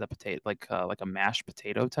 and the potato like a mashed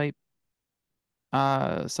potato type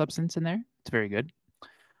substance in there. It's very good.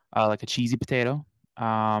 Like a cheesy potato.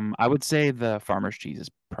 I would say the farmer's cheese is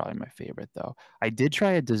probably my favorite though. I did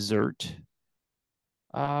try a dessert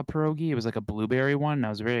pierogi. It was like a blueberry one. And I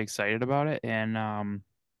was very excited about it, and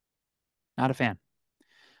not a fan.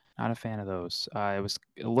 Not a fan of those. It was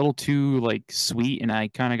a little too like sweet, and I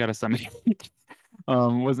kind of got a stomach.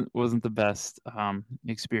 Wasn't the best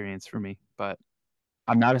experience for me. But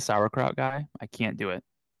I'm not a sauerkraut guy. I can't do it,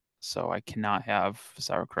 so I cannot have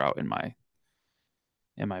sauerkraut in my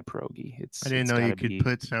pierogi. I It's didn't it's know got you to could be.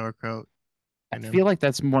 put sauerkraut I in them. feel like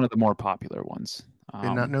that's one of the more popular ones.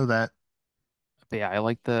 Did not know that. But yeah, I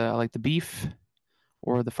like the beef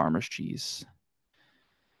or the farmer's cheese,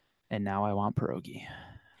 and now I want pierogi.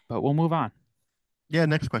 But we'll move on. Yeah,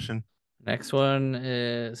 next question. Next one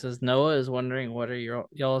says Noah is wondering what are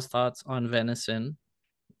y'all's thoughts on venison.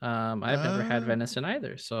 I've never had Uh, venison either,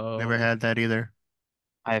 Never so had that either.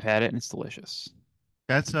 I have had it, and it's delicious.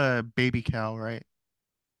 That's a baby cow, right?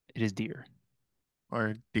 It is deer.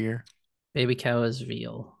 Or deer? baby cow is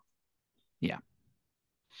veal. Yeah,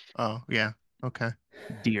 Oh, yeah. Okay.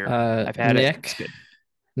 deer. I've had it. It's Nick. good.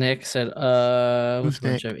 Nick said, with Who's a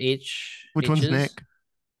bunch Nick? of Which one's H's. Nick?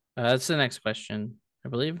 That's the next question. I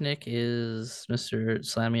believe Nick is Mr.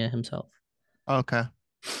 Slamia himself. Okay.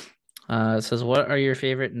 It says, what are your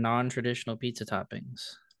favorite non-traditional pizza toppings?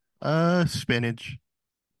 Spinach.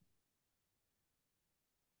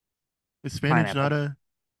 Is spinach not Pineapple. a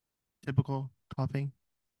typical topping?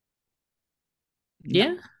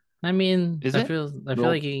 Yeah, No, I mean, is I it? feel I feel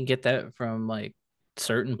Well, like you can get that from like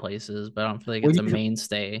certain places, but I don't feel like when it's a you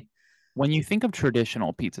mainstay. when you think of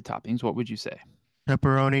traditional pizza toppings, what would you say?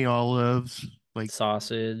 Pepperoni, olives, like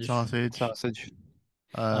Sausage, sausage, Sausage.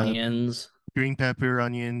 uh, onions. green pepper,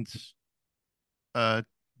 onions, uh,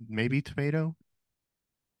 maybe tomato.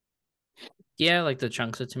 Yeah, like the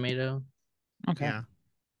chunks of tomato. Okay, Yeah.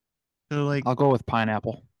 So like, I'll go with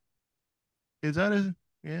pineapple. is that a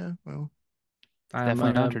yeah? Well, It's I'm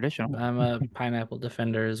definitely a non-traditional. I'm a pineapple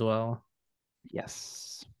defender as well.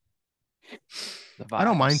 Yes, the I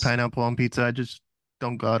don't mind vibes. pineapple on pizza. I just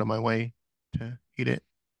don't go out of my way to eat it.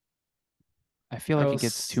 I feel I like it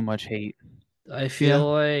gets was too much hate. I Yeah,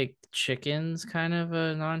 feel like chicken's kind of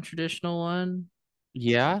a non-traditional one.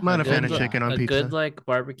 Yeah, I'm not a fan of chicken on A good pizza. like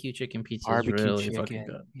barbecue chicken pizza is barbecue really fucking chicken.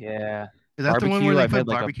 good. Yeah, Is that the one where barbecue. they I've put had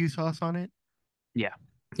like a barbecue sauce on it? yeah.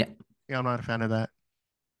 Yeah. Yeah, I'm not a fan of that.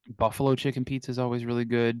 Buffalo chicken pizza is always really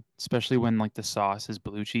good, especially when like the sauce is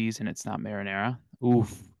blue cheese and it's not marinara.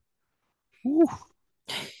 Oof, oof,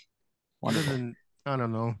 It wonderful. doesn't. I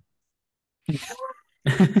don't know.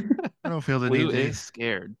 I don't feel the Lou need to is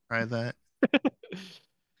scared. try that.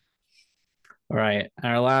 All right.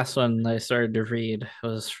 Our last one I started to read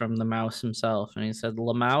was from the mouse himself, and he said,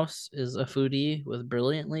 "La Mouse is a foodie with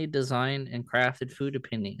brilliantly designed and crafted food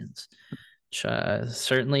opinions." Which,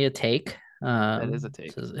 certainly a take. That is a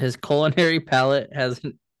take. Says his culinary palate has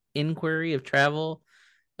an inquiry of travel,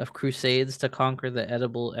 of crusades to conquer the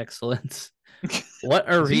edible excellence. What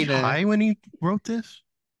Was he arena? high when he wrote this?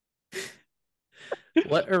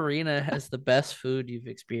 What arena has the best food you've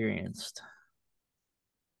experienced?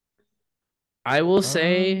 I will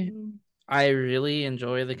say Um, I really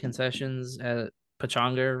enjoy the concessions at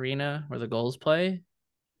Pachanga Arena where the Gulls play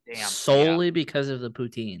Damn. Yeah. solely because of the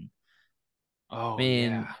poutine. I Oh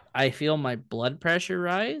mean, yeah. I feel my blood pressure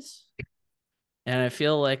rise and I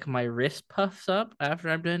feel like my wrist puffs up after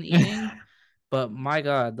I'm done eating. But my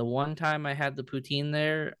God, the one time I had the poutine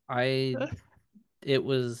there, it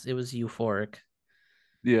was euphoric.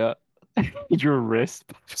 Yeah. Your wrist.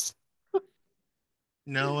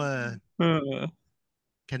 No, Uh,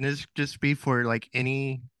 can this just be for like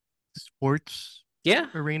any sports Yeah,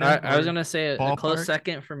 arena I was or gonna say a close ballpark?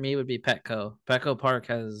 second for me would be Petco. Petco Park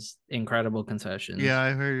has incredible Yeah, concessions.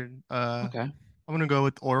 I heard. okay. I'm gonna go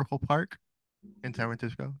with Oracle Park in San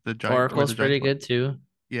Francisco, the giant where Oracle's the Giants pretty play. good too.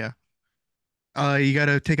 Yeah. You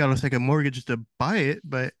gotta take out a second mortgage to buy it,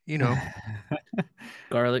 but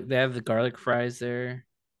Garlic, they have the garlic fries there.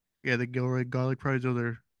 yeah, the Gilroy garlic fries, those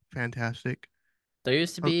are fantastic. There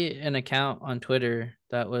used to Oh, be an account on Twitter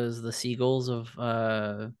that was the seagulls of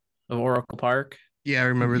Oracle Park, yeah, I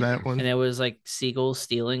remember Yeah. that and one. it was like seagulls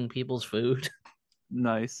stealing people's food.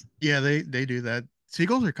 Nice. Yeah, they do that.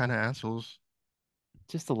 Seagulls are kind of assholes.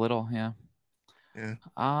 Just a little, yeah. Yeah.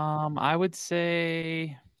 I would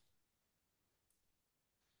say,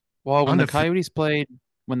 well, On the f-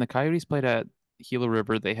 when the Coyotes played at Gila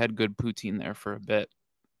River, they had good poutine there for a bit.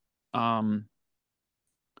 Um,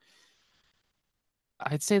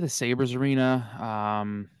 I'd say the Sabres arena,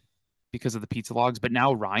 because of the pizza logs, but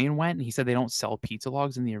now Ryan went and he said they don't sell pizza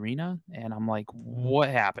logs in the arena, and I'm like, what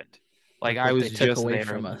happened? Like Look I what they was took just away there,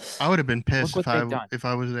 from and us. I would have been look pissed what they've done. if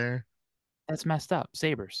I was there. That's messed up.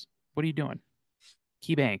 Sabres, what are you doing?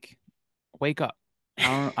 Key Bank, wake up.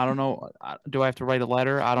 I don't know. Do I have to write a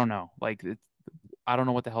letter? I don't know. Like I don't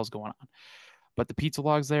know what the hell's going on. But the pizza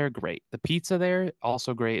logs there, great. The pizza there,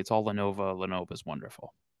 also great. It's all Lenovo. Lenovo's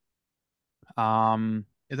wonderful. Um,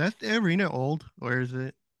 Is that the arena old or is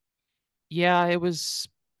it? yeah, it was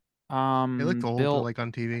It looked old built. like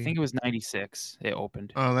on I TV. think it was 96. It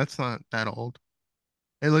opened. Oh, that's not that old.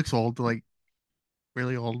 It looks old, like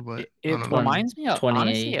really old, but I It don't know. Twenty reminds me of, twenty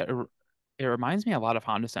honestly, eight. it reminds me a lot of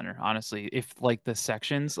Honda Center, honestly. If like the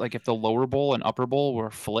sections, like if the lower bowl and upper bowl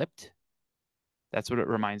were flipped, that's what it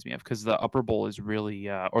reminds me of, because the upper bowl is really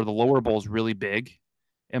or the lower bowl is really big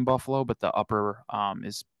in Buffalo, but the upper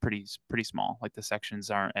is pretty small. Like the sections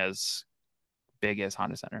aren't as big as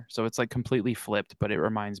Honda Center. So it's like completely flipped, but it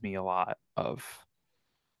reminds me a lot of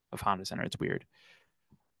Honda Center. It's weird.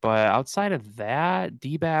 But outside of that,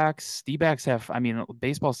 D-backs have, I mean,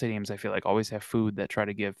 baseball stadiums, I feel like always have food that try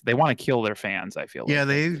to give, they want to kill their fans, I feel Yeah, like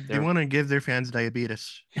they they're, want to give their fans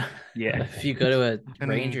diabetes yeah, If you go to a and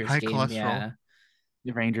Rangers high game, cholesterol. yeah,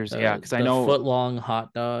 the Rangers, yeah, because I the know, foot long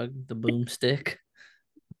hot dog, the boomstick,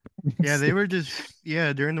 Yeah, they were just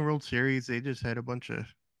during the World Series they just had a bunch of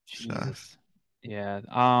stuff. Jesus. Yeah.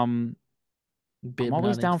 I'm bib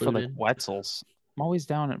always not down for like included. Wetzel's. I'm always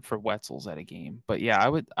down for Wetzel's at a game. But yeah,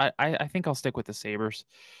 I think I'll stick with the Sabres.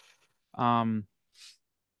 Um,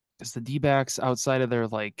 because the D-backs outside of their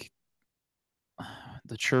like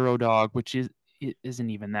the churro dog, which it isn't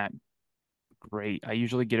even that great. I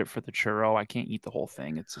usually get it for the churro. I can't eat the whole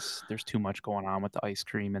thing. It's just there's too much going on with the ice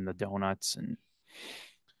cream and the donuts and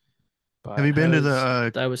Have but you been to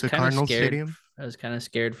I was the kind of Cardinals scared. Stadium? I was kind of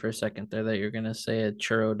scared for a second there that you're gonna say a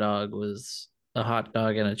churro dog was a hot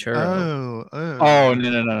dog and a churro. Oh, oh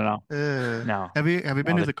no. No. have you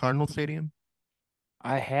been No, to the the Cardinals Stadium?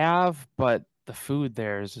 I have, but the food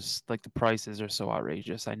there is just like the prices are so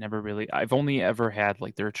outrageous. I've only ever had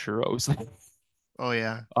like their churros. Oh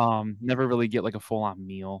yeah, Never really get like a full on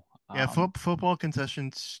meal. yeah. Football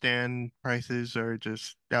concession stand prices are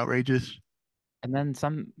just outrageous. And then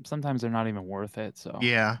sometimes they're not even worth it. So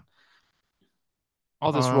Yeah.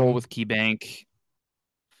 I'll just roll Um, with KeyBank.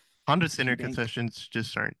 Honda Center KeyBank. concessions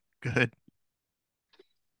just aren't good.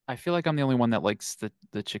 I feel like I'm the only one that likes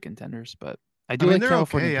the chicken tenders, but I I do mean, like they're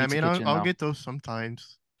California okay. I Pizza mean, Kitchen I'll though. get those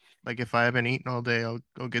sometimes. Like if I haven't eaten all day, I'll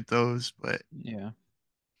go get those, but Yeah.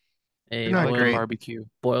 they're A I not like the great. barbecue.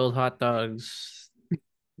 boiled hot dogs,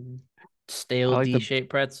 I stale like the D-shaped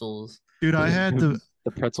pretzels. Dude, I had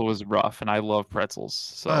the pretzel was rough and I love pretzels.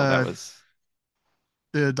 So that uh was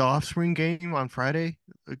the Offspring game on Friday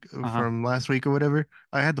uh-huh. from last week or whatever.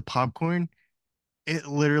 I had the popcorn. It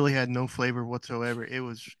literally had no flavor whatsoever. It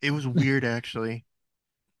was weird actually.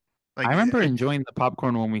 I Like remember enjoying the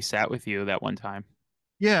popcorn when we sat with you that one time.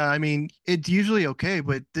 yeah, I mean, it's usually okay,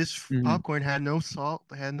 but this Mhm. popcorn had no salt,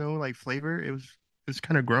 had no like flavor. It was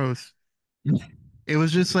kind of gross. It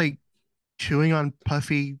was just like chewing on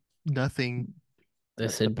puffy nothing. They The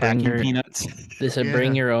said packing peanuts.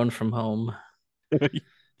 bring Yeah. your own from home.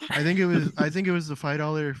 I think it was the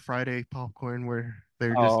 $5 Friday popcorn where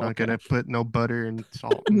they're just Oh, not okay. gonna put no butter and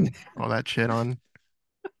salt and all that shit on.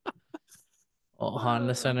 Oh,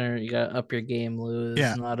 Honda Center, you got to up your game, Lewis.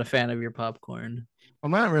 Yeah. Not a fan of your popcorn.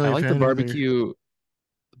 I'm not I really a like the fan of their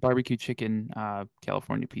barbecue chicken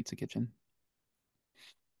California Pizza Kitchen.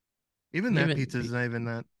 Even that Even- pizza's not even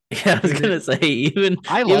that. Yeah, I was Good. gonna say even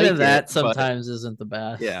I like even that it, but sometimes isn't the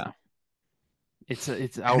best. yeah, it's And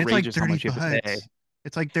it's like outrageous how 30 much you have to pay. bucks.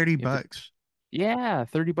 It's like 30 You have to- bucks. yeah,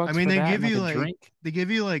 $30 I mean, for they that and give like you a like drink. they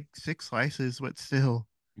give you like 6 slices, but still,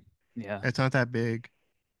 Yeah, it's not that big.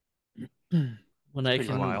 When it's I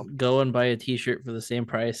pretty wild. can go and buy a T-shirt for the same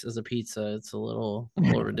price as a pizza, it's a little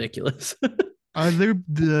ridiculous.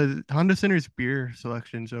 The Honda Center's beer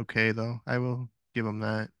selection's okay though. I will give them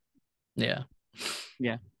that. Yeah.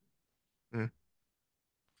 Yeah. Yeah.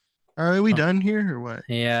 Are we Oh. done here or what?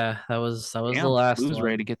 Yeah, that was the Damn, last Lou's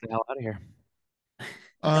ready to one. get the hell out of here.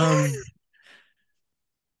 Um,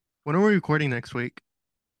 when are we recording next week?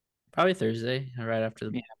 Probably Thursday, right after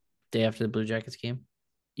the Yeah. day after the Blue Jackets game.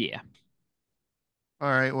 Yeah. All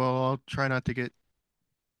right. Well, I'll try not to get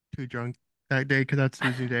too drunk that day because that's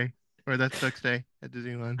Disney Day or that's Ducks Day at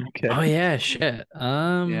Disneyland. Okay. Oh yeah, shit.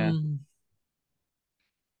 Yeah.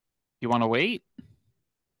 You want to wait?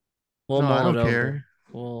 We'll No, I mull it don't over. care.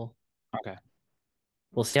 We'll Okay.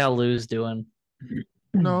 see how Lou's doing.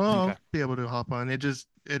 No, I'll Okay. be able to hop on.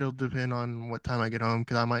 It'll depend on what time I get home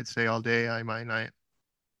because I might stay all day. I might not.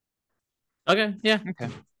 Okay, yeah. Okay.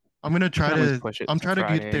 I'm gonna try can always to. push it I'm to trying to get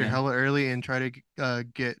Friday there and- hella early and try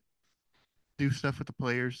to do stuff with the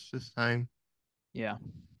players this time. Yeah.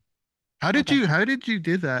 How did Okay. you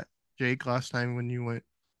do that, Jake, last time when you went?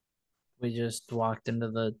 We just walked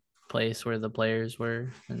into the place where the players were,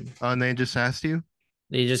 and And they just asked you?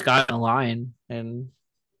 they just got in a line and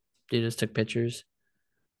they just took pictures.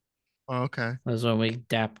 Oh, okay. That was when we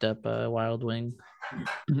dapped up Wild Wing.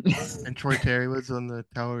 And Troy Terry was on the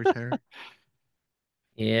tower chair.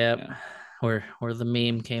 Yep. Yeah. Where the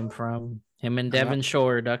meme came from. Him and Yep. Devin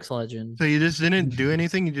Shore, Ducks legend. So you just didn't do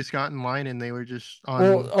anything. You just got in line and they were just on.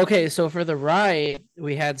 Well, okay, so for the ride,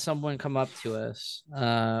 we had someone come up to us.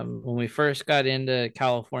 When we first got into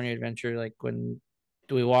California Adventure, like when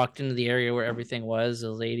we walked into the area where everything was, the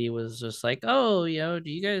lady was just like, "Oh, do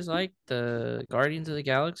you guys like the Guardians of the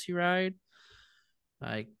Galaxy ride?"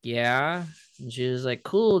 Like, yeah. And she was like,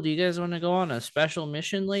 "Cool. Do you guys want to go on a special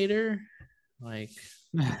mission later?" Like,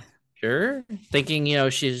 sure. Thinking,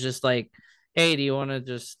 she's just like, "Hey, do you want to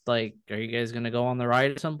just like, are you guys gonna go on the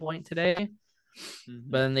ride at some point today?"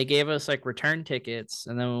 But then they gave us like return tickets,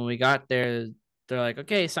 and then when we got there, they're like,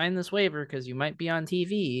 "Okay, sign this waiver because you might be on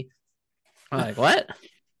TV." I'm like, "What?"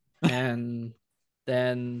 And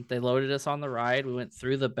then they loaded us on the ride. We went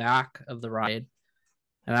through the back of the ride,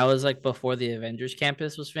 and that was like before the Avengers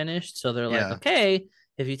campus was finished. So they're like, Yeah. "Okay,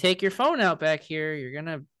 if you take your phone out back here, you're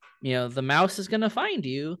gonna, the mouse is gonna find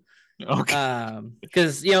you." Okay.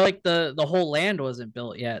 Because like the whole land wasn't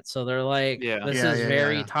built yet, so they're like, Yeah. this Yeah, is yeah,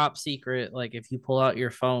 very yeah. top secret. Like, if you pull out your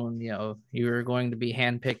phone, you're going to be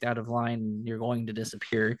handpicked out of line, and you're going to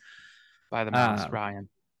disappear. By the mouse, Um, Ryan.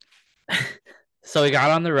 so we got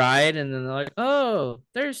on the ride, and then they're like, "Oh,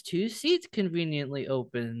 there's two seats conveniently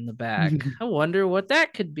open in the back. I wonder what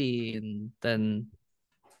that could be." And then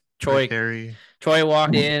Troy Troy Terry. Troy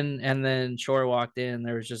walked in, and then Shore walked in.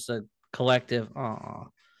 There was just a collective, "Aw."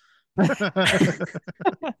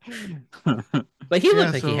 But he Yeah,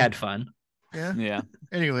 looked like he so had fun. yeah. Yeah.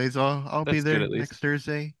 Anyways, I'll be That's good there at least. next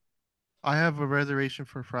Thursday. I have a reservation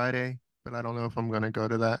for Friday, but I don't know if I'm gonna go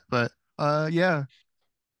to that. But yeah,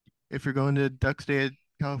 if you're going to Ducks Day at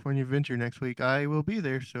California Adventure next week, I will be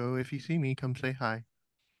there. So if you see me, come say hi.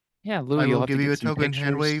 Yeah, Lou, I you'll will have to give you get a some token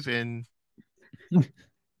hand wave, pictures. and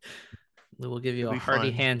We will give you it'll a be hearty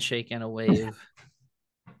fun. handshake and a wave.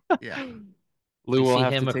 Yeah, Lou You will see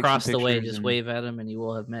have him to take some across the way, pictures just and wave at him, and you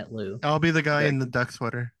will have met Lou. I'll be the guy in the Exactly. duck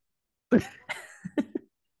sweater.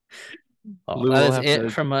 Oh, Lou that will is have it to.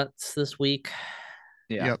 from us this week.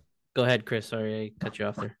 Yeah. Yep. Go ahead, Chris. Sorry, I cut you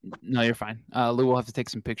off there. No, you're fine. Lou will have to take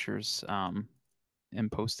some pictures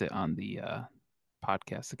and post it on the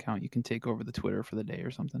podcast account. You can take over the Twitter for the day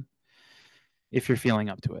or something. If you're feeling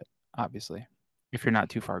up to it, obviously. If you're not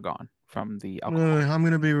too far gone from the alcohol. I'm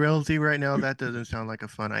gonna be real with you right now. That doesn't sound like a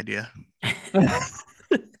fun idea.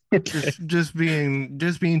 Okay. Just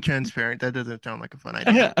being transparent. That doesn't sound like a fun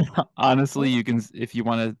idea. Honestly, you can if you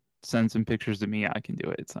want to send some pictures to me, I can do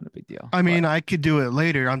it. It's not a big deal. I mean, I could do it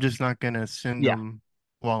later. I'm just not gonna send Yeah. them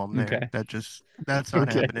while I'm there. Okay. That's not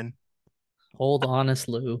Okay. happening. Hold honest,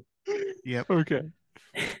 Lou. Yep. Okay.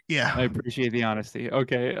 Yeah. I appreciate the honesty.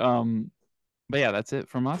 Okay. But yeah, that's it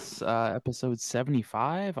from us. Episode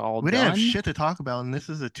 75, all We didn't have done. shit to talk about, and this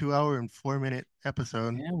is a 2 hour and 4 minute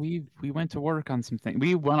episode. Yeah, we went to work on some things.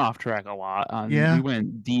 We went off track a lot. Yeah. We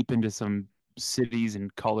went deep into some cities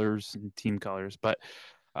and colors and team colors. But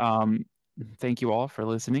thank you all for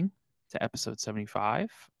listening to episode 75.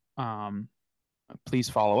 please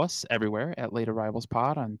follow us everywhere at Late Arrivals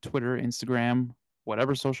Pod on Twitter, Instagram,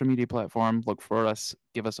 whatever social media platform. Look for us,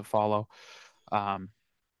 give us a follow.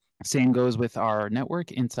 Same goes with our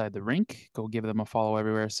network, Inside the Rink. Go give them a follow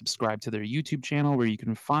everywhere. Subscribe to their YouTube channel where you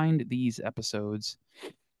can find these episodes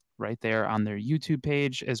right there on their YouTube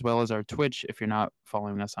page, as well as our Twitch. If you're not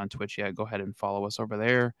following us on Twitch yet, go ahead and follow us over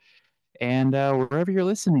there. And wherever you're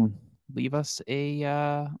listening, leave us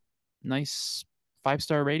a nice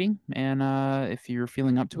 5-star rating. And if you're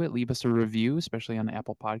feeling up to it, leave us a review, especially on the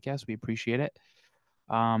Apple Podcast. We appreciate it.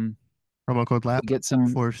 Promo code LAP Get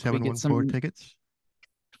some for 714 tickets.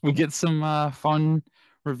 We get some fun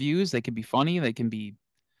reviews. They can be funny. They can be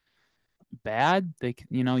bad. They can,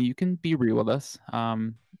 you can be real with us.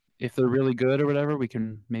 If they're really good or whatever, we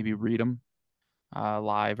can maybe read them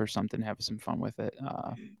live or something, have some fun with it.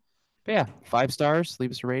 But yeah, 5 stars. Leave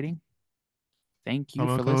us a rating. Thank you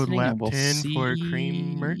Promo for code listening. And we'll LAP10 see. for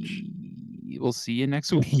cream merch. We'll see you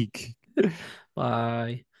next week.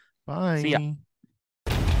 Bye. Bye. See ya.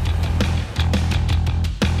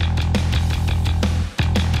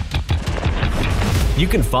 You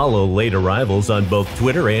can follow Late Arrivals on both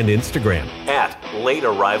Twitter and Instagram at Late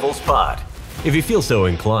Arrivals Pod. If you feel so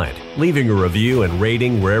inclined, leaving a review and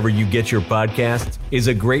rating wherever you get your podcasts is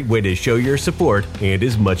a great way to show your support and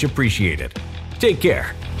is much appreciated. Take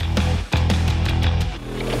care.